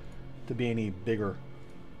to be any bigger.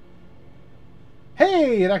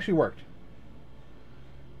 Hey, it actually worked.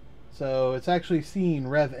 So it's actually seeing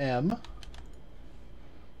rev m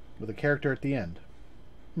with a character at the end.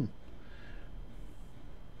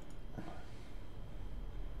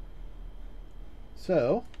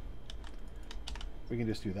 So we can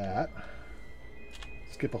just do that.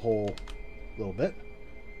 Skip a whole little bit.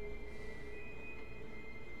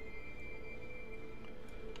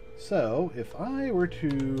 So if I were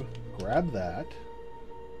to grab that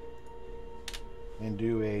and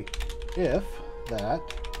do a if that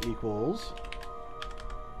equals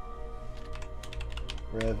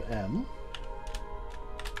rev m,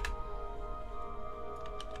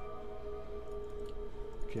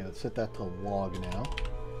 okay, let's set that to log now.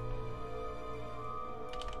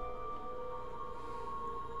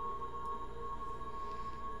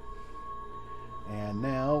 And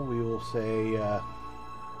now we will say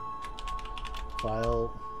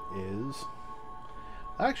file is,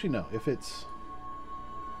 actually no, if it's,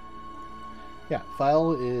 yeah,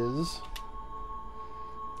 file is,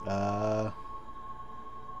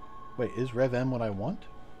 wait, is rev m what I want?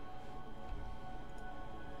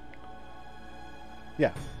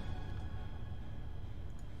 Yeah.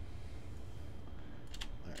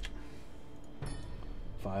 All right.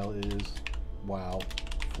 File is WoW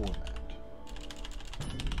format.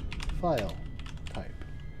 File type.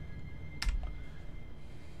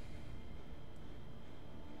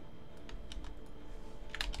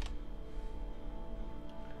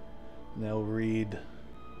 Now read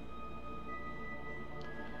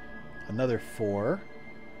another 4.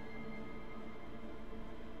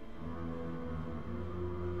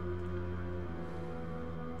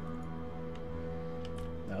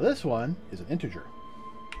 Now this one is an integer.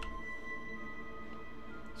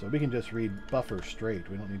 So we can just read buffer straight.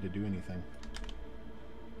 We don't need to do anything.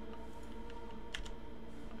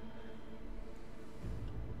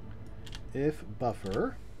 If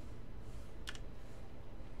buffer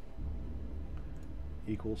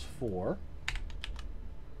equals 4.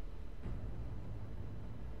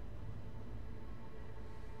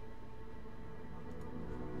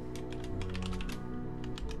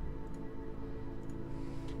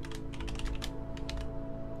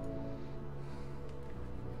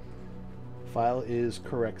 File is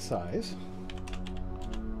correct size.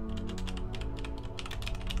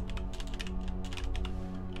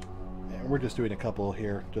 And we're just doing a couple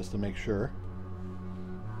here just to make sure.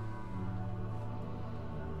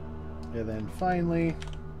 And then finally,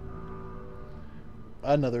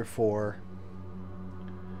 another 4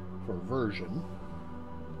 for version.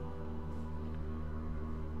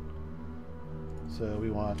 So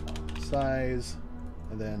we want size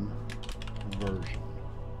and then version.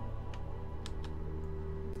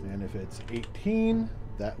 And if it's 18,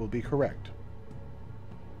 that will be correct.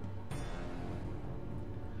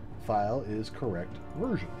 File is correct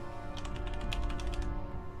version.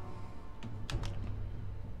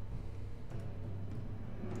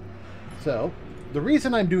 So, the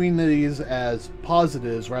reason I'm doing these as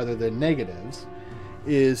positives rather than negatives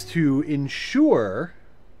is to ensure...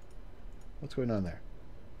 What's going on there?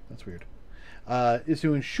 That's weird. Is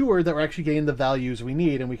to ensure that we're actually getting the values we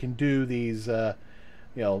need and we can do these...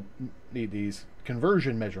 you know, need these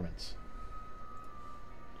conversion measurements.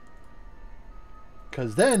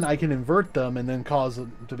 Because then I can invert them and then cause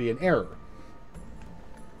them to be an error.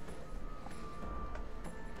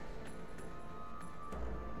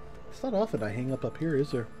 It's not often I hang up here,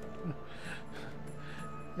 is there?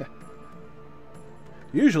 Yeah.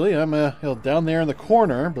 Usually I'm you know, down there in the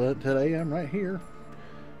corner, but today I'm right here.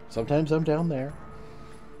 Sometimes I'm down there.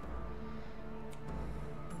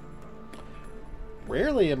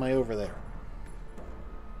 Rarely am I over there.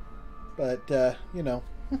 But, you know.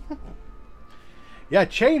 Yeah,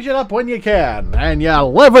 change it up when you can. And you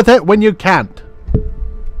live with it when you can't.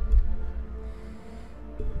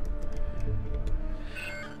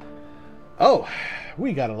 Oh,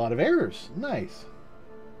 we got a lot of errors. Nice.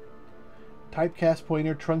 Typecast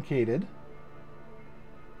pointer truncated.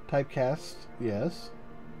 Typecast, yes.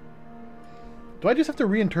 Do I just have to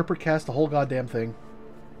reinterpret cast the whole goddamn thing?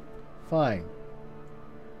 Fine.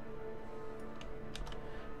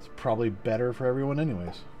 Probably better for everyone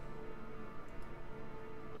anyways.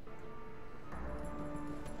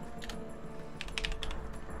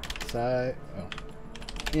 Size,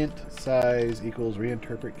 int size equals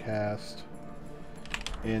reinterpret cast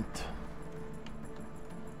int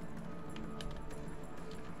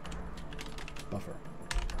buffer.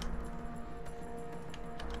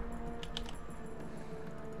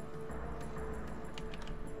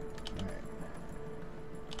 All right.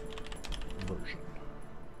 Version.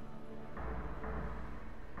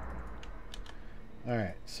 All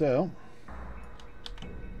right, so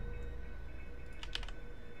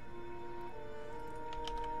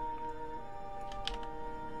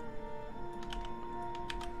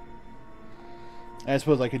I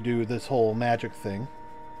suppose I could do this whole magic thing.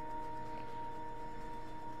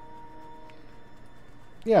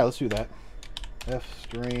 Yeah, let's do that. F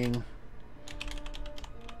string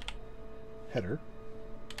header.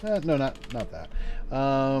 No, not that.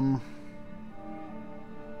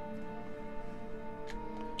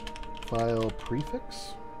 File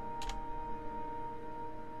prefix.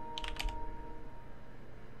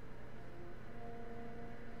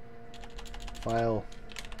 File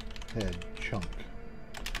head chunk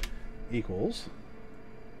equals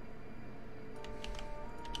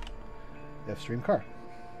fstream car.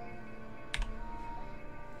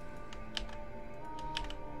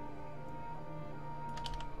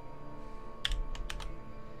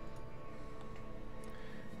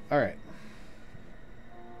 All right.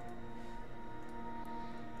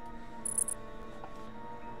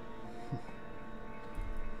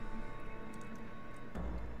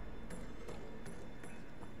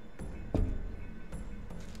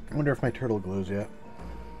 I wonder if my turtle glows yet.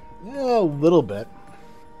 Yeah, a little bit.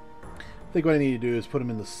 I think what I need to do is put him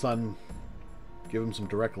in the sun, give him some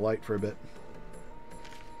direct light for a bit.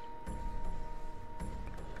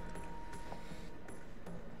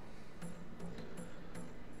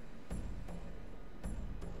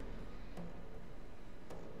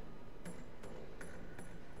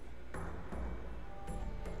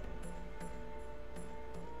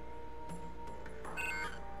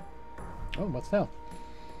 Oh, what's now?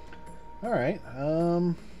 All right.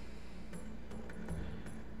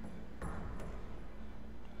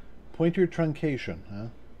 Pointer truncation, huh?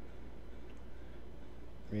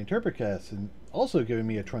 Reinterpret cast and also giving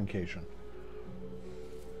me a truncation.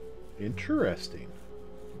 Interesting.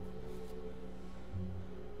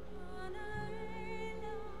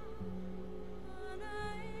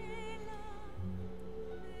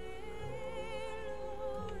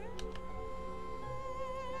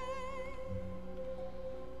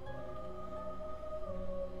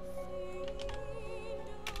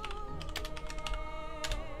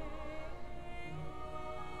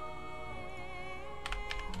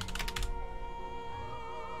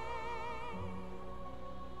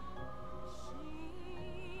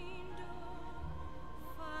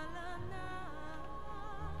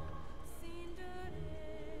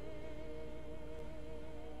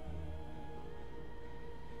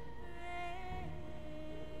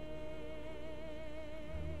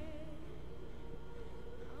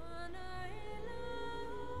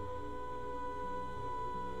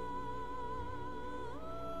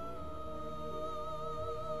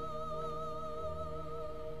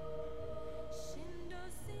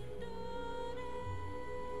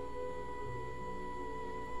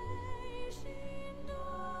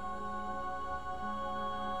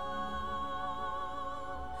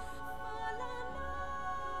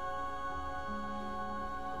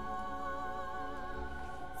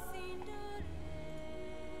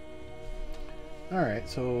 Alright,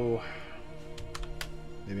 so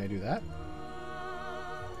maybe I do that.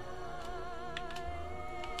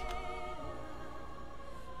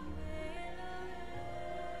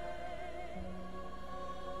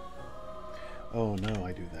 Oh no,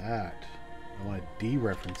 I do that. I want to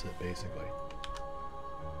dereference it, basically.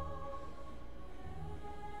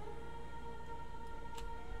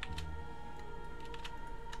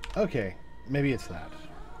 Okay, maybe it's that.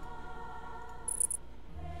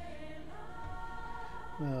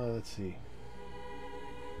 Let's see.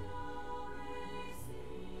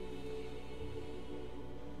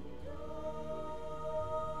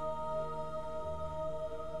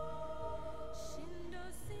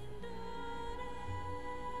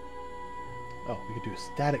 Oh, we could do a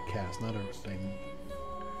static cast, not a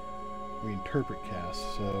reinterpret cast.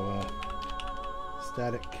 So,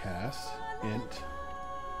 static cast, int.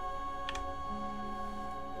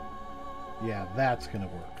 Yeah, that's gonna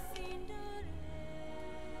work.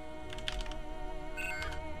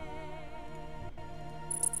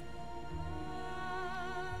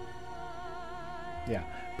 Yeah.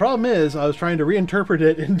 Problem is, I was trying to reinterpret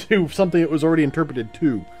it into something it was already interpreted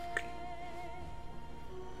to.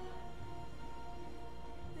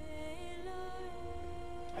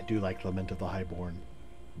 I do like Lament of the Highborn.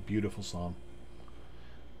 Beautiful song.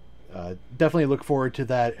 Definitely look forward to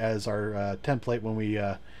that as our template when we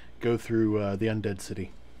go through the Undead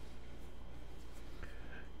City.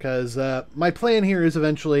 Because my plan here is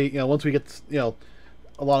eventually, once we get,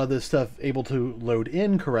 a lot of this stuff able to load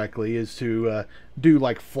in correctly, is to do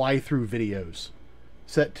like fly-through videos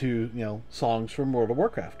set to, songs from World of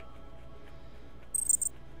Warcraft.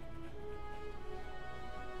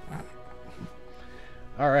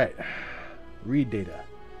 All right, read data.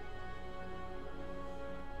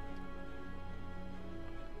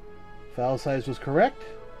 File size was correct.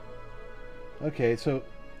 Okay, so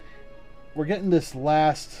we're getting this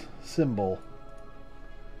last symbol.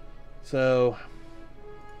 So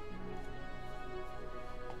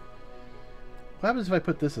what happens if I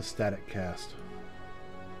put this as static cast?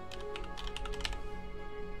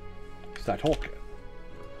 Stathorkic.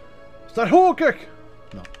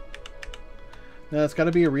 No. No, it's got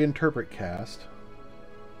to be a reinterpret cast.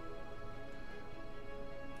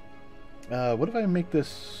 What if I make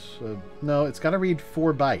this... no, it's got to read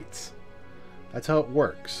 4 bytes. That's how it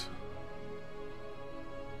works.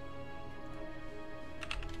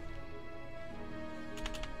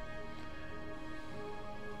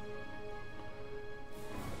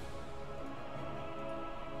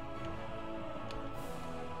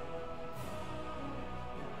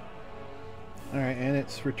 Alright, and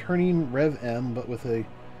it's returning rev m, but with a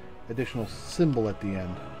additional symbol at the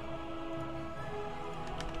end.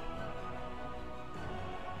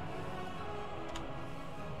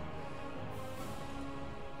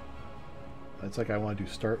 It's like I want to do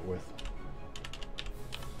start with.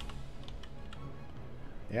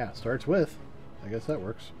 Yeah, starts with. I guess that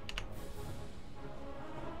works.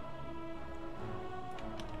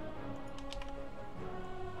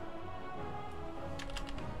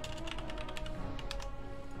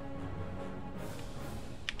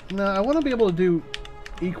 No, I want to be able to do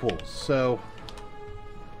equals, so...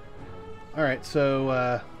 Alright,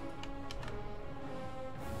 so...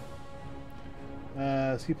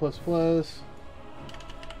 C++...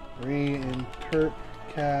 reinterp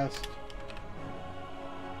cast...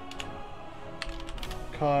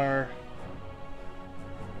 car...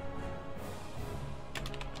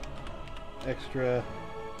 extra...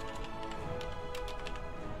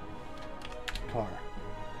 car.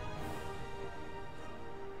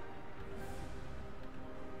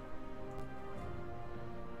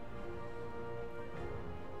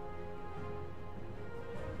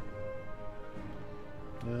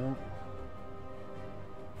 No.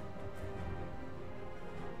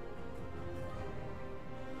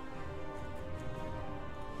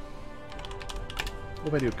 What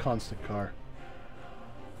if I do a constant car?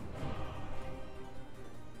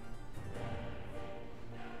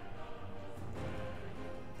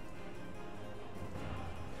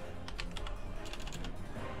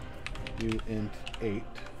 Do int 8.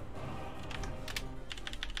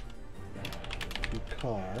 Do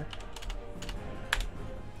car.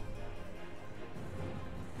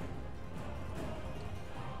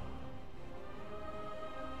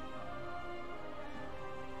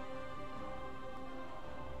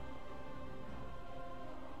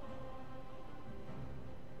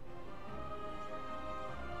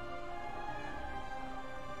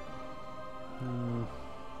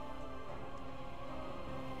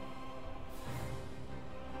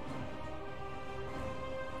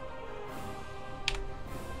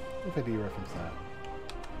 If I dereference that.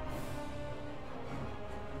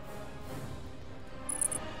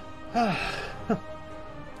 Well,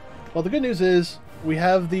 the good news is we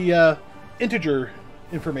have the integer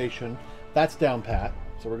information. That's down pat,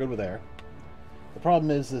 so we're good with there. The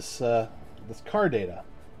problem is this this car data.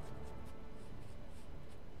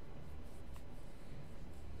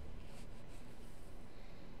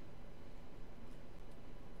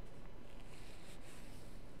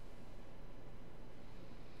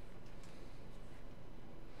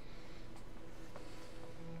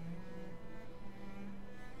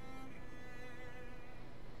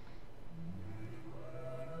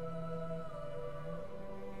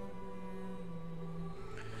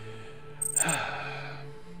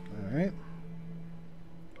 Alright.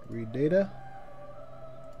 Read data.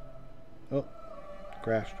 Oh,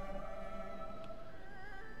 crashed.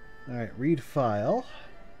 Alright, read file.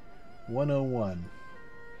 101.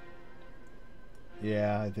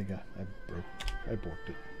 Yeah, I think I borked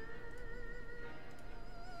it.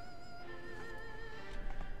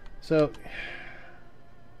 So,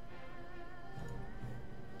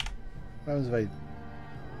 what happens if I...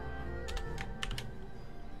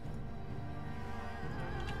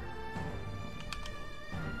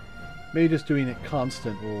 Maybe just doing it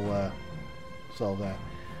constant will solve that.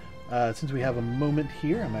 Since we have a moment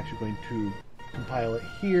here, I'm actually going to compile it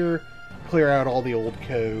here, clear out all the old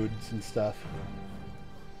codes and stuff.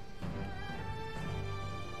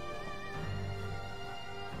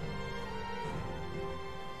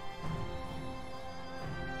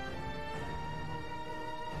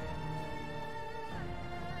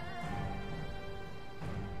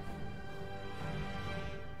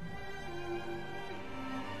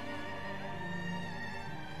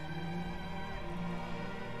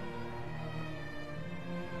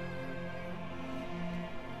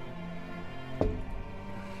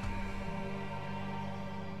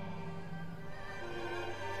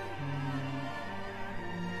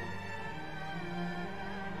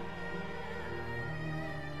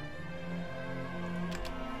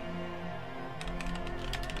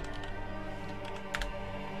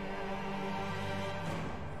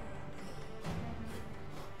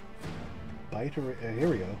 Byte array, here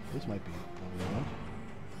we go. This might be what we want.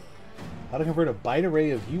 How to convert a byte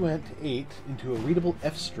array of uint8 into a readable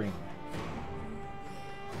F string.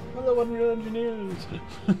 Hello, Unreal Engineers!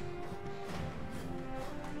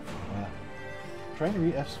 Trying to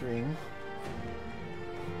read F string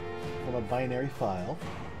from a binary file.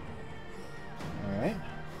 Alright.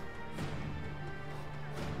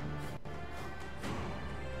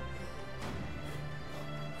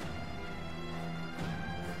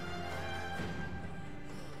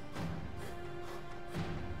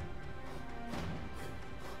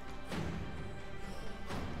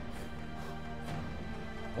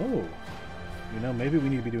 Oh, you know, maybe we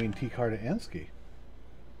need to be doing T-car to ANSCII.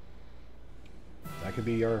 That could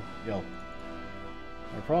be our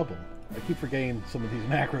problem. I keep forgetting some of these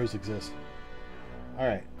macros exist.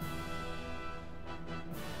 Alright.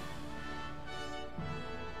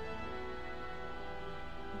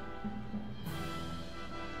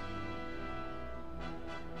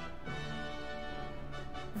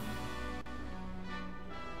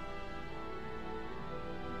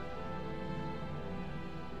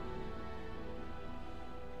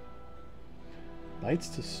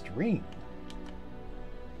 Bytes to string.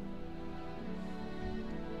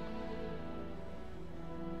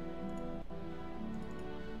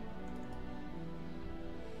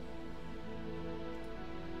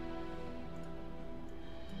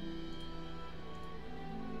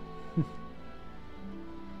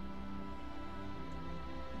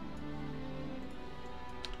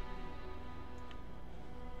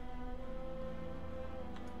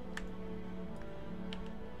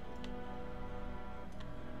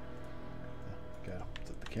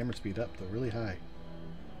 Camera speed up though, really high.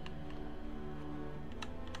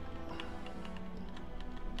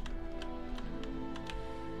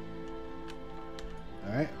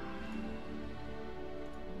 All right.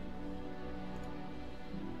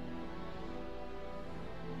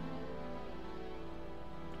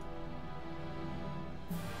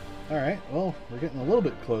 All right. Well, we're getting a little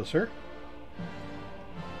bit closer.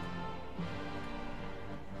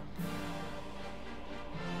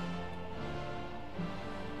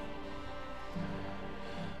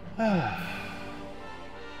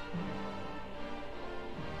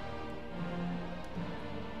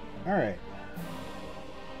 All right.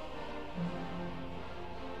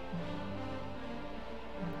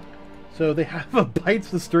 So they have a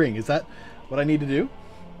bytes to string. Is that what I need to do?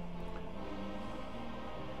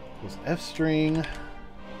 This F string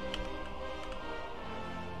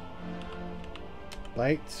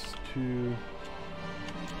bytes to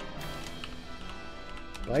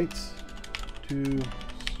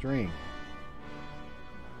string.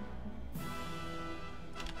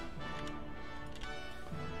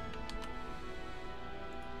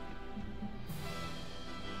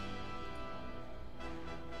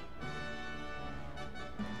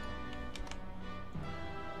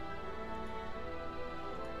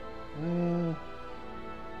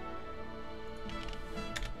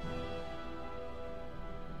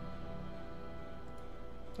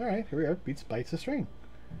 Alright, here we are. Beats bytes a string.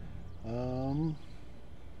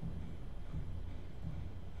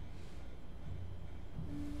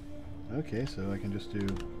 Okay, so I can just do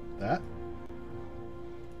that.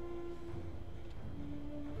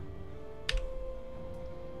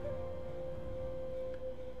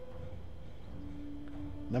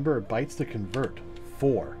 Number of bytes to convert,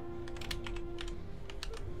 4.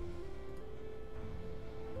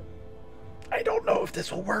 I don't know if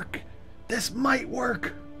this will work. This might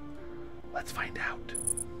work. Let's find out.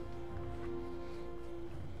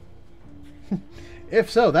 If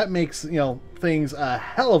so, that makes, you know, things a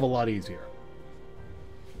hell of a lot easier.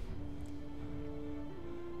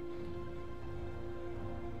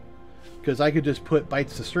 Because I could just put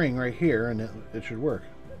bytes to string right here and it should work.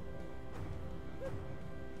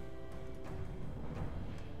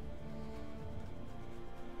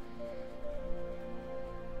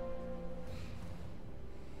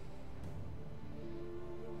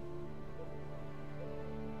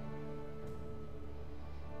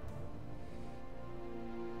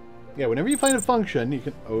 Yeah, whenever you find a function, you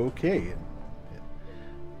can... Okay.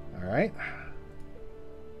 Alright.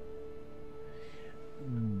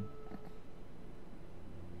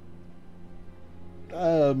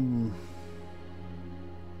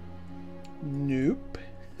 Nope.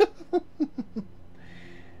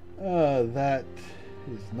 That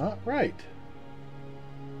is not right.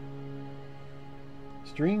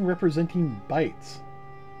 String representing bytes.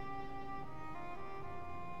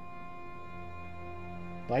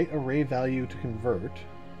 Byte array value to convert.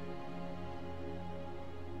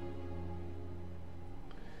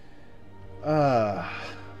 Oh,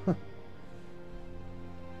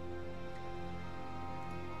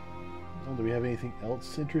 do we have anything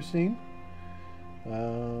else interesting?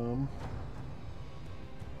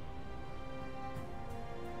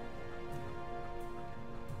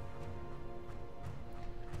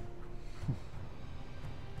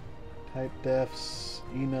 Type defs,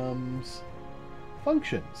 enums.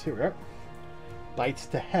 Functions. Here we are. Bytes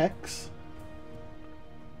to hex.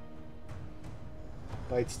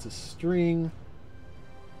 Bytes to string.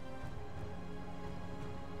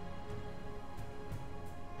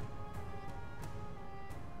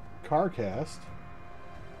 Carcast.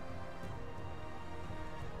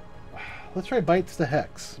 Let's try bytes to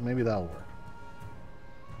hex. Maybe that'll work.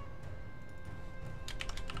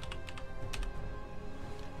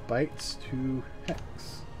 Bytes to hex.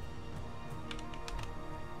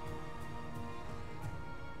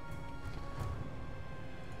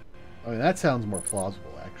 I mean, that sounds more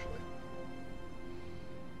plausible, actually.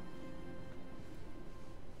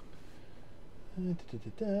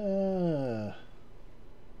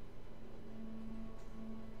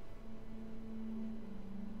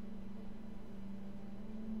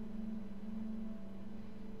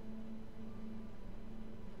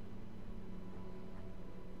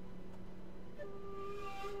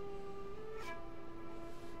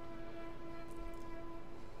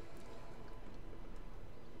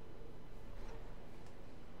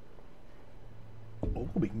 Oh,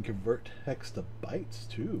 we can convert hex to bytes,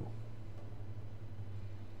 too.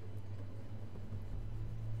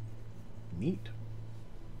 Neat.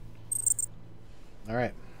 All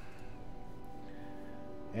right.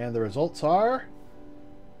 And the results are...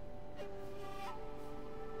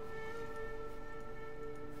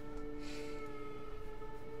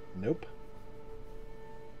 Nope.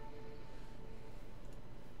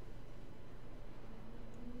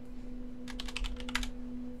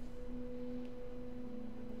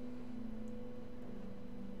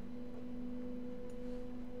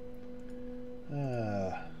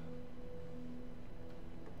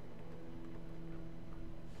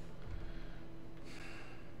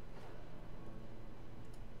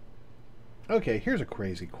 Okay, here's a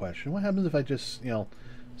crazy question. What happens if I just, you know,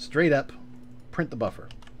 straight up print the buffer?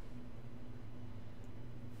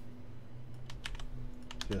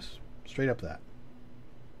 Just straight up that.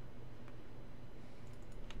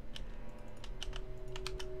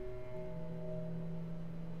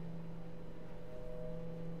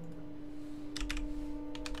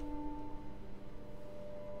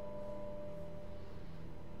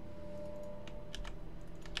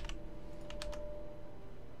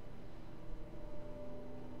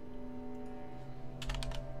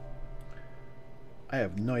 I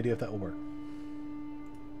have no idea if that will work.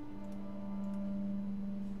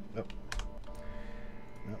 Oh.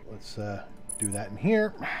 No, let's do that in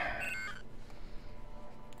here.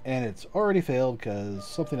 And it's already failed because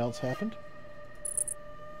something else happened.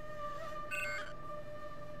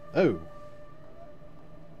 Oh.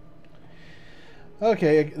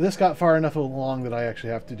 Okay, this got far enough along that I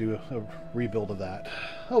actually have to do a rebuild of that.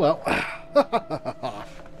 Oh well.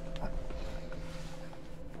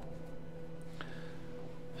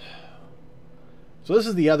 So this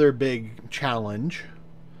is the other big challenge,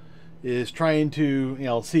 is trying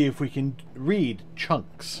to, see if we can read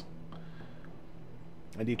chunks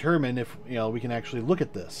and determine if, we can actually look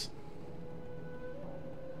at this.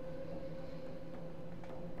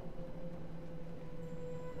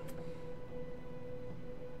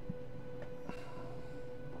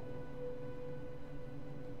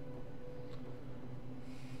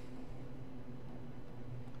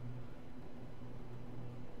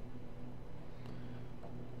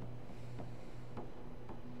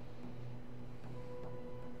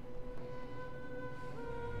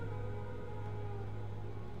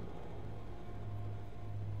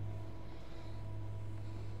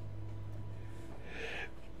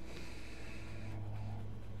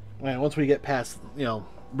 And once we get past,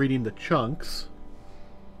 reading the chunks,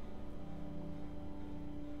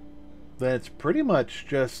 then it's pretty much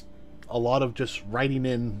just a lot of just writing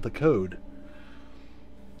in the code.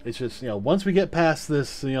 It's just, once we get past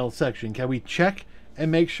this, section, can we check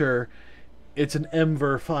and make sure it's an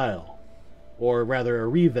mver file, or rather a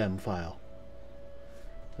revem file?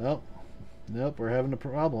 Oh, nope, we're having a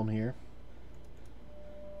problem here.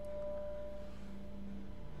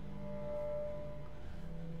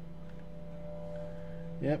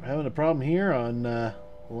 Yep, having a problem here on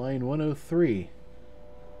line 103.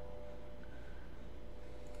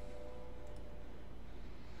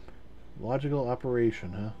 Logical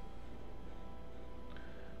operation, huh?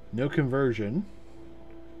 No conversion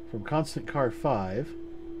from constant car 5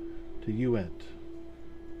 to uint.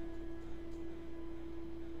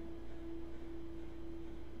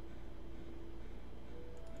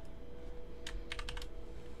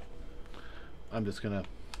 I'm just gonna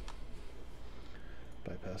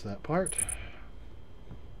bypass that part.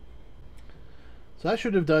 So that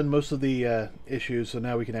should have done most of the issues, so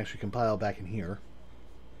now we can actually compile back in here.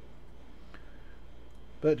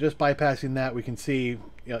 But just bypassing that, we can see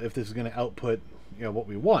if this is going to output what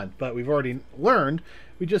we want. But we've already learned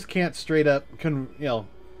we just can't straight up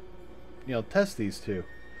test these two.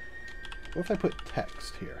 What if I put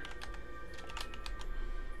text here?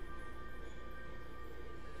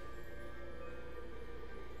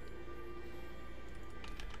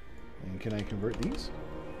 And can I convert these?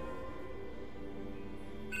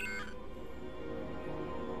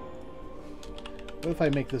 What if I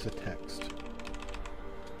make this a text?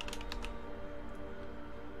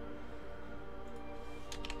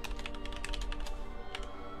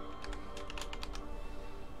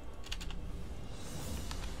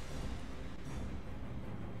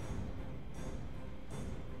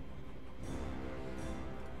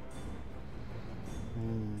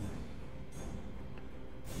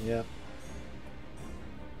 Yep.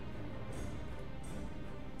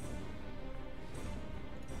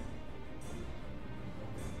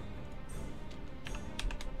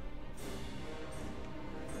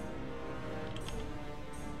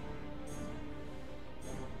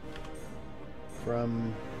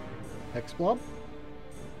 From Hexblob?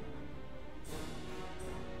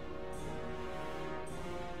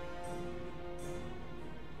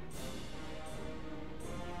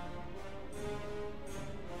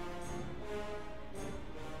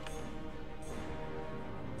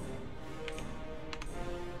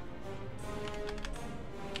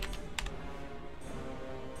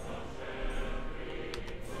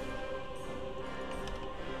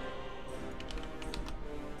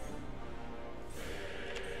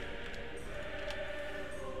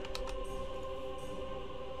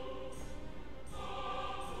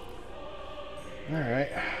 Alright.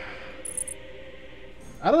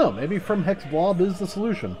 I don't know, maybe from Hexblob is the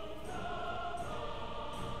solution.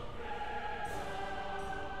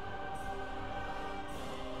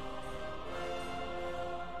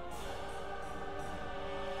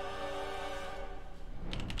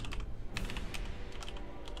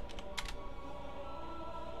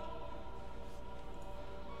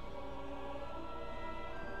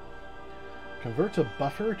 Converts a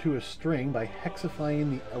buffer to a string by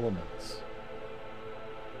hexifying the elements.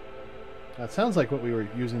 That sounds like what we were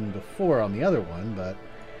using before on the other one, but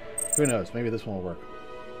who knows? Maybe this one will work.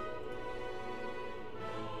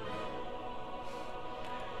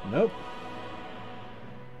 Nope.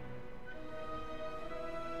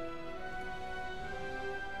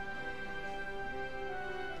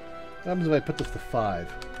 What happens if I put this to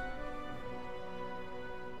 5?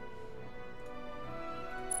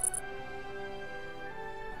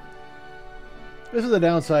 This is the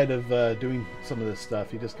downside of doing some of this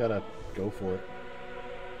stuff. You just gotta go for it.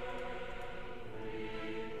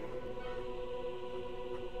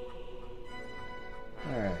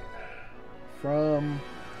 Alright. From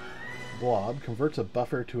blob, converts a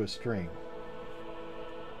buffer to a string.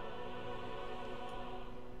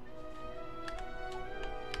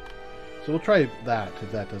 So we'll try that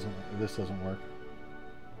if this doesn't work.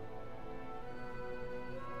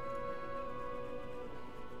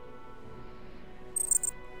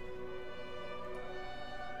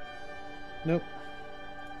 Nope.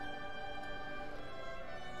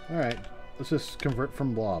 Alright, let's just convert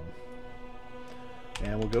from blob.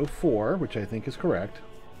 And we'll go 4, which I think is correct.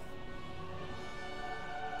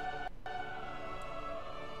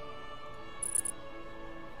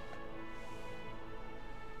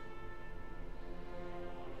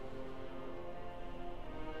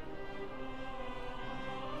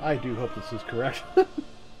 I do hope this is correct. It'd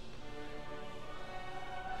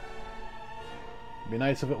be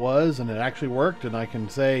nice if it was and it actually worked and I can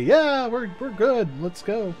say, yeah, we're good, let's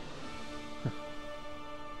go. I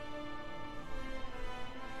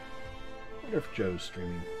wonder if Joe's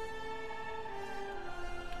streaming.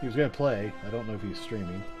 He was going to play. I don't know if he's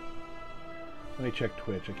streaming. Let me check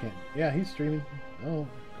Twitch. I can't... Yeah, he's streaming. Oh,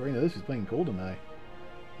 according to this, he's playing GoldenEye.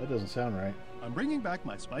 That doesn't sound right. I'm bringing back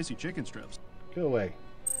my spicy chicken strips. Go away.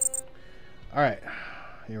 Alright.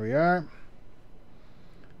 Here we are.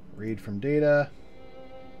 Read from data.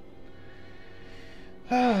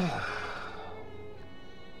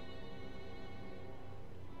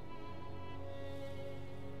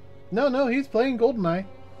 No, he's playing GoldenEye.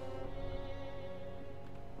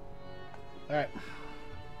 Alright.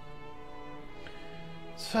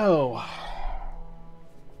 So...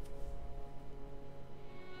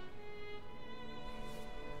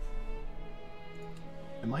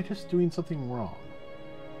 am I just doing something wrong?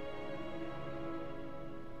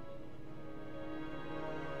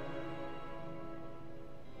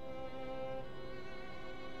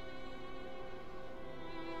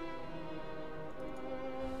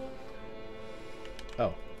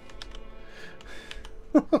 Oh.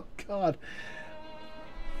 Oh, God.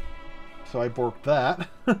 So I borked that.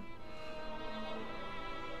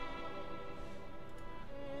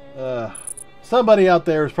 Somebody out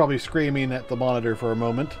there is probably screaming at the monitor for a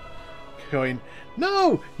moment, going,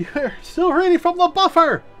 "No! You're still reading from the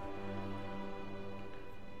buffer!"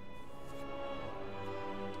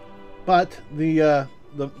 But the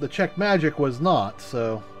check magic was not,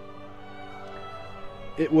 so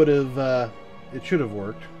it would have, it should have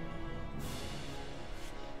worked.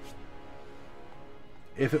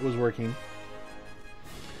 If it was working.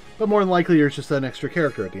 But more than likely, there's just an extra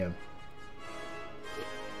character at the end.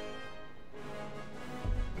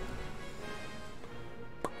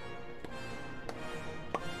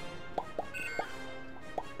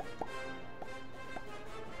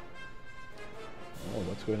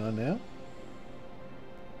 What's going on now?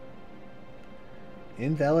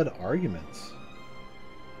 Invalid arguments.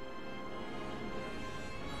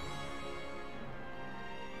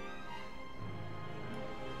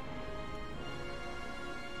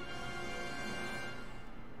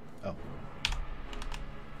 Oh.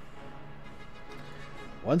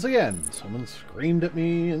 Once again, someone screamed at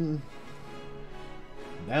me and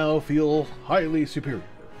now feel highly superior.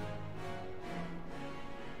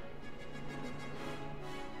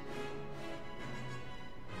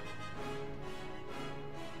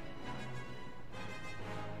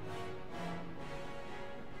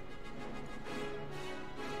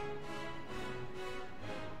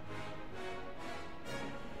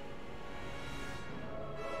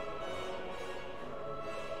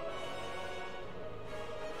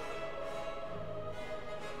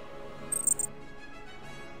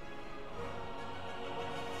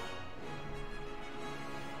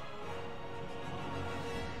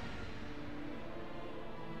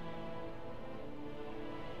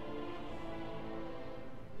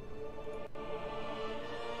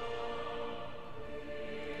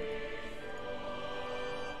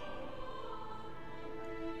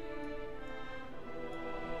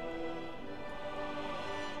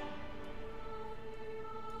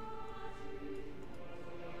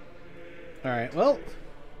 Alright, well,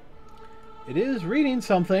 it is reading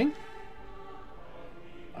something.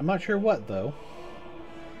 I'm not sure what, though.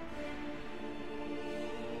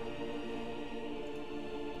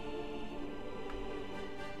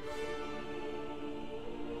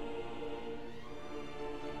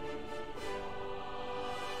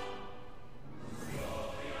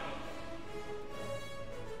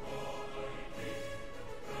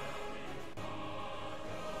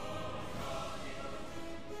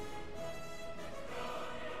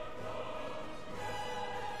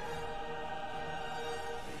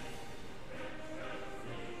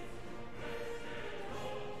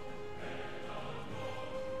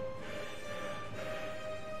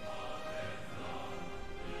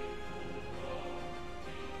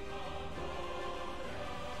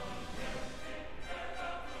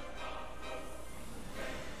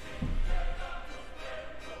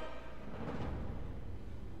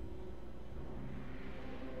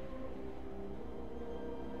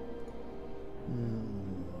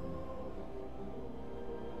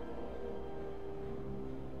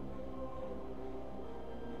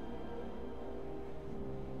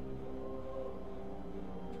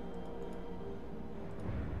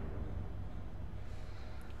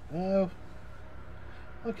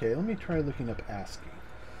 Okay, let me try looking up ASCII.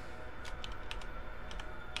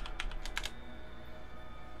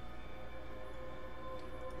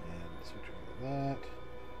 And switch over to that.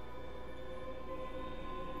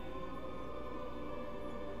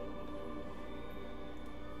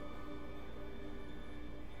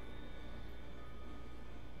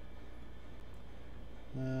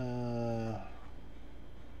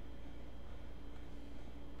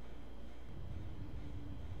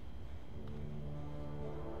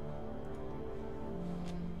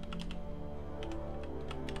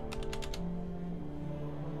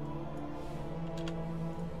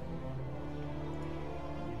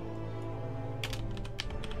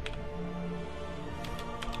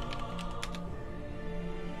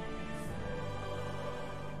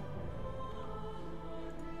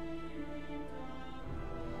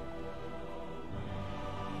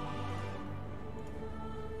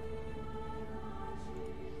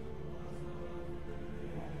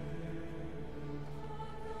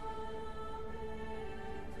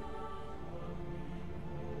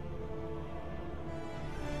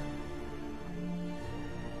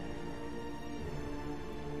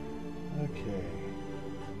 Okay.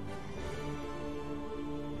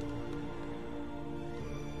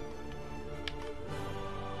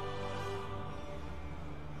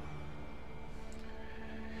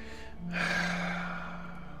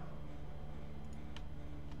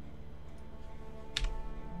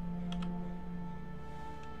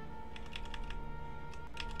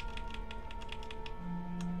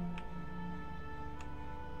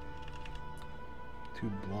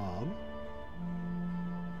 To blob.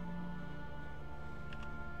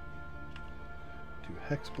 To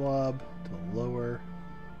hex blob, to the lower.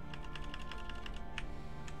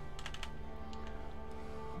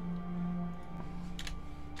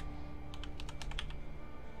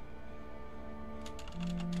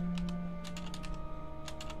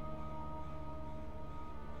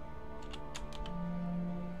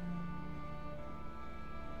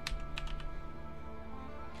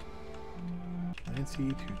 Nancy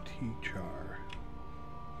to T-char.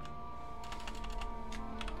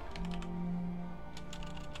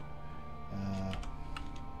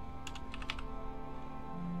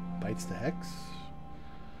 Bites the hex.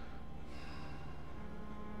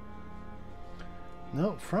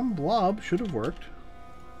 No, from blob should have worked.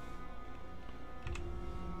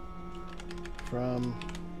 From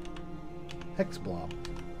hex blob.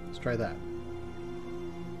 Let's try that.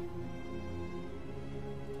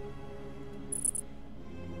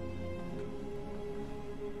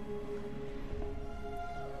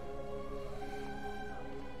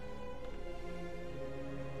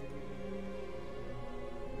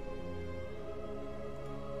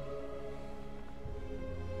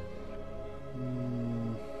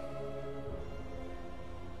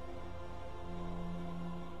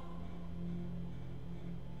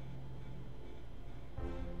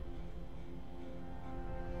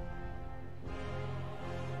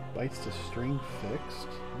 Bites to string fixed.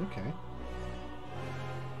 Okay.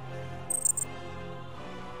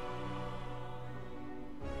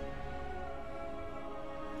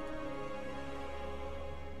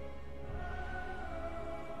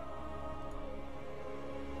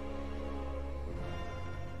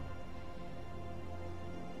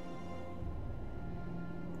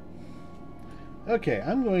 Okay,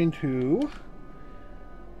 I'm going to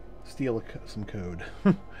steal some code.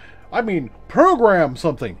 I mean, program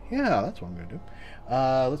something. Yeah, that's what I'm going to do.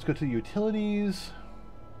 Let's go to utilities.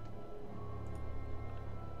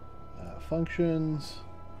 Functions.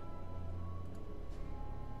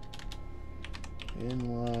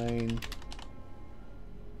 Inline.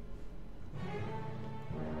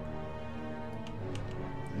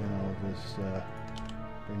 And I'll just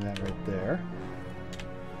bring that right there.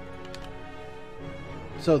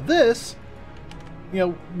 So this,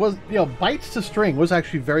 was, bytes to string was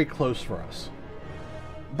actually very close for us.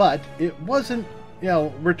 But it wasn't,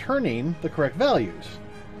 returning the correct values.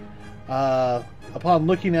 Upon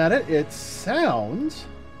looking at it, it sounds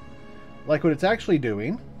like what it's actually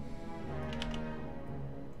doing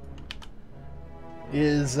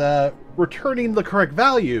is returning the correct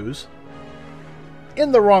values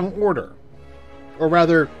in the wrong order. Or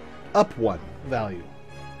rather, up one value.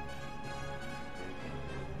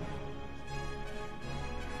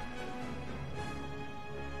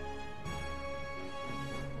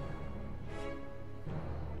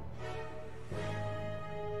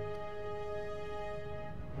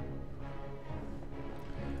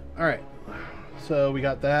 Alright, so we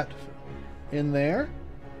got that in there.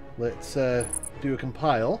 Let's do a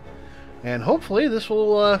compile, and hopefully this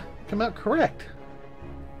will come out correct.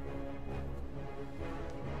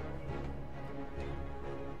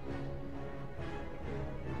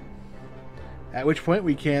 At which point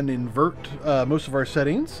we can invert most of our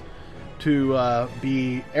settings to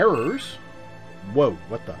be errors. Whoa,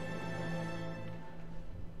 what the?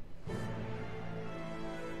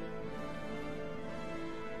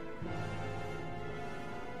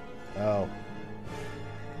 Oh.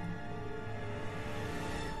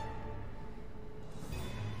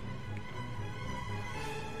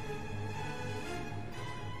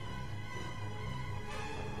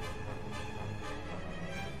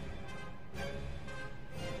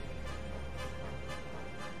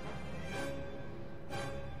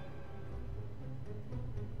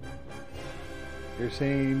 You're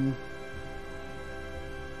saying...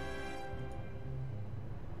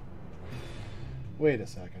 Wait a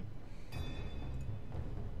second.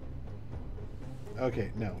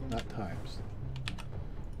 Okay, no, not times.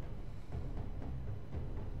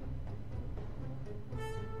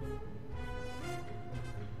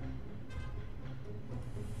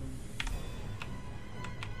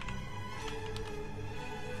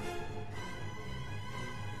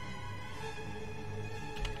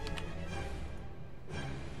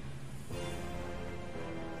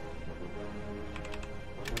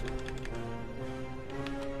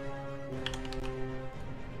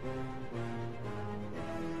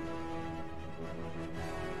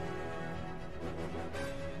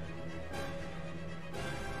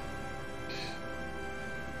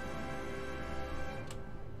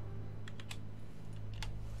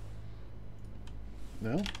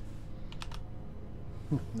 No?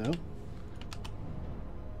 No?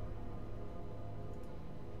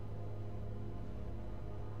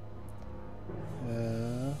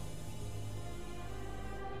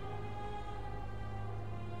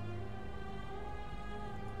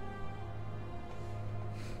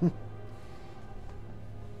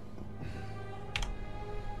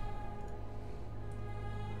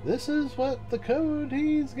 This is what the code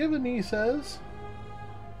he's given me says.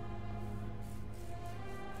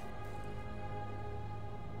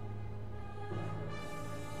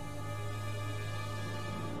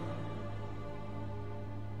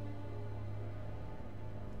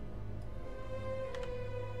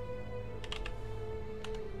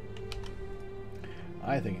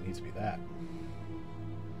 I think it needs to be that.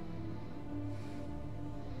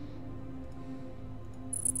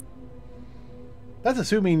 That's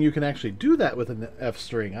assuming you can actually do that with an F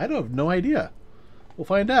string. I have no idea. We'll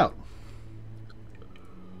find out.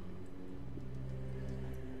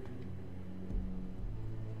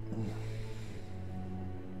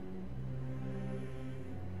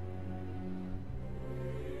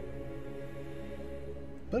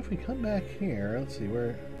 But if we come back here, let's see,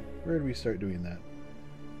 where did we start doing that?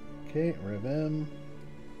 Okay, rev M.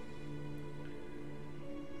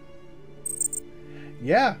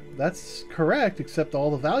 Yeah, that's correct, except all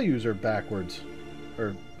the values are backwards.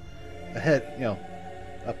 Or ahead, you know,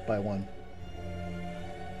 up by one.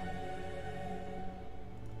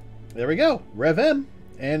 There we go, rev M.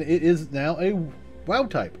 And it is now a WoW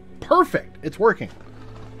type. Perfect, it's working.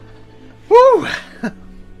 Woo!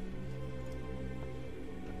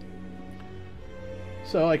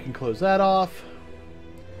 So I can close that off.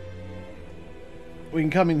 We can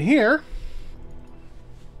come in here,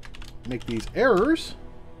 make these errors,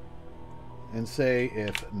 and say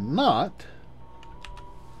if not,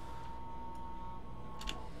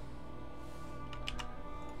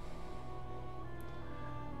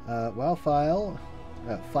 WoW file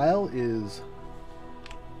is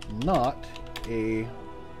not a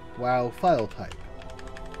WoW file type.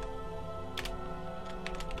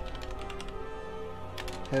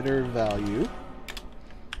 Header value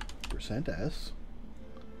 %s.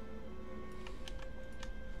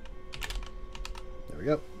 There we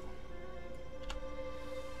go.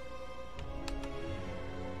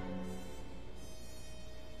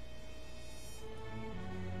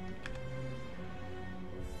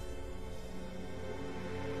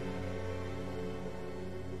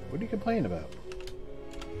 What are you complaining about?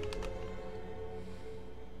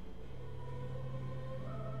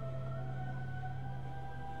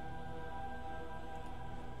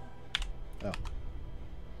 Oh.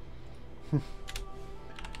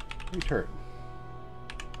 Return.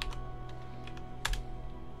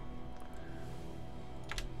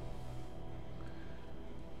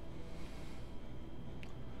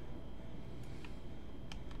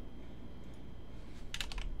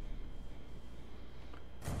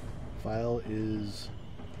 File is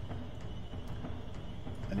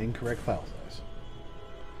an incorrect file size.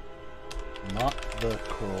 Not the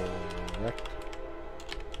correct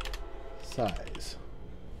size.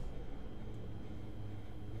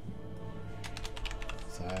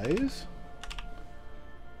 Size.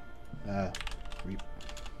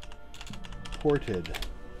 imported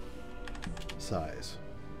size.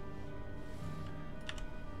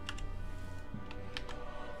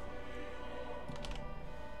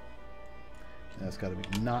 That's got to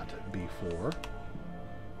be not B4.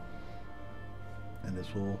 And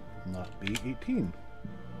this will not be 18.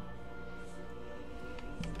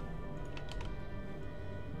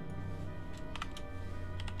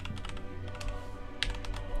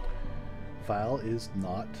 File is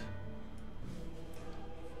not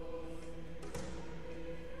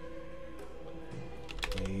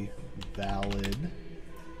a valid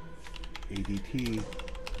ADT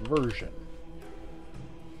version.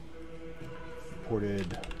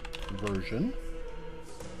 Imported version.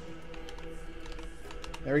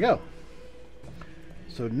 There we go.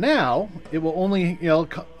 So now it will only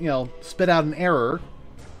spit out an error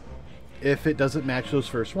if it doesn't match those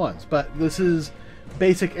first ones. But this is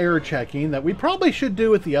basic error checking that we probably should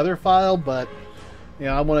do with the other file, but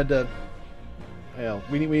I wanted to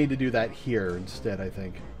we need to do that here instead, I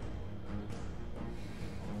think.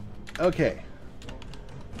 Okay.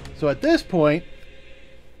 So at this point,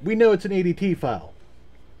 we know it's an ADT file.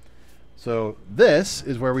 So this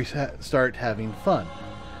is where we start having fun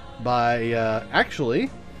by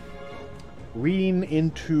actually reading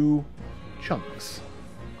into chunks.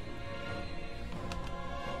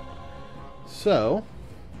 So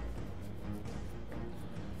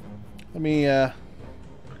let me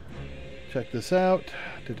check this out.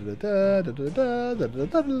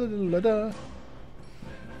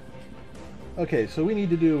 Okay, so we need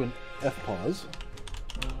to do an fpause.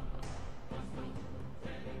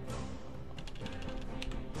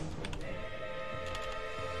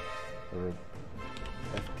 Or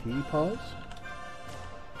ft pause.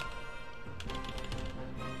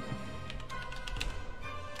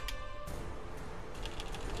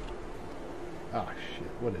 Ah, shit,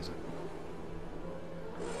 what is it?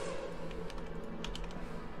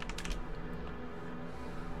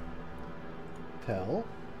 Tell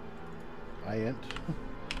int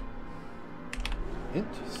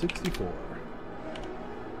 64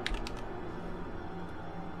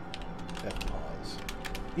 fpause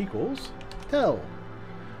equals tell.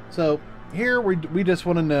 So here we just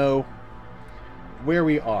want to know where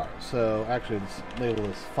we are. So actually let's label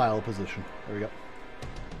this file position. There we go.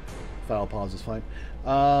 File pause is fine.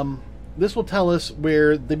 This will tell us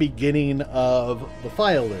where the beginning of the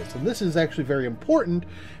file is, and this is actually very important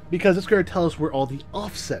because it's going to tell us where all the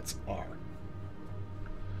offsets are.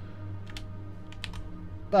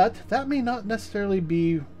 But that may not necessarily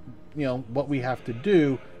be, what we have to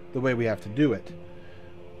do the way we have to do it.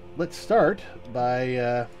 Let's start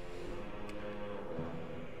by,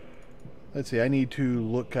 let's see, I need to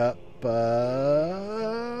look up,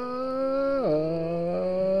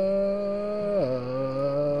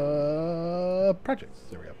 projects.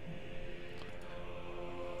 There we go.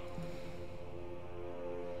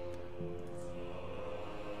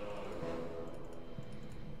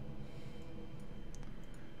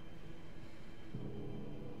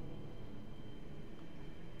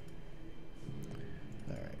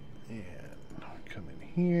 Come in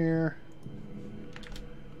here.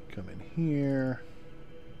 Come in here.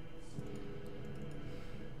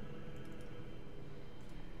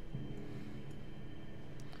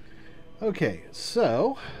 Okay,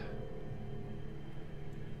 so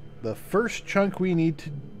the first chunk we need to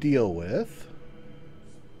deal with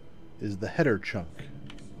is the header chunk.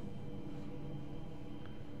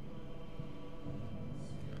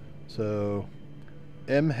 So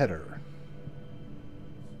M header.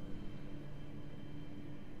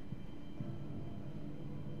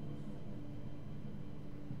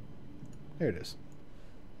 There it is.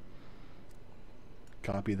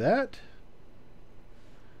 Copy that.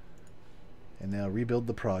 And now rebuild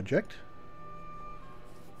the project.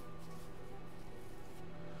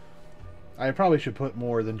 I probably should put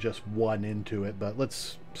more than just one into it, but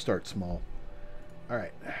let's start small.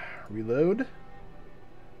 Alright, reload.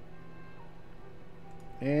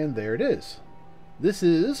 And there it is. This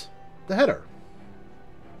is the header.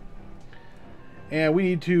 And we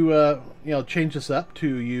need to, change this up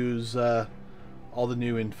to use all the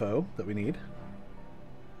new info that we need.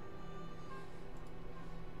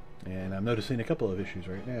 And I'm noticing a couple of issues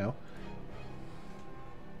right now.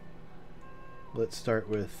 Let's start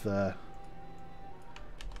with okay,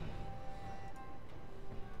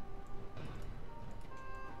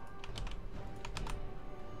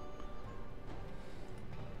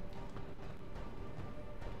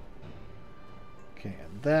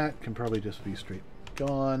 and that can probably just be straight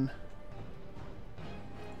gone.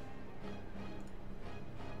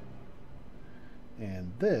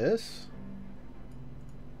 And this,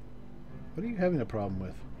 what are you having a problem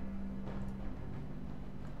with?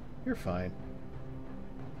 You're fine.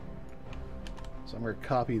 So I'm going to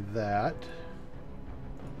copy that.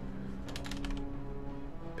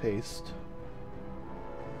 Paste.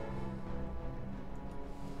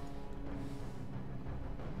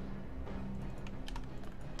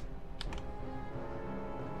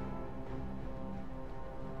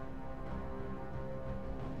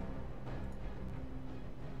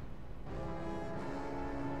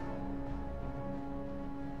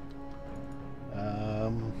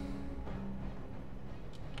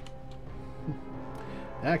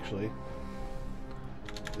 Actually,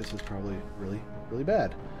 this is probably really, really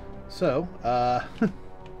bad. So,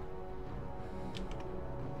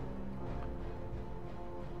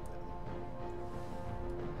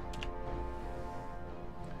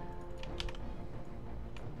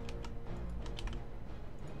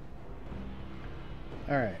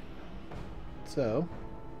 alright. So,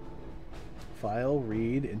 file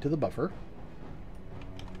read into the buffer.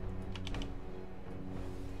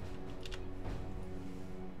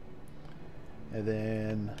 And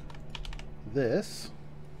then this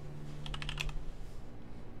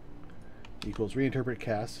equals reinterpret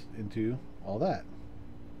cast into all that.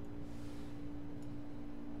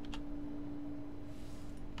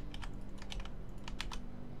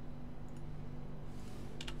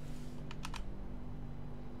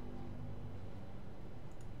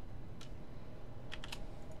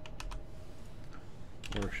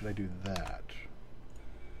 Or should I do that?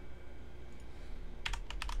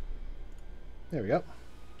 There we go.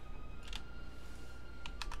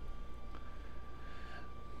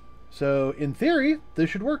 So, in theory, this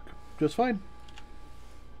should work just fine.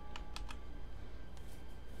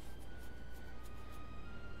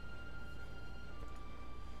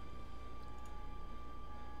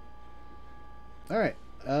 All right.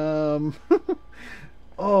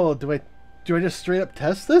 Oh, do I just straight up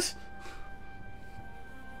test this?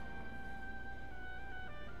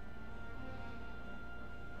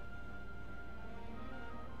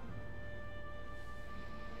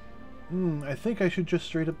 I think I should just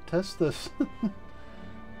straight up test this.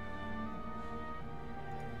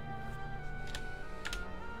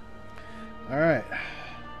 Alright.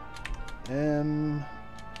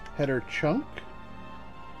 Header chunk.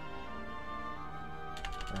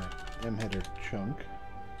 Alright, header chunk.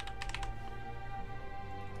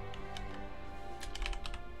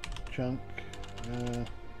 Chunk.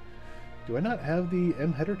 Do I not have the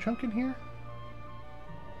header chunk in here?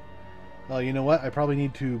 Oh, you know what? I probably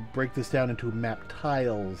need to break this down into map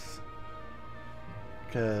tiles,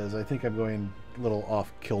 because I think I'm going a little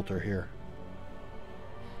off kilter here.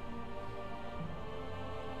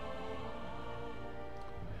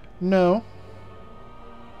 No.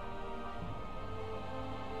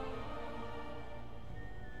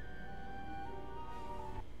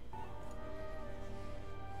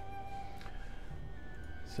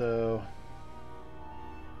 So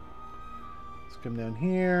let's come down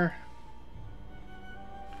here.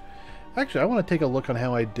 Actually, I want to take a look on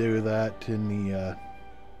how I do that in the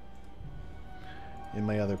in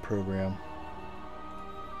my other program.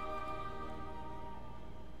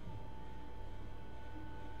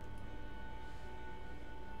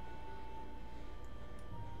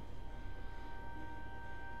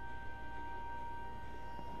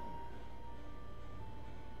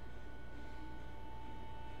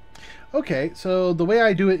 Okay, so the way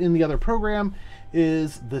I do it in the other program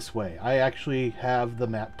is this way. I actually have the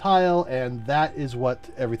map tile, and that is what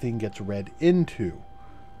everything gets read into.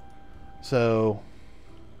 So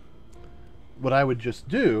what I would just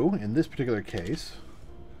do in this particular case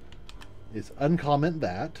is uncomment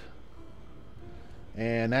that,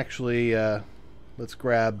 and actually let's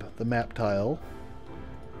grab the map tile.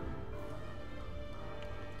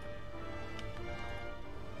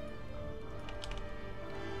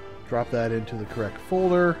 Drop that into the correct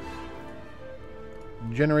folder.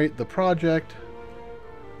 Generate the project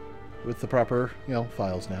with the proper,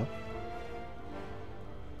 files now.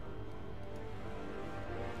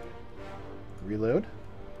 Reload.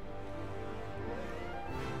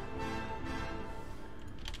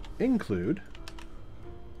 Include.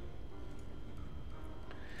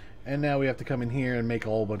 And now we have to come in here and make a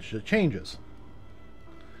whole bunch of changes.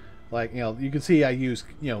 Like, you can see I use,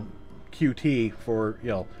 Qt for,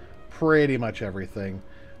 pretty much everything.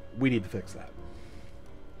 We need to fix that.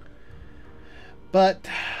 But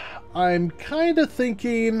I'm kind of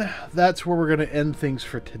thinking that's where we're going to end things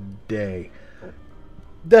for today.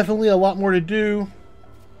 Definitely a lot more to do.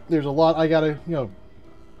 There's a lot I got to,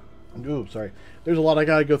 There's a lot I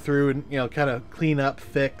got to go through and, kind of clean up,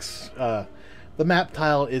 fix. The map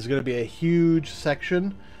tile is going to be a huge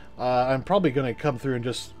section. I'm probably going to come through and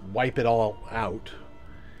just wipe it all out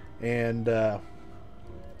and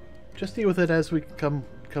just deal with it as we come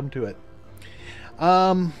to it.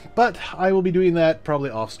 But I will be doing that probably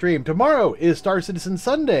off stream. Tomorrow is Star Citizen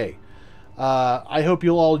Sunday. I hope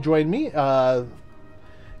you'll all join me. Yeah,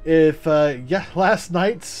 last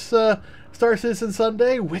night's Star Citizen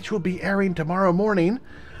Sunday, which will be airing tomorrow morning,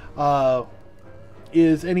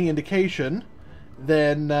 is any indication,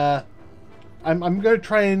 then I'm going to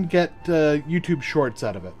try and get YouTube Shorts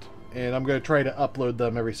out of it. And I'm going to try to upload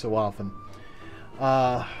them every so often.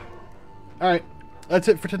 Alright, that's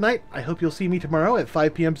it for tonight. I hope you'll see me tomorrow at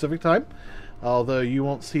 5 p.m. Pacific Time. Although you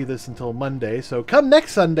won't see this until Monday. So come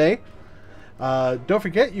next Sunday. Don't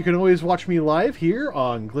forget, you can always watch me live here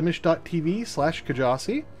on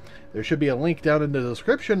glimish.tv/Kjasi. There should be a link down in the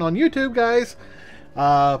description on YouTube, guys.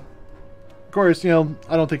 Of course, you know,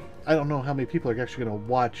 I don't know how many people are actually going to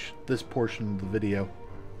watch this portion of the video.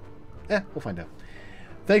 We'll find out.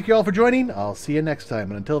 Thank you all for joining. I'll see you next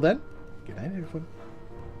time. And until then, good night, everyone.